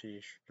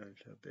QVC.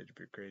 That's a bitch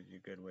be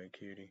crazy good way,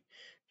 cutie.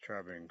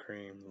 Strawberry and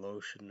cream.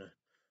 Lotion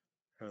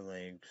her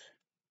legs.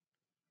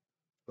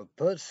 But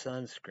put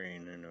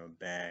sunscreen in her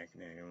back.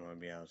 Now you want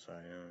to be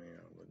outside, you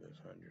know, with this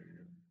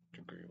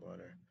 100-degree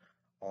weather.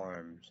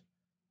 Arms.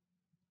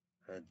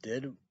 I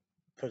did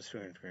put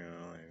sunscreen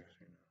on her legs,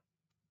 you know.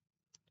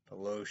 The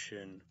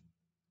lotion,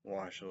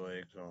 wash the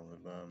legs, all the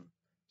bum,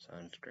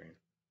 sunscreen.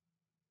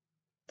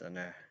 Then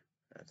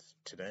that's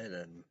today.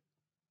 Then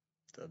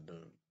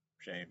the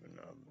shaving,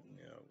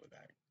 you know, with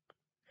that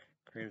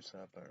cream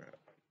stuff on her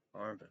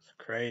armpits,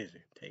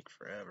 crazy. Take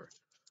forever.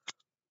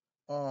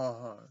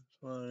 Oh, it's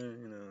funny,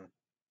 you know.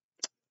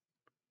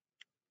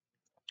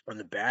 And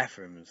the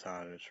bathroom is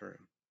hot in this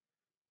room.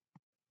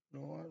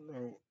 No, I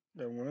know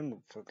the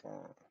window took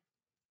long.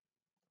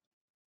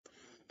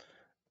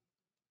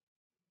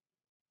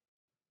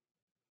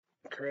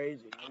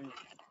 Crazy. Man.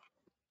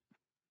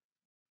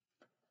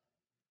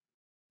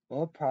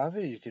 Well,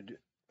 probably you could.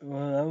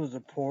 Well, that was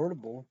a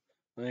portable.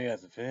 I think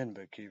that's a fan,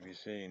 but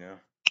QVC, you know,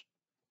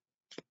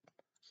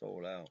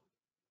 sold out.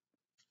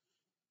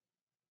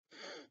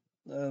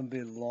 That'll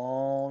be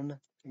long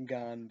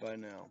gone by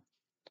now.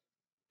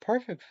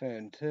 Perfect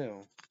fan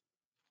too.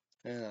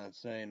 And not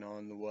saying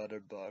on the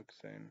weather buck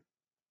thing.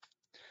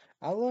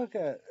 I look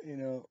at, you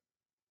know,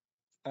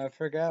 I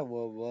forgot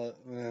I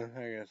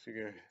guess you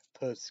could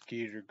put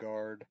Skeeter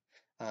Guard.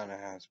 I don't know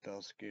how to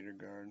spell Skeeter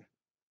Guard.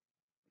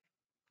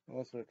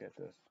 Let's look at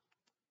this.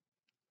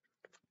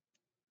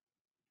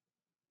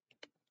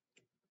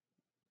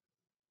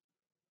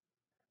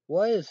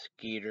 What is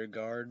Skeeter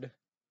Guard?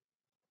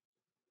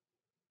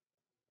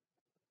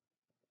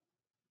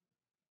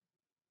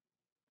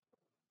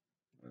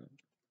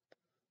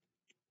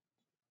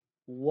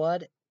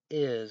 What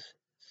is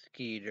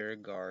Skeeter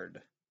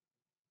Guard?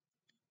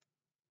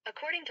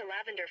 According to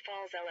Lavender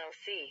Falls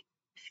LLC,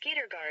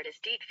 Skeeter Guard is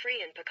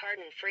DEET-free and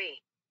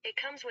picaridin-free. It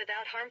comes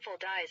without harmful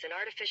dyes and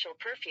artificial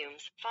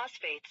perfumes,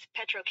 phosphates,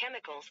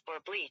 petrochemicals, or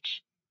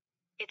bleach.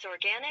 It's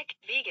organic,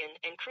 vegan,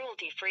 and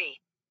cruelty-free.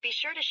 Be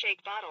sure to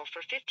shake bottle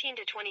for 15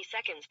 to 20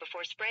 seconds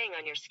before spraying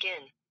on your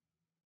skin.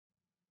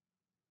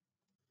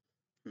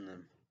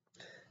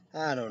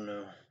 I don't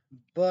know.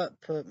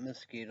 But put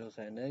mosquitoes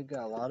in. They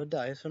got a lot of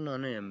Dyson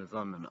on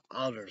Amazon and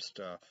other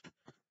stuff.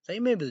 I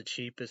think maybe the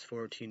cheapest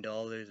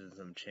 $14 and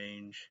some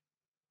change.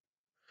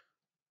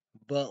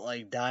 But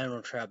like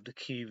Dino Trap the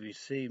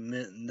QVC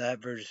meant that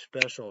very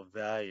special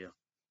value.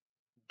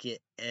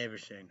 Get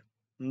everything.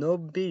 No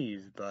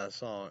bees, but I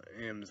saw on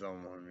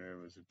Amazon one there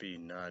was a bee,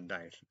 not a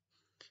Dyson.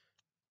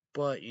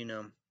 But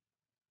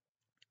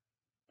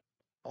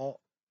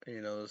all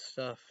the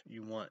stuff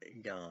you want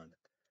gone.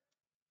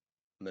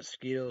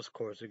 Mosquitoes, of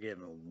course, are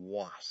given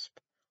wasp,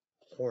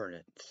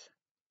 hornets,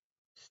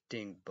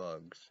 stink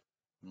bugs,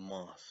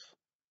 moths,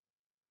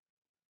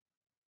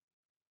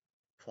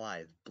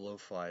 flies,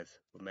 blowflies,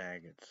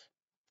 maggots,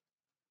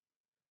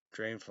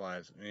 drain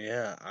flies.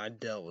 Yeah, I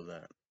dealt with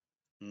that.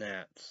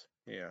 Gnats.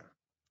 Yeah.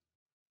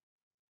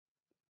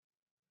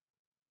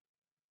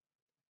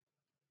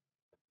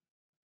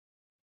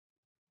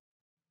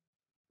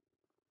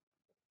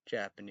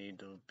 Japanese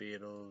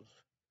beetles,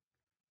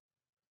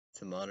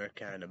 some other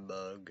kind of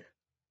bug.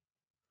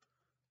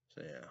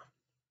 So yeah,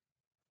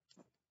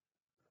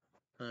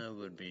 that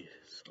would be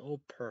so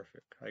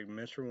perfect. Like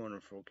Mr.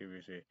 Wonderful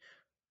QVC,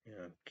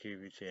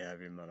 QVC have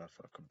your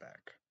motherfucker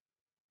back.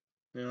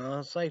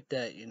 It's like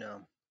that.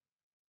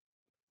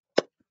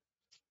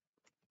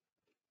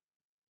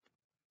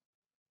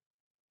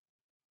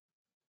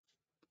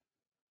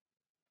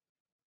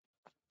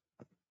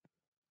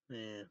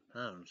 Yeah, I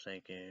don't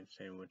think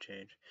anything would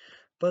change.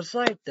 But it's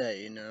like that.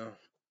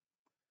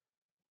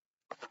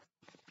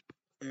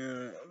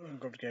 Yeah, I'm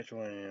going to catch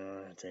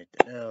one, take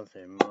the L,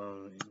 say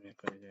mom,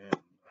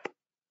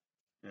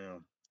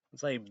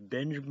 it's like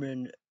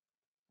Benjamin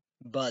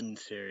Button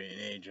series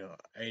and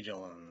Age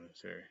Alone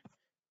series.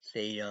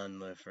 Stay young,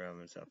 live forever,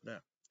 and stuff.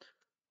 That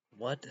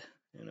what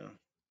you know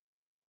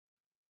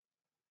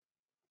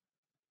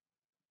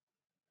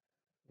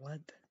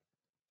what?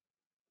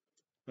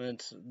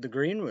 It's the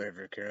Green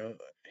River Carol.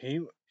 He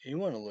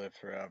want to live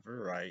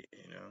forever, right?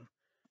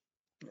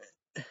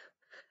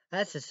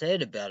 That's to say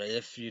it about it.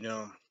 If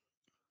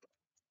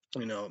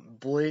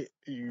believe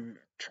you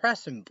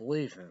trust and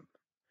believe him.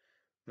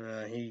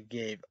 He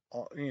gave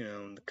all,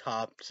 the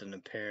cops and the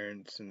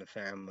parents and the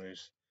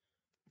families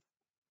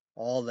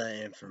all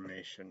that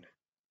information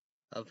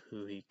of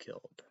who he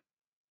killed.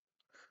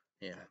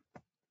 Yeah.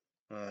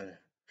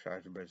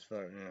 Shocked about his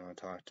father, I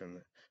talked to my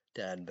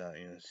dad about,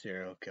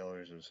 serial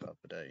killers and stuff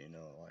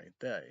like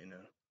that.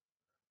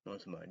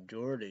 What's the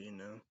majority.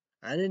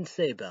 I didn't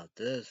say about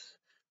this,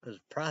 because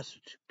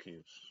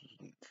prostitutes.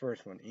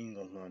 First one,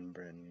 England, London,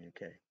 Britain,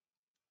 UK.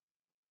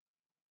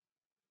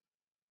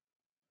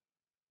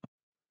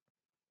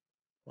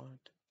 What?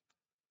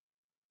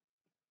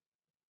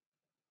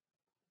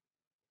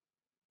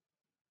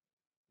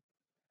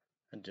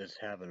 I'm just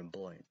having a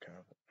blank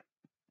of it.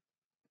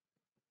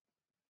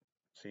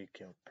 So he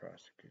killed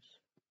prostitutes.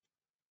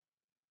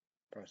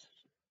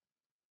 Prostitutes.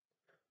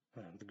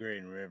 The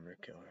Green River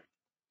Killer.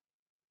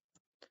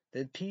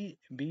 Did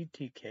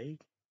BTK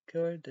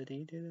killer? Did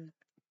he do that?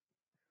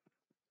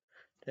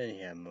 Then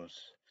you have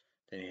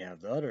Then you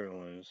have the other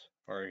ones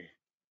are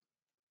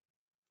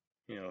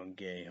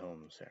gay,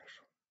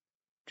 homosexual.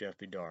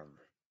 Jeffrey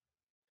Dahmer.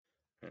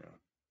 You know,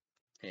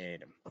 he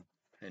ate him.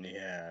 And you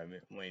have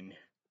Wayne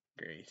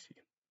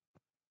Gracie.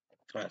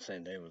 I'm not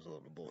saying they was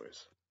little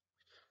boys.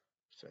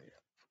 So yeah.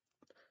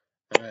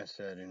 And I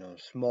said,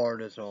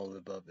 smartest all the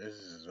above. This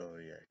is a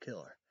Zodiac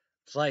killer.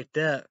 It's like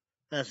that.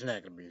 That's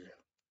not gonna be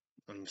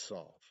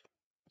unsolved.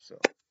 So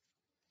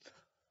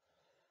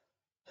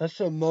that's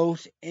the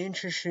most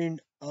interesting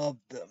of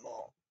them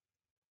all.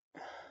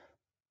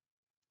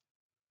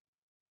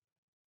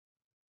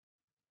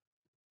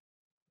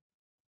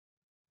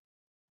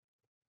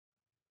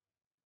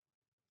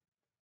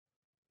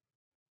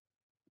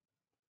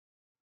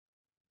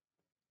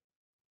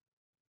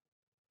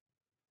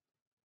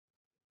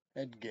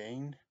 Ed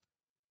Gain.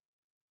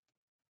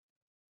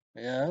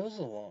 Yeah, it was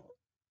a long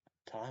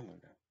time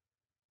ago.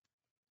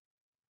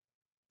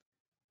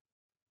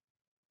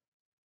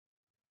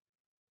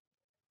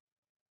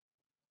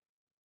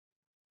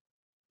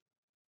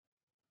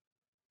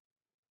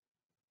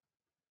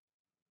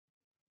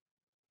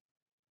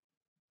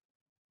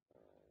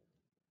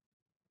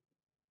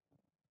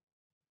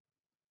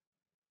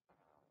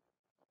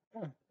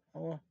 Huh.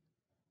 Oh,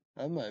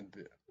 that might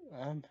be.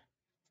 I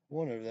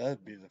wonder if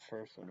that'd be the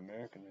first in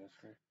American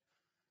history.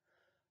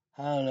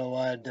 I don't know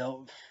why I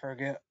don't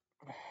forget.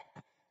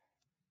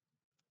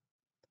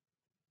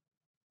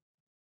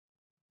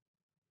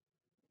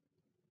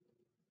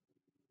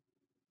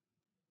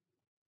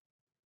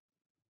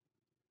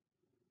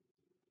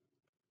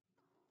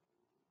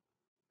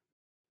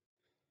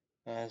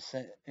 I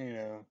said, he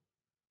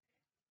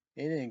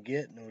didn't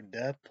get no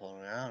death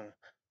penalty. I don't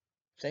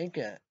think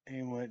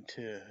he went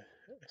to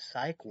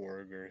psych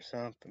ward or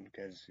something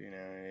because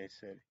they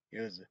said he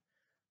was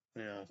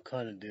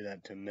couldn't do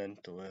that to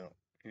mental ill.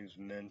 He was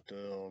mental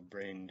ill,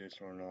 brain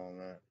disorder, and all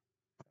that.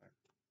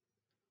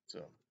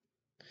 So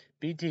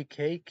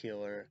BTK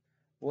killer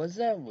was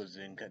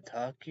in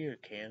Kentucky or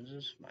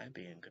Kansas? Might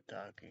be in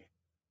Kentucky.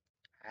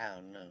 I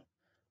don't know.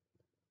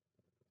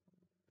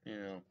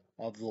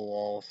 Of the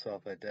law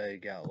stuff like that, he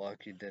got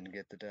lucky, didn't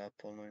get the death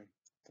penalty.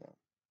 So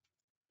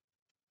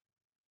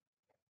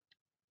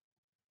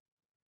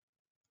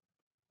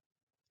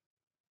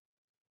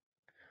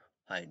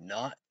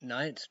not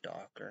Night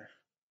Stalker.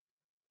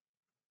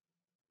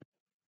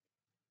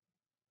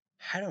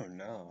 I don't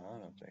know. I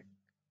don't know if they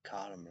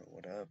caught him or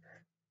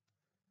whatever.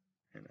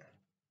 You know,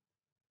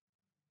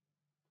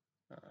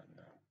 I don't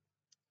know.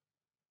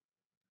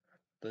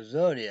 The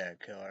Zodiac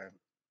killer,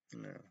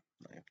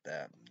 like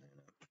that.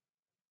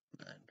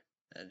 That,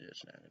 that's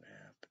just not gonna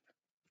happen.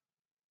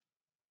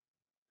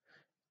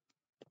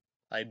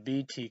 Like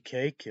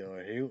BTK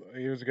killer,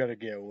 he was gonna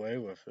get away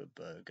with it,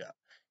 but got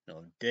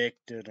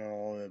addicted and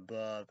all the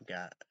above,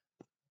 got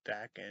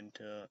back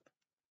into it.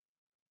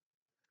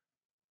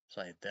 It's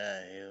like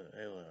that. He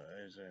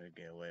was gonna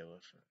get away with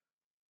it.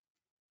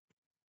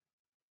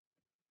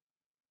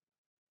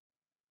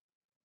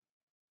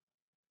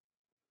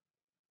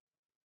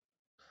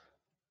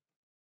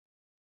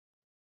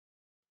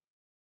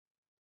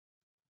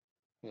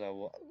 I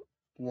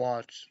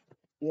watch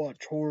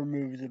watch horror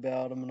movies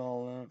about him and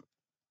all that.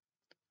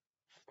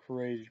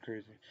 Crazy,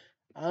 crazy.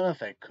 I don't know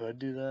if I could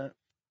do that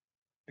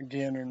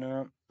again or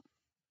not.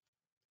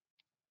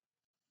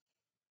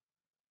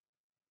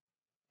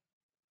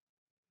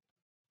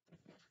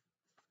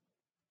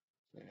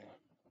 Yeah.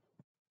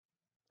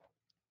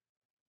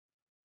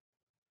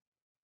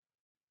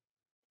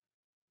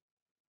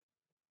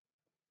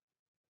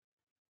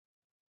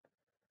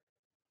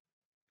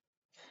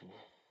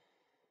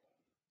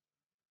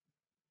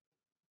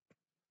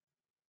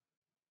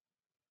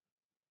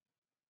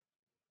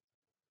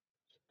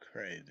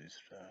 Crazy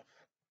stuff.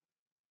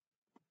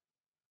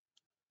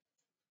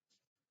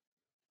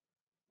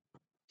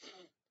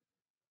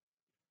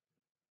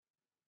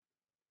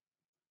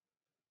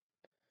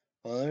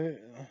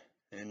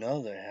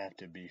 Well, there have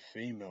to be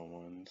female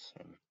ones.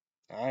 And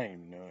I don't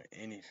even know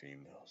any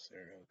female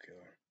serial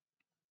killer.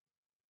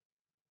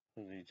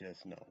 We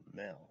just know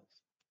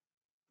males.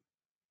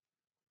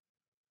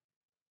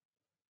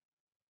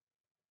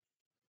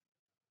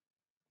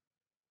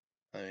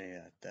 I mean,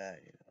 got that,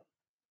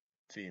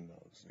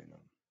 females,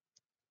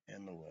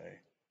 in the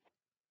way.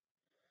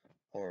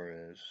 Or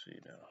is,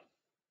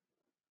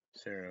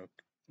 serial,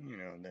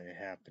 they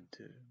happen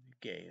to be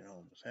gay and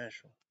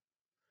homosexual.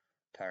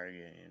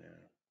 Target, you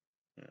know.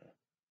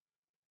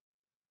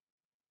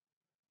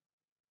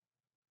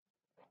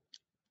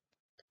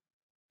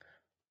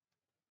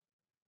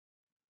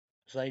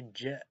 It's like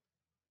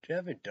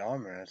Jeffrey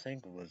Dahmer, I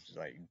think it was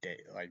like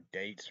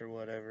dates or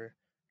whatever.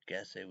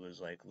 Guess it was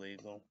like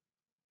legal.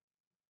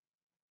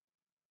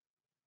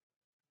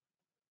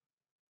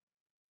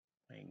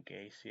 Like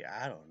Gacy,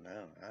 I don't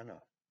know. I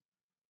know.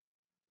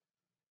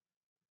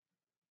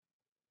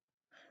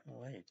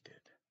 Wait, did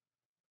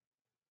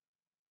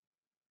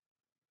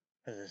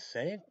as a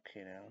sink,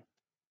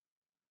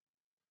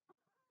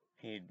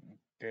 he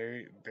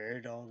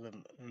buried all the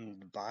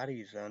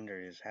bodies under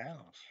his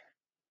house.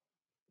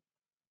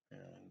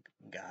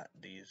 Got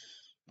these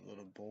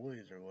little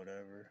boys or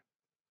whatever.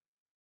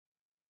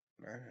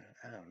 Murder.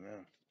 I don't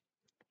know.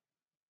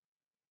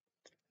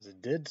 'Cause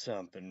it did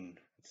something.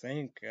 I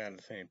think out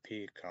of St.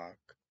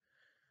 Peacock.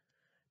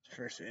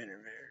 First interview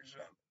or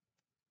something.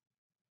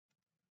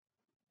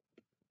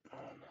 I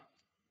don't know.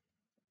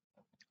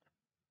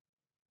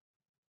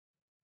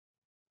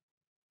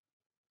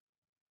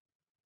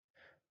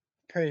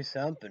 Pretty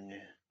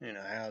something,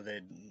 how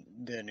they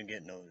didn't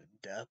get no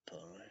death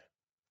penalty.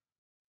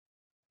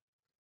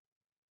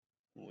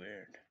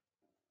 Weird.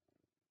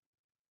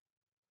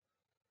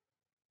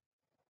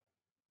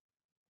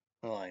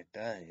 Well, like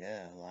that,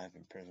 yeah, life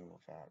in prison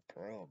without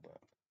parole, but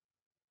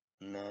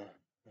no,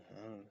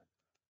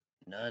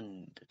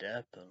 none to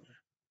death penalty.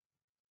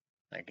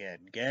 Like he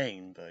had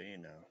gang, but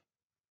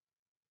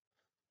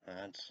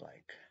that's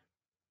like,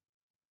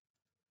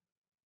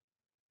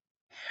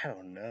 I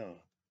don't know.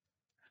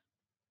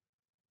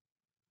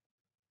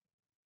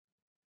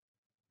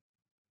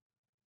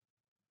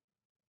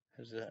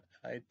 Is that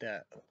like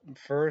that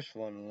first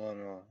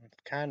one? It's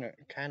kind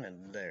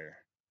of there.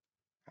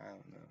 I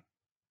don't know.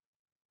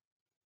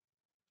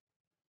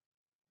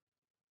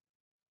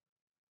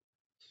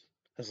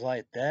 It's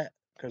like that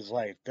Cause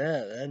like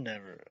that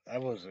never, I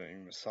wasn't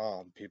even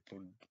saw. People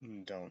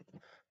don't.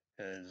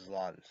 There's a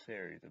lot of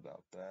series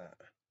about that.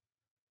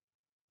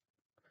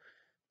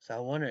 So I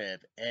wonder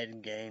if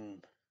Ed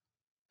Gein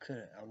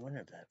could. I wonder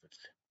if that was.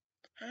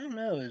 I don't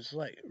know. It's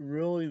like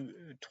really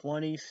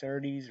 20s,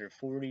 30s, or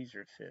 40s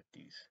or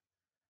 50s,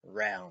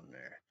 around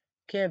there.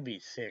 Can't be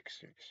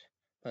 60s.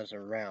 That's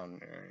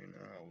around there. You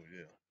know how we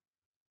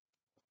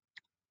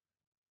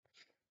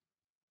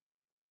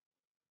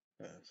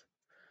do.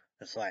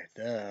 It's like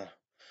the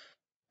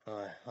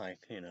like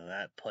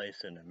that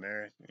place in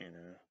America. You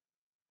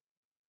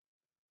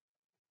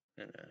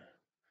know,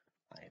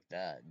 like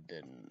that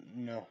didn't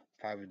know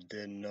probably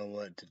didn't know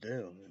what to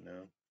do.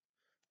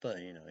 But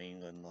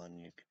England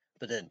won.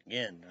 But then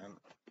again,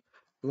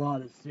 a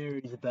lot of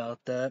series about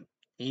that.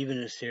 Even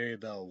a series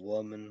about a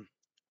woman,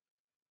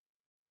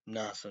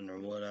 nothing or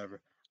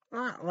whatever.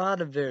 A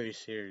lot of very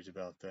series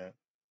about that.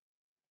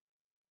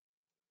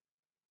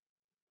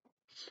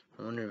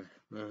 I wonder if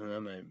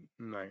I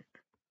might.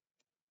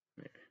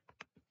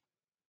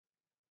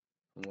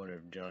 I wonder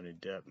if Johnny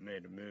Depp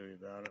made a movie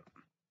about it.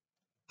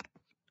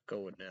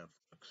 Go with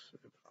Netflix.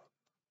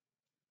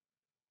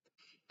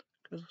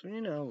 Because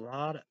a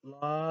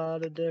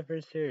lot of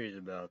different series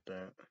about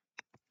that.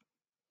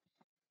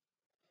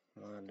 A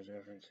lot of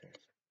different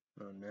series.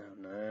 Oh no,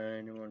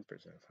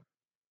 91%.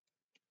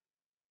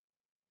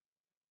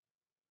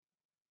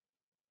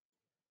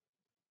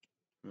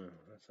 No,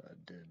 I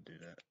did do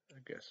that. I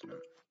guess not.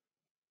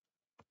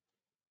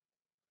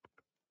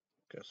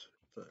 Guess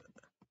the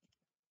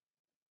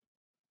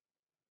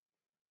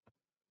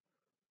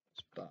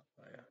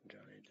spotlight on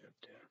Johnny Depp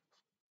too.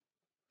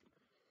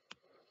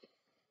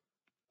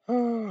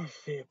 Oh, let's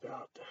see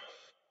about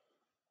this.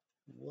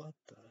 What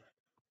the?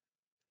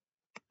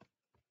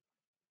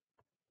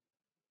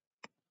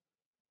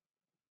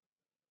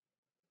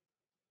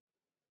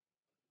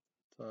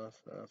 That's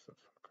a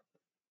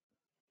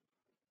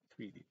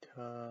 3D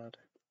Todd.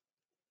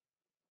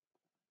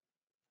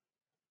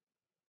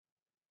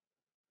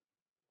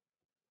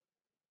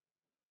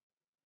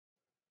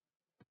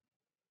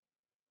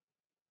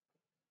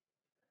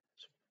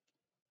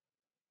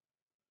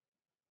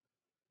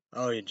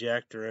 Oh, yeah,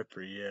 Jack the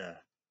Ripper, yeah,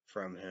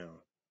 from him.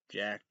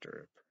 Jack the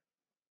Ripper.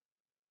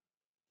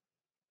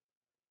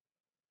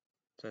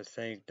 So I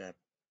think that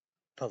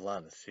put a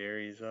lot of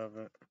series of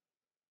it.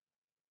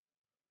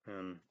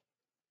 And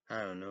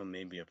I don't know,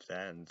 maybe if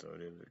that and so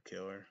it was a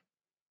killer.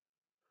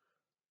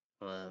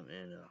 Well,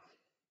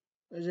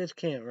 I just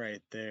can't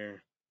right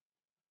there.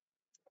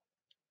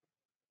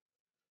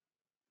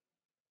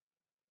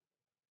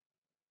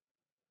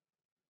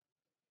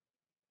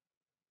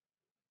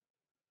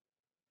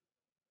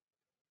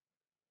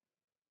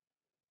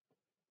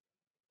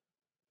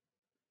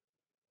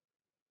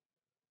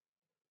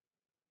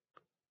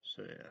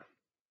 So yeah,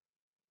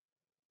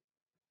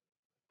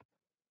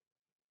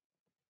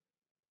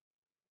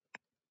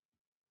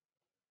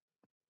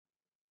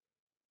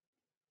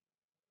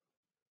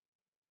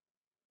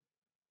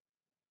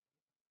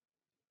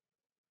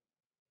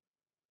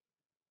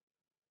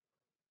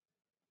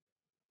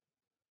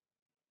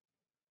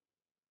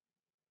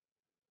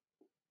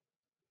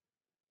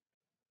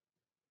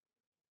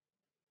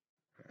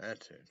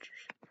 that's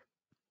interesting.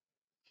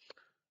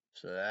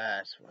 So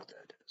that's what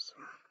that is.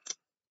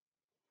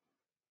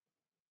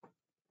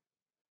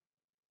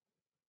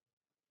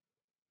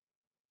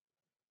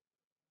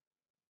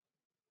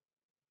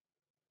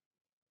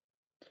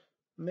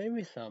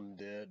 Maybe some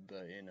did,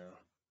 but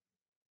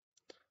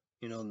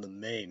the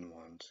main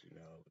ones,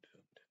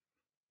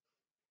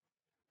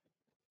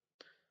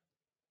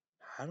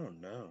 I don't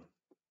know.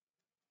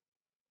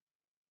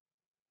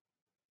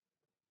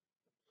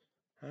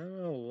 I don't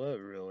know what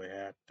really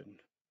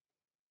happened.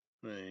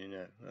 I mean,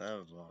 that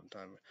was a long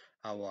time.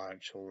 I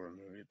watched a horror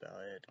movie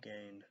about Ed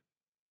Gein.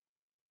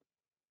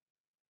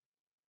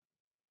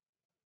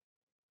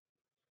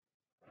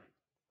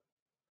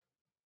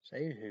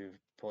 Say who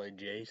played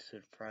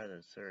Jason Friday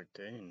the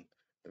 13th,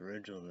 the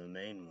original, the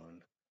main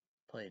one,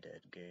 played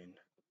Ed Gein.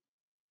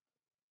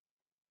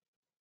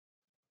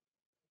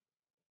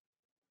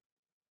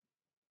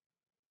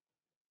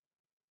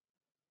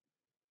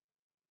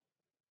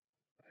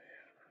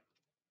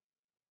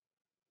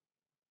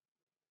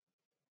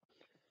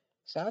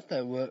 So I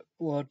thought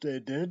what they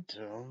did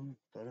to him,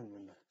 put him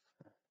in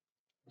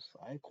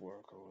psych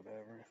work or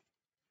whatever.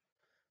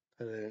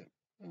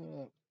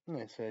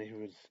 They said he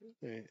was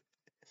they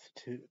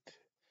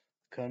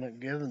couldn't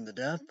give him the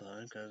death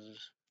penalty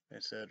because they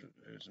said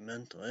he was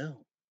mentally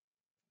ill.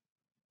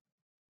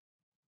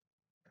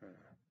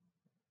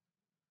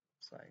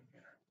 It's like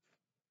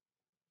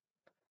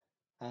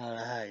I don't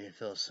know how you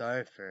feel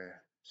sorry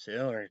for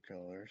serial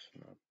killers,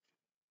 but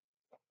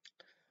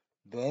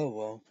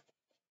well,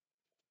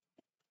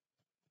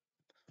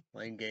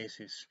 Wayne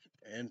Gacy's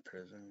in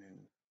prison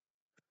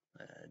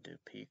and do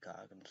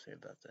Peacock and see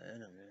about the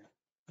interview.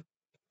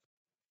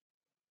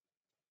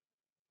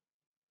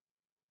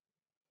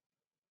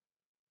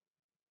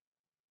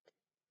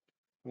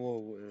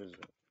 What is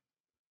it?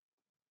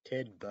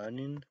 Ted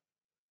Bunyan?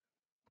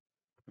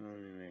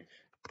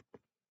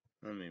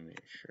 Let me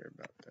make sure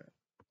about that.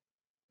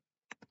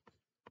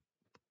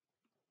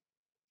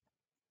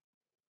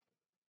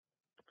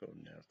 Go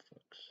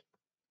Netflix.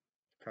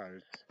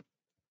 Probably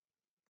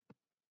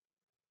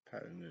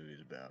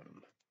movies about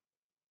him.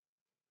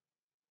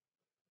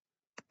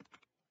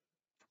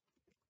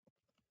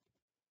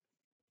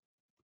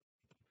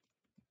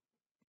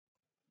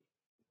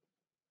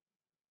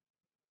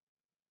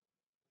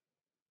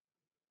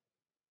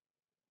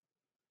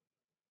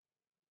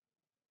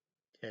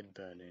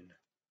 Headbutting.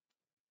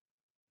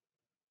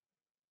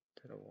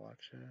 Did I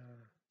watch it?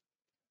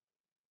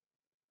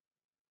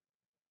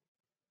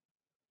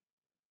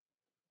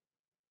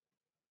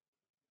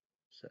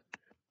 So,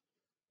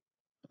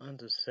 I'm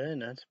just saying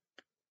that's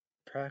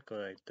practically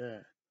like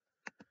that.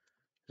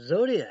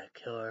 Zodiac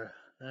Killer.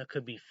 That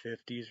could be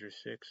 50s or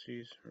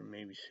 60s, or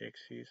maybe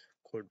 60s.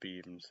 Could be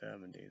even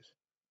 70s.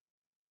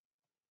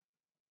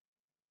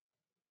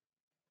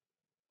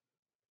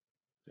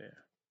 Yeah.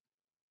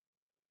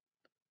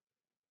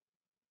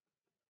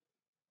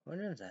 I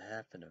wonder if that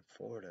happened in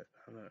Florida.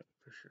 I'm not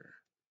for sure.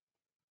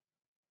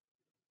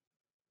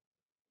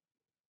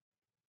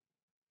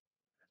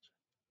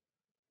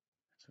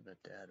 That's a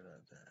bit bad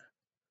about that.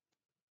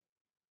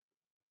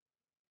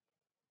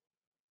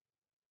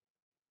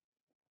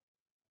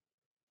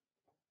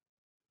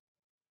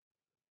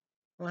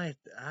 Like,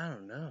 I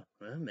don't know.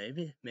 Well,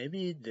 maybe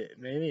he did.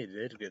 Maybe he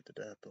did get the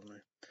death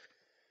penalty.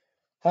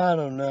 I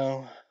don't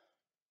know.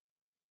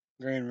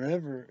 Green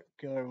River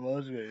Killer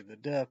was getting the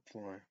death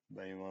penalty,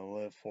 but he want to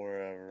live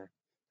forever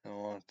and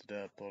want the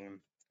death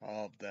penalty.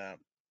 All of that.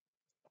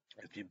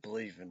 If you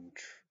believe in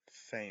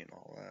fate and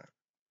all that.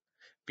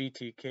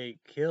 BTK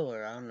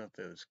Killer, I don't know if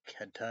it was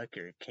Kentucky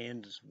or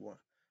Kansas one.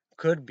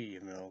 Could be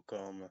in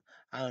Oklahoma.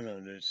 I don't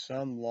know. There's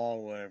some law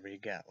wherever he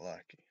got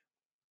lucky.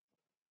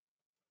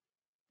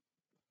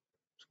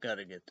 It's got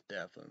to get the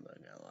death penalty,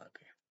 but got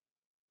lucky.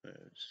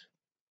 It's,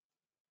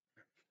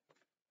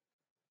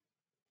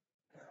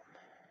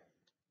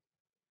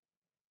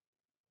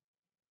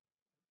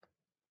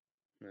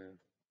 um,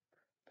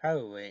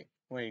 probably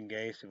Wayne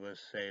Gacy was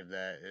saved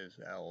that is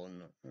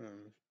Illinois,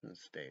 the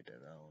state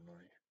of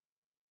Illinois,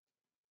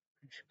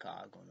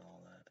 Chicago, and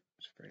all that.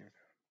 Springfield.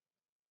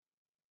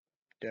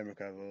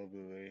 Democrat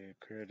locally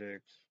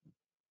critics,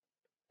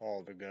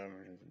 all the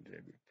governors, and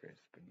JB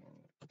Pritzker and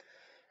all that.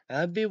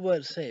 That'd be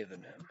what's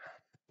saving him.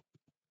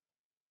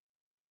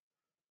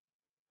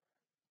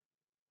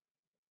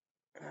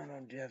 I don't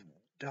know, Jeff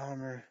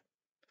Dahmer.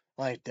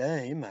 Like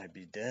that, he might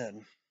be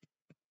dead.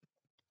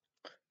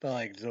 But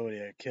like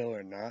Zodiac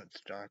Killer, not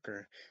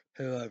Stalker,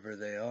 whoever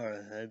they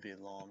are, they'd be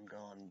long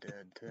gone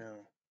dead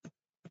too.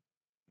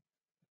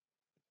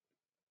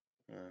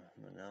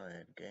 But now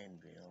Ed Gein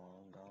be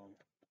long gone.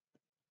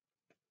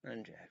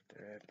 And Jack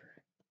the Ripper.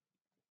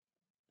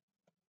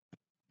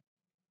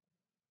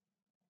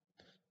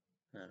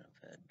 I don't know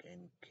if Ed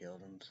Gein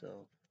killed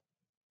himself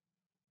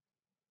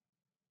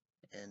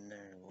in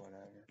there or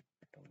whatever.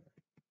 I don't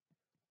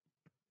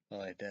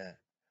know. Like that.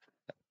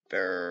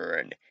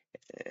 Burn.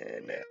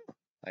 And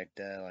like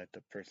that, like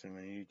the person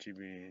on YouTube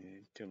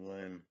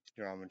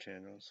drama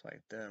channels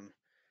like them.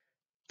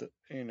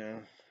 You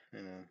know,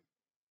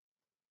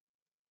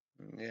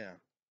 yeah.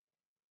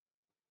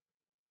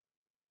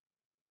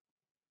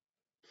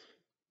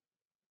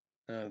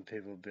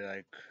 People be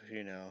like,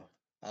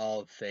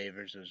 all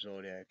favors of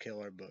Zodiac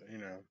Killer, but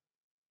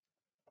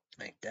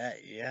like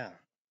that, yeah.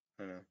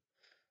 But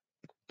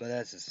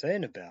that's the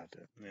saying about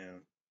it,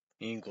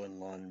 England,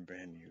 London,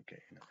 Britain, UK,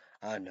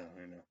 I know,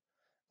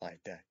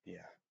 like that,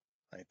 yeah.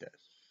 Like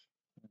that's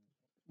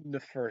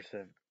the first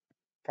of,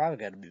 probably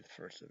got to be the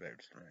first of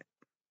everything,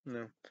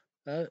 right?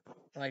 That,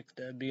 like,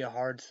 that'd be a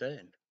hard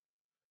saying.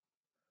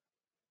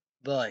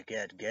 But like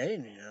Ed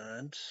Gein,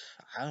 it's,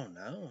 I don't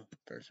know,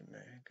 first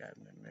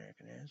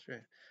American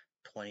history,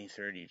 20s,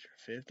 30s,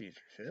 or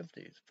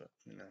 50s,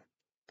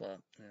 but,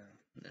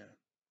 yeah.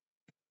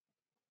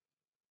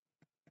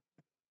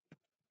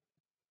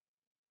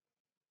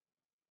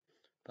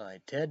 By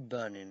Ted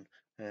Bunyan,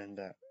 and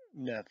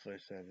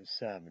Netflix said the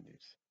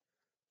 70s.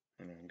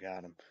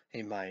 Got him.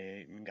 He might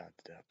even got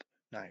the death.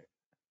 Night.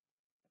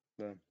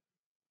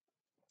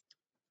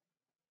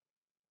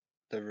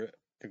 The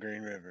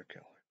Green River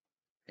Killer.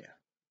 Yeah.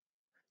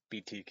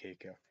 BTK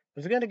Killer.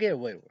 Was gonna get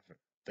away with it,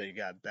 but he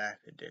got back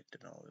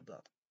addicted and all the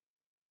above.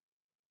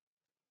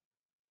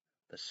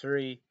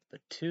 The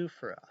two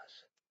for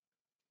us.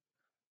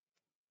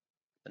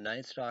 The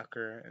Night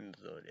Stalker and the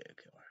Zodiac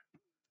Killer.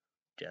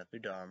 Jeffrey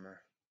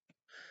Dahmer.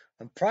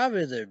 And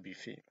probably there'd be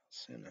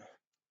females, And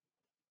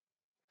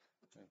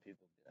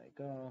people be like,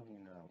 oh,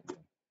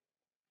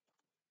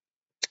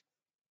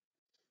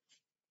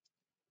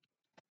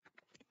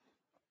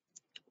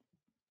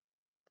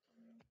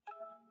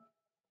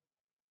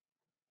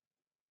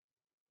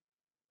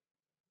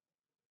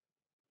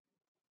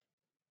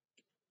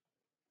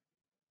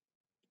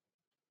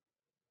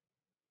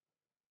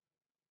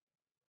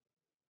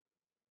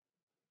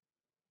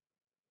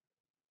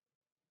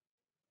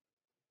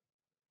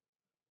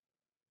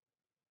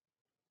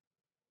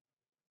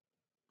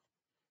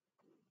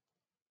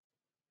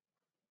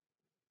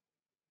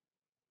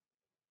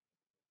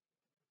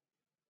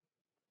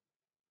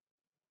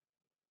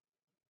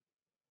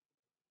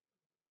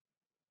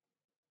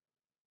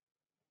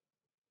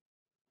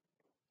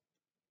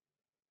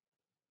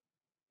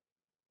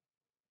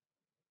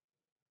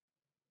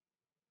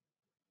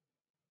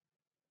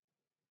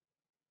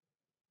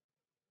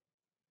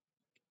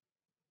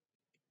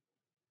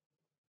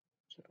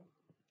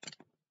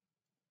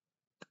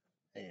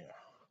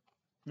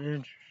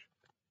 Man,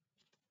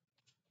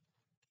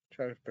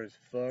 Chuck's first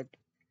fuck.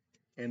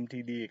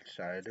 MTD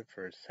excited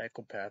for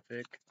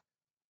psychopathic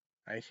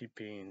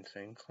ICP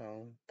insane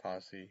clown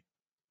posse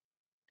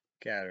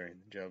gathering,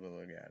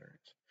 juggalo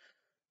gatherings.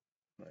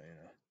 But,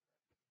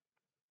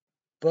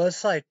 but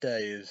it's like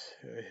that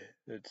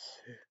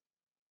it's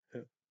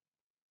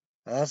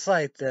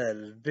like that.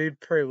 It'd be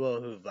pretty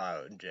well who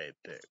Violent J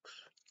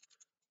picks.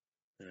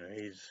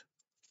 He's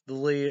the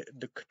lead,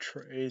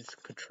 he's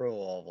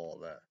control of all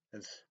that.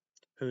 It's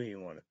who he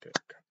want to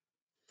pick.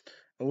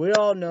 And we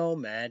all know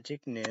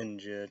Magic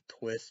Ninja,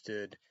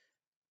 Twisted,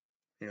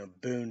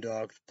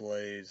 Boondocks,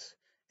 Blaze,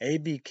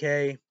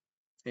 ABK,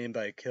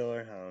 Anybody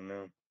Killer, I don't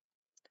know.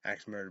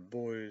 Axe Murder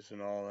Boys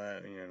and all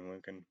that, we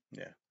can,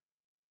 yeah.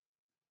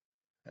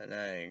 And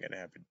that ain't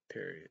gonna happen,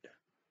 period.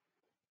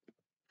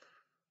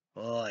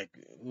 Well, like,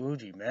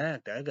 Uji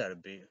Mac, I gotta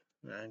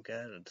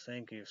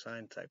think he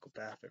signed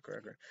Psychopathic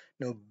record.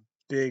 No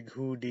Big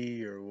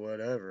Hoodie or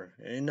whatever.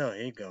 Ain't no,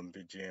 he gonna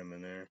be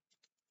jamming there.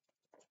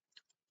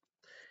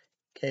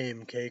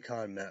 KMK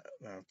Con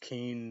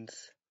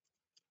Keynes.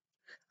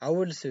 I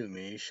would assume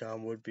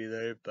Esham would be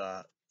there,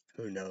 but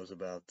who knows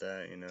about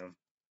that,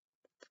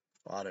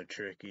 A lot of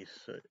tricky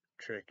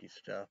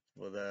stuff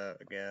with that,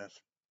 I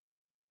guess.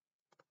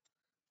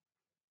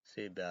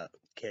 See about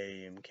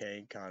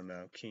KMK,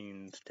 Con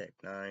Keynes, Tech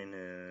 9,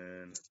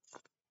 and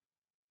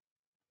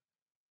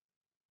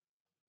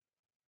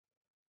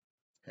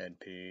Head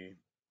P.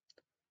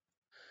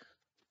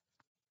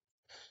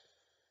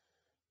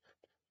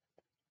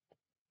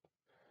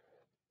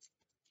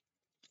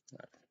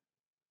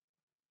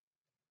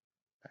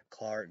 That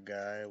Clark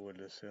guy would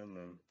assume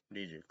him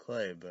DJ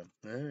Clay, but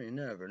you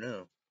never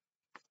know.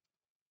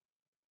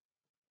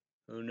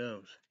 Who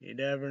knows? You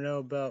never know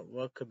about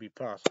what could be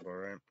possible,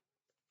 right?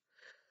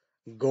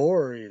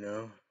 Gore,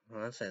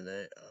 I say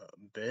that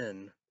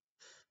Ben.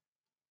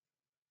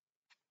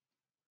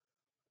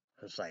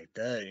 It's like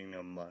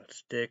that, much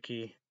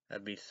sticky.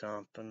 That'd be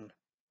something.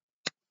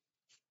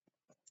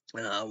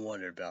 And I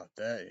wonder about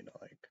that,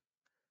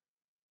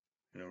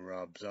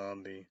 Rob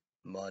Zombie,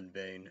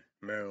 Mudvayne,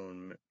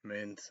 Marilyn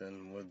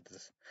Manson with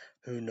this,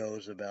 who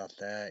knows about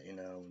that,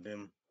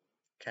 them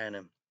kind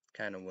of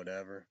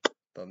whatever.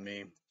 But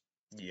me,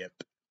 yep,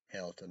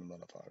 hell to the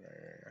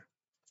motherfucker.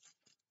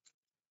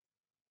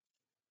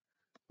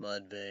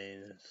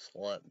 Mudvayne,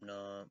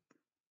 Slipknot,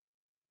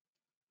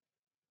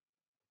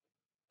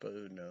 but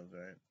who knows,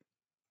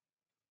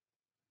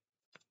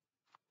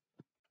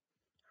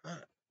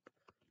 right?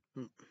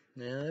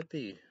 Yeah, that'd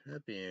be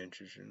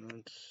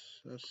interesting.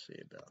 Let's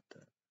see about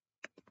that.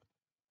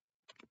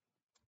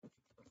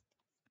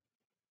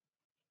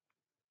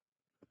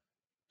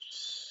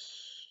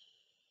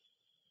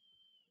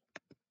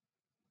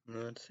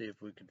 Let's see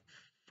if we can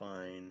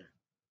find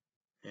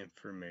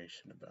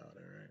information about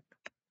it, right?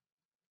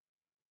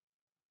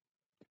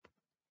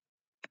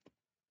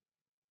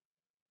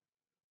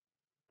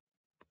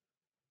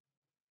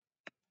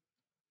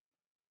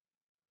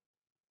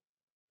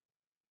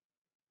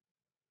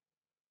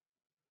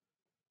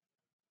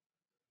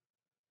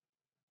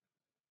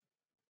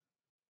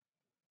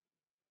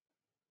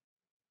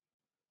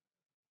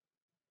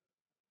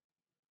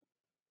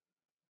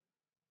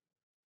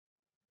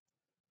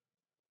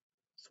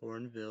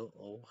 Thornville,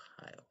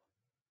 Ohio,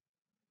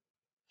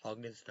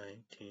 August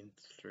 19th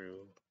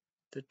through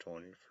the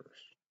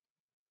 21st.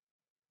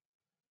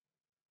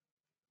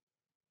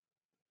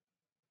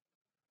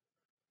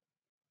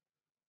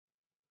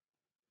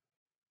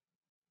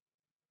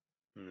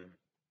 Hmm.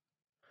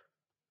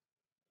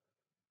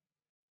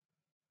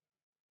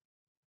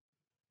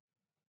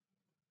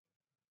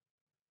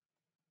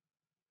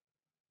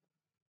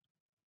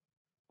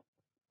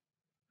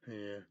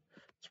 Yeah,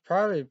 it's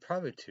probably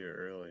too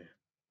early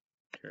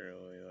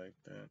like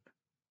that.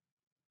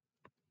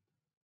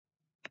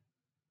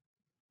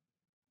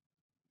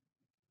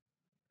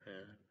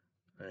 Yeah,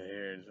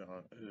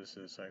 this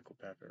is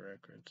Psychopathic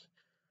Records.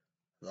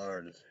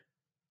 Lord,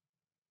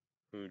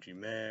 Fuji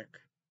Mac,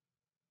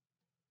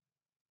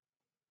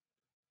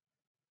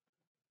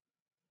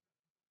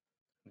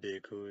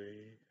 Big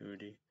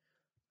Hootie.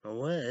 Oh,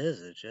 what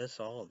is it?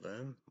 Just all of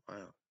them?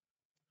 Wow.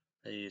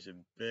 They use it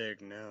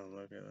big now.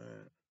 Look at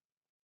that.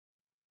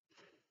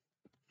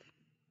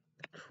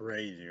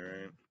 Crazy,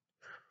 right?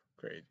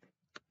 Crazy.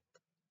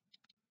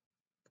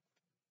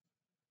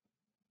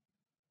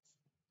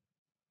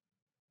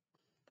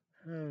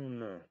 I don't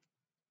know.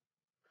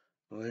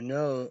 We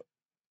know,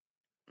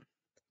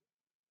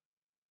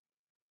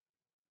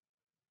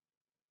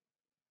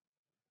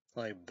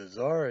 like,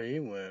 Bizarre, he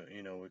went,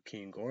 with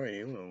King Gory,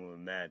 he went with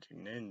Magic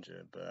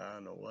Ninja, but I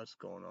don't know what's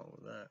going on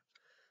with that.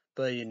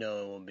 But, it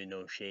won't be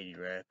no Shady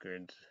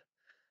Records.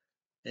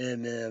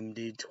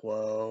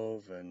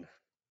 MMD12 and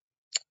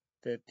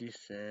 50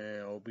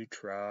 Cent, Obi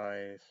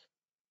Tries,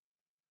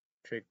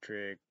 Trick,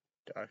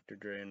 Dr.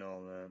 Dre, and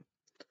all that.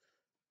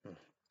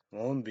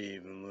 Won't be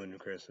even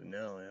Ludacris and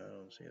Nelly. I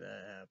don't see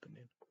that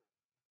happening.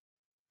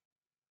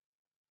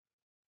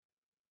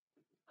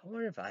 I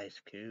wonder if Ice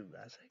Cube.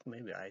 I think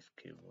maybe Ice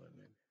Cube would.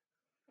 Maybe.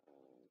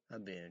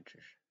 I'd be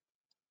interested.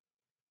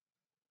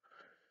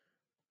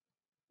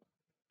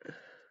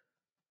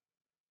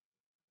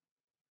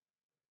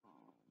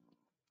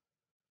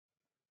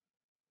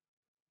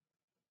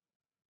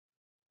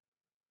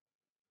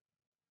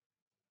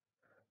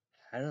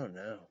 I don't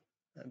know.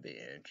 I'd be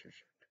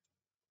interested.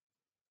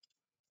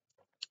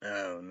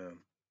 I don't know.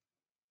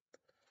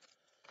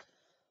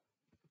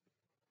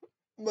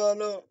 But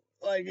no,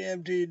 like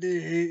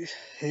MTD,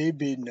 he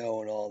be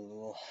knowing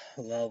all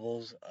the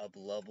levels of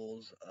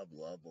levels of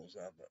levels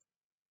of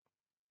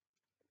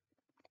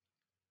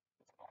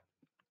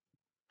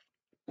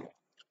it.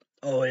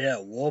 Oh yeah,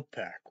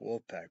 Wolfpack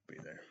be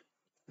there.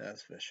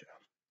 That's for sure.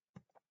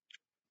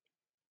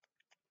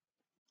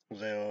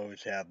 They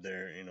always have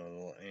their, you,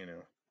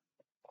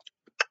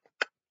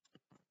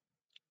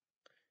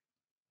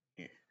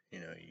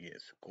 you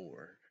get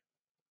scored.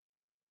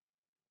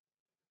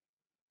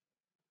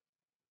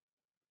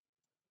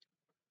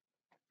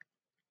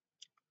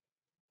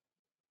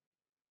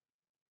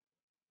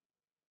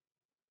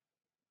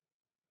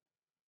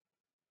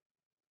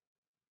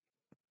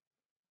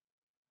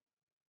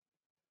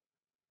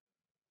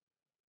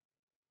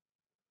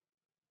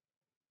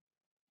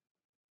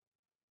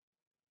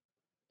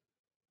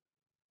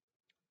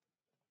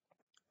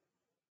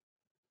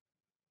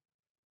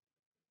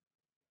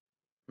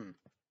 Hmm.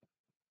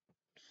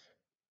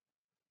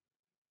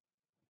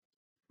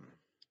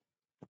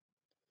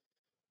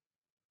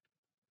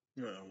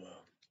 Oh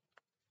well.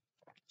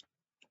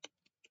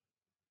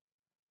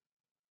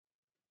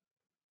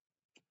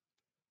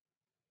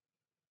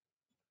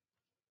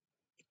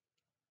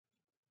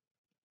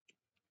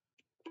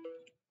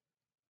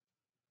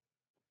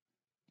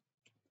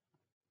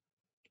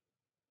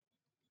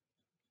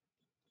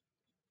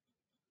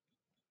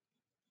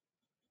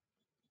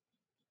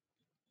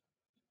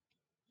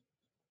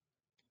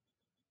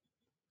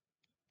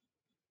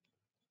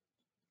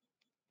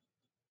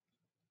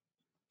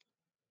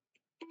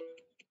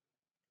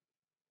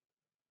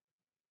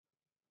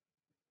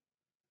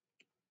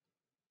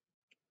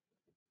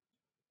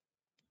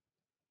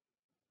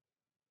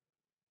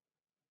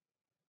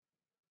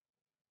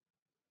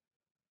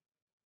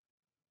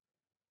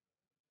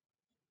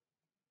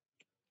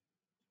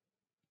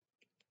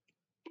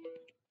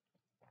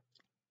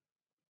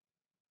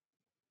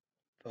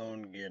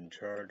 Phone getting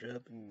charged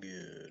up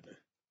good.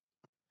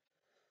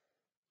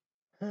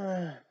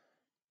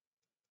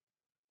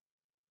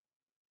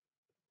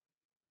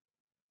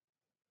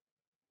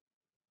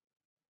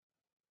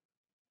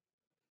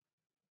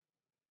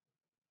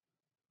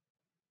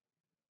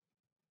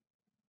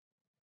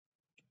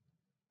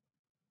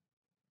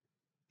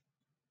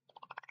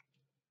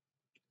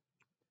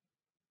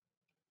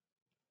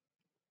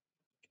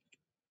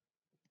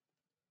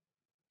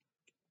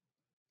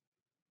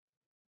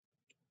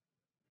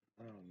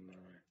 Oh my.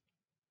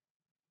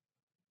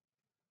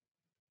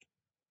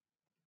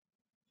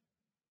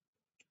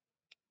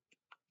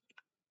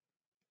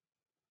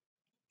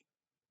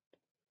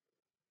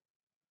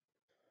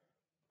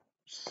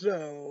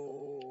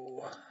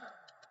 So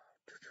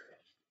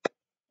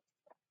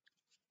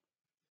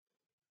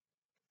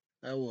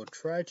I will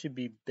try to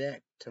be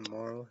back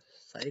tomorrow.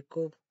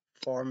 Cycle,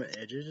 Pharma,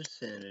 Edges of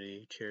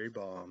Sanity, Cherry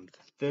Bombs.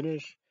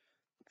 Finish,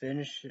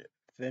 finish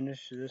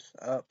this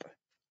up.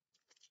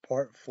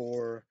 Part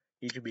 4.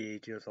 Each will be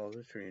ATS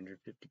also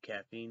 350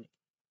 caffeine,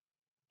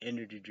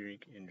 energy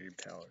drink, energy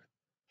power.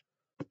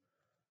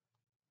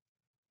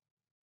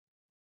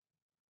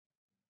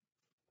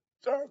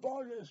 Sorry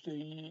about this.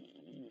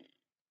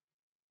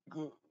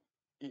 Google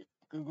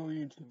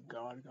YouTube.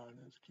 God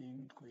is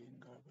King, Queen,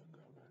 God.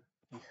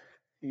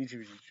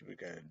 YouTube, we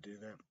gotta do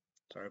that.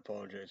 Sorry, I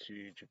apologize to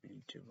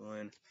YouTube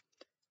line.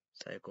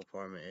 Cycle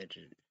Pharma Edge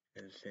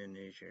and San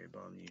Cherry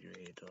Bomb. You do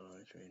 $8.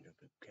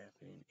 350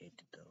 caffeine, $80.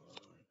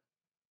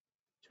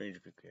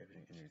 350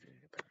 caffeine,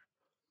 energy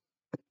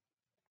power.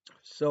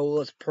 So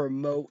let's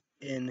promote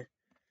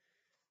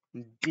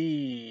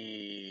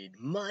indeed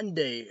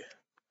Monday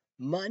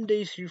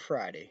through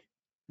Friday.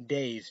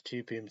 Days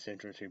 2 p.m.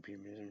 Central, 3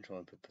 p.m. Eastern,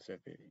 12 p.m.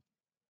 Pacific.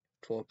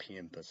 12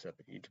 p.m.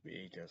 Pacific. YouTube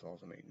ATS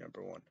also make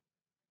number 1.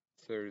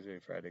 Thursday,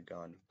 Friday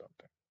gone.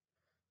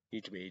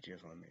 YouTube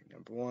ATS also make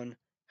number 1.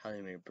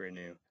 Highly make brand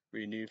new.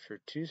 Renewed for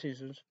 2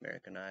 seasons.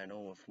 American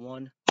Idol with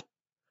 1.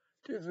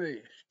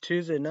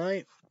 Tuesday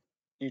night.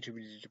 YouTube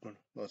one.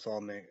 Let's all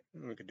make.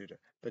 We could do that.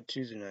 But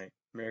Tuesday night,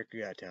 America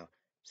Got Talent.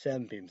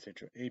 7 p.m.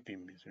 Central, 8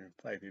 p.m. Eastern,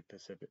 5 p.m.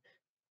 Pacific.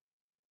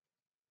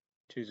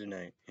 Tuesday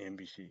night,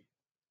 NBC.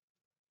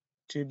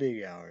 2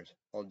 big hours.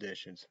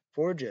 Auditions.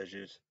 4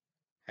 judges.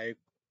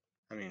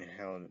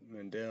 Helen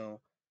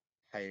Mandel,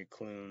 Heidi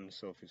Klum,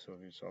 Sophie, so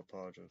I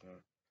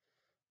apologize.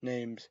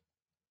 Names: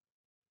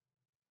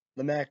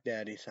 the Mac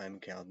Daddy, Simon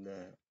Cowell.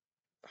 The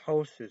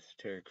host is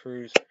Terry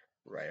Crews.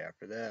 Right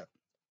after that,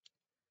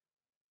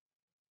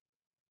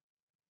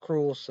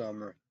 Cruel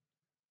Summer,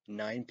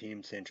 9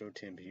 p.m. Central,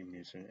 10 p.m.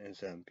 Eastern, and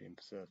 7 p.m.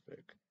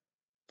 Pacific.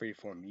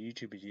 Freeform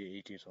YouTube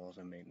ATs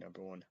also made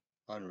number 1,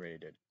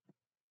 unrated.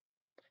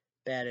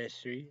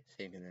 Badass 3,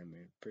 thinking that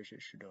movie.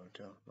 Appreciate you don't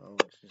tell. Oh,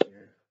 this is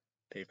here.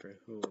 Pay for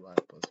Hulu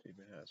Live Plus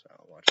even has.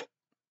 I'll watch it.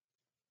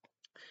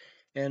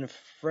 And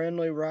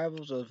friendly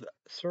rivals of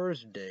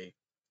Thursday.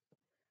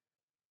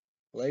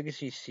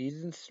 Legacy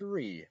Season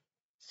 3.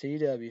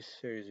 CW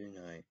Thursday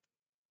night.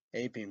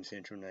 8 p.m.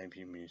 Central, 9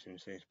 p.m. Eastern,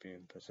 6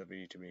 p.m. Pacific,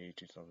 YouTube,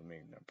 18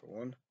 made number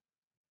 1.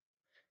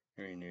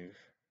 Renew.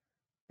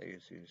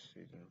 Legacy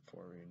Season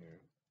 4 renew.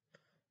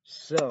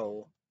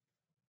 So,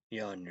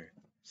 yonder.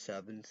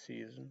 7th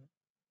season.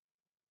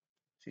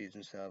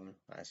 Season 7,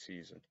 last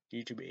season.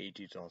 YouTube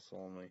 18 is also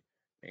only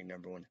make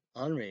number 1.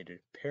 Unrated,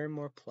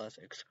 Paramore Plus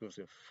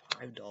exclusive,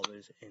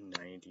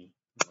 $5.99.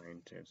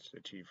 The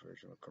cheap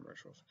version with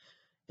commercials.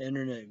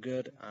 Internet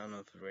good, I don't know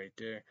if it's right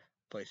there.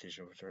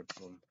 PlayStation will start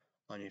them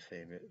on your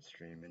favorite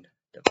streaming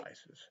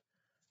devices.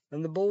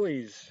 And the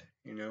boys,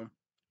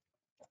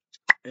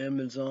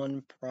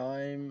 Amazon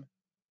Prime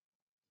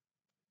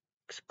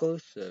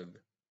exclusive.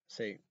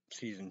 Say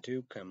season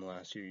 2 come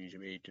last year,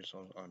 YouTube 18 is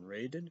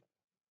unrated.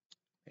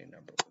 And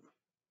number 1.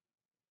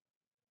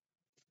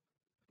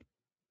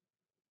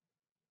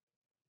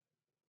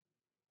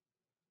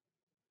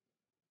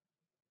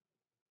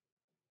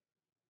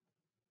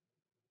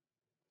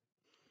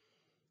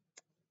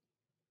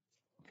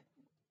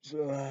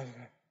 So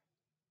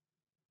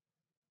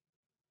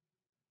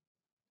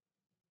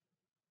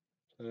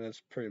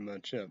that's pretty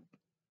much it.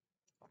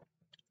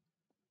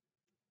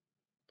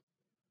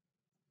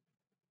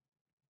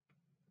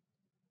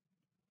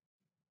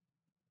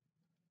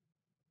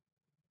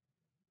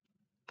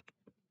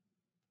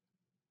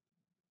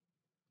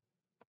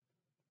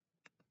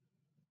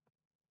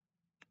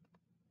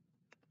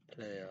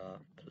 Playoff.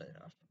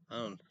 I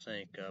don't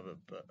think of it,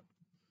 but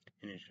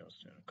NHL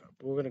Stanley Cup.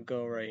 We're gonna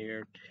go right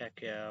here,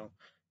 check out.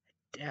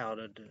 Doubt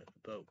it,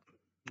 but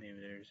maybe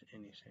there's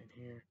anything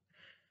here.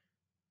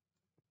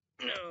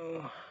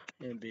 No,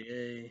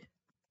 NBA.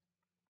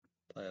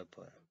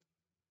 Playoff.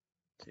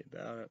 See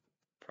about it.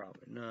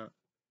 Probably not,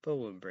 but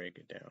we'll break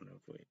it down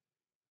if we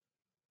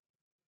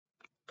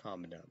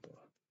comment down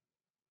below.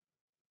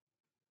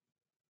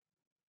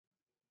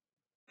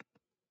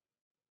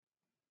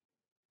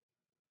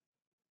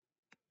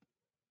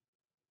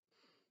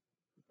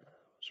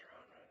 What's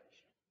wrong with this?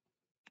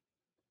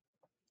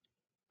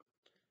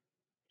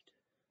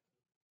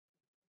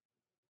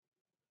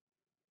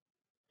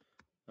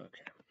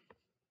 Okay.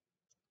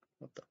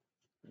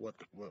 What?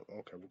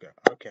 Okay, we got.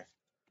 Okay.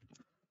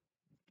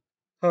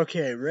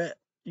 Okay,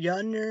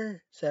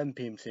 yonder, 7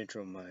 p.m.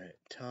 Central my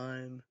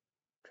time.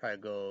 Try to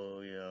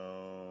go,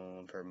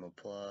 Pharma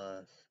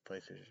Plus,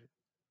 PlayStation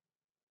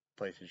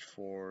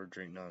 4,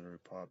 drink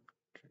non-repop,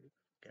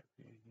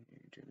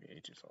 YouTube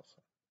ages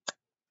also.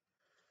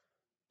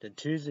 Then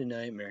Tuesday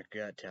night, America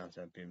Got Talent,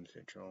 7 p.m.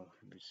 Central,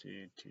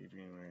 NBC, TV,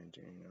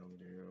 drink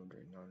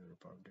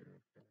non-repop,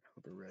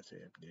 hope the rest of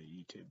the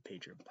YouTube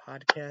Patreon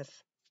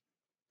podcast.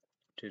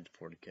 Tuesday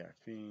 40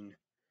 caffeine.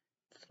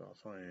 It's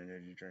also an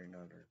energy drink,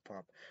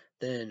 non-repop.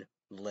 Then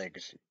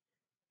Legacy,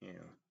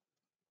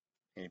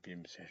 8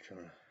 p.m. Central,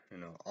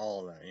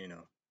 all that,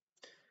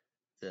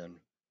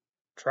 Then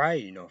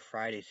try,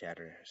 Friday,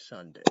 Saturday,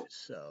 Sunday.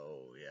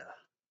 So, yeah.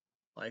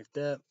 Like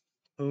that,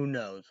 who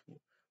knows?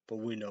 But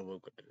we know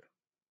what we're going to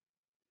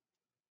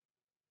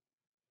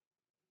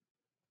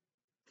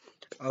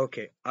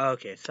do.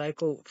 Okay.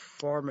 Cycle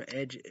Pharma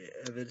Edge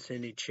of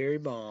Infinity Cherry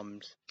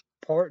Bombs,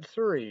 Part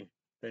 3.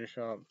 Finish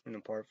up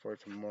part 4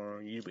 tomorrow.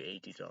 You be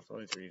 80 cells,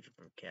 only 3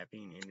 for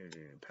caffeine,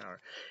 energy, and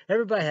power.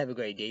 Everybody have a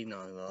great day.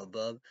 Not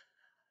above.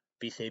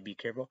 Be safe, be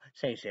careful.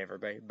 Thanks,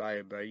 everybody. Bye,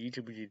 everybody.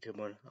 YouTube,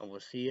 one. I will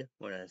see you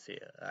when I see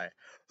you.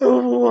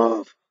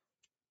 Alright.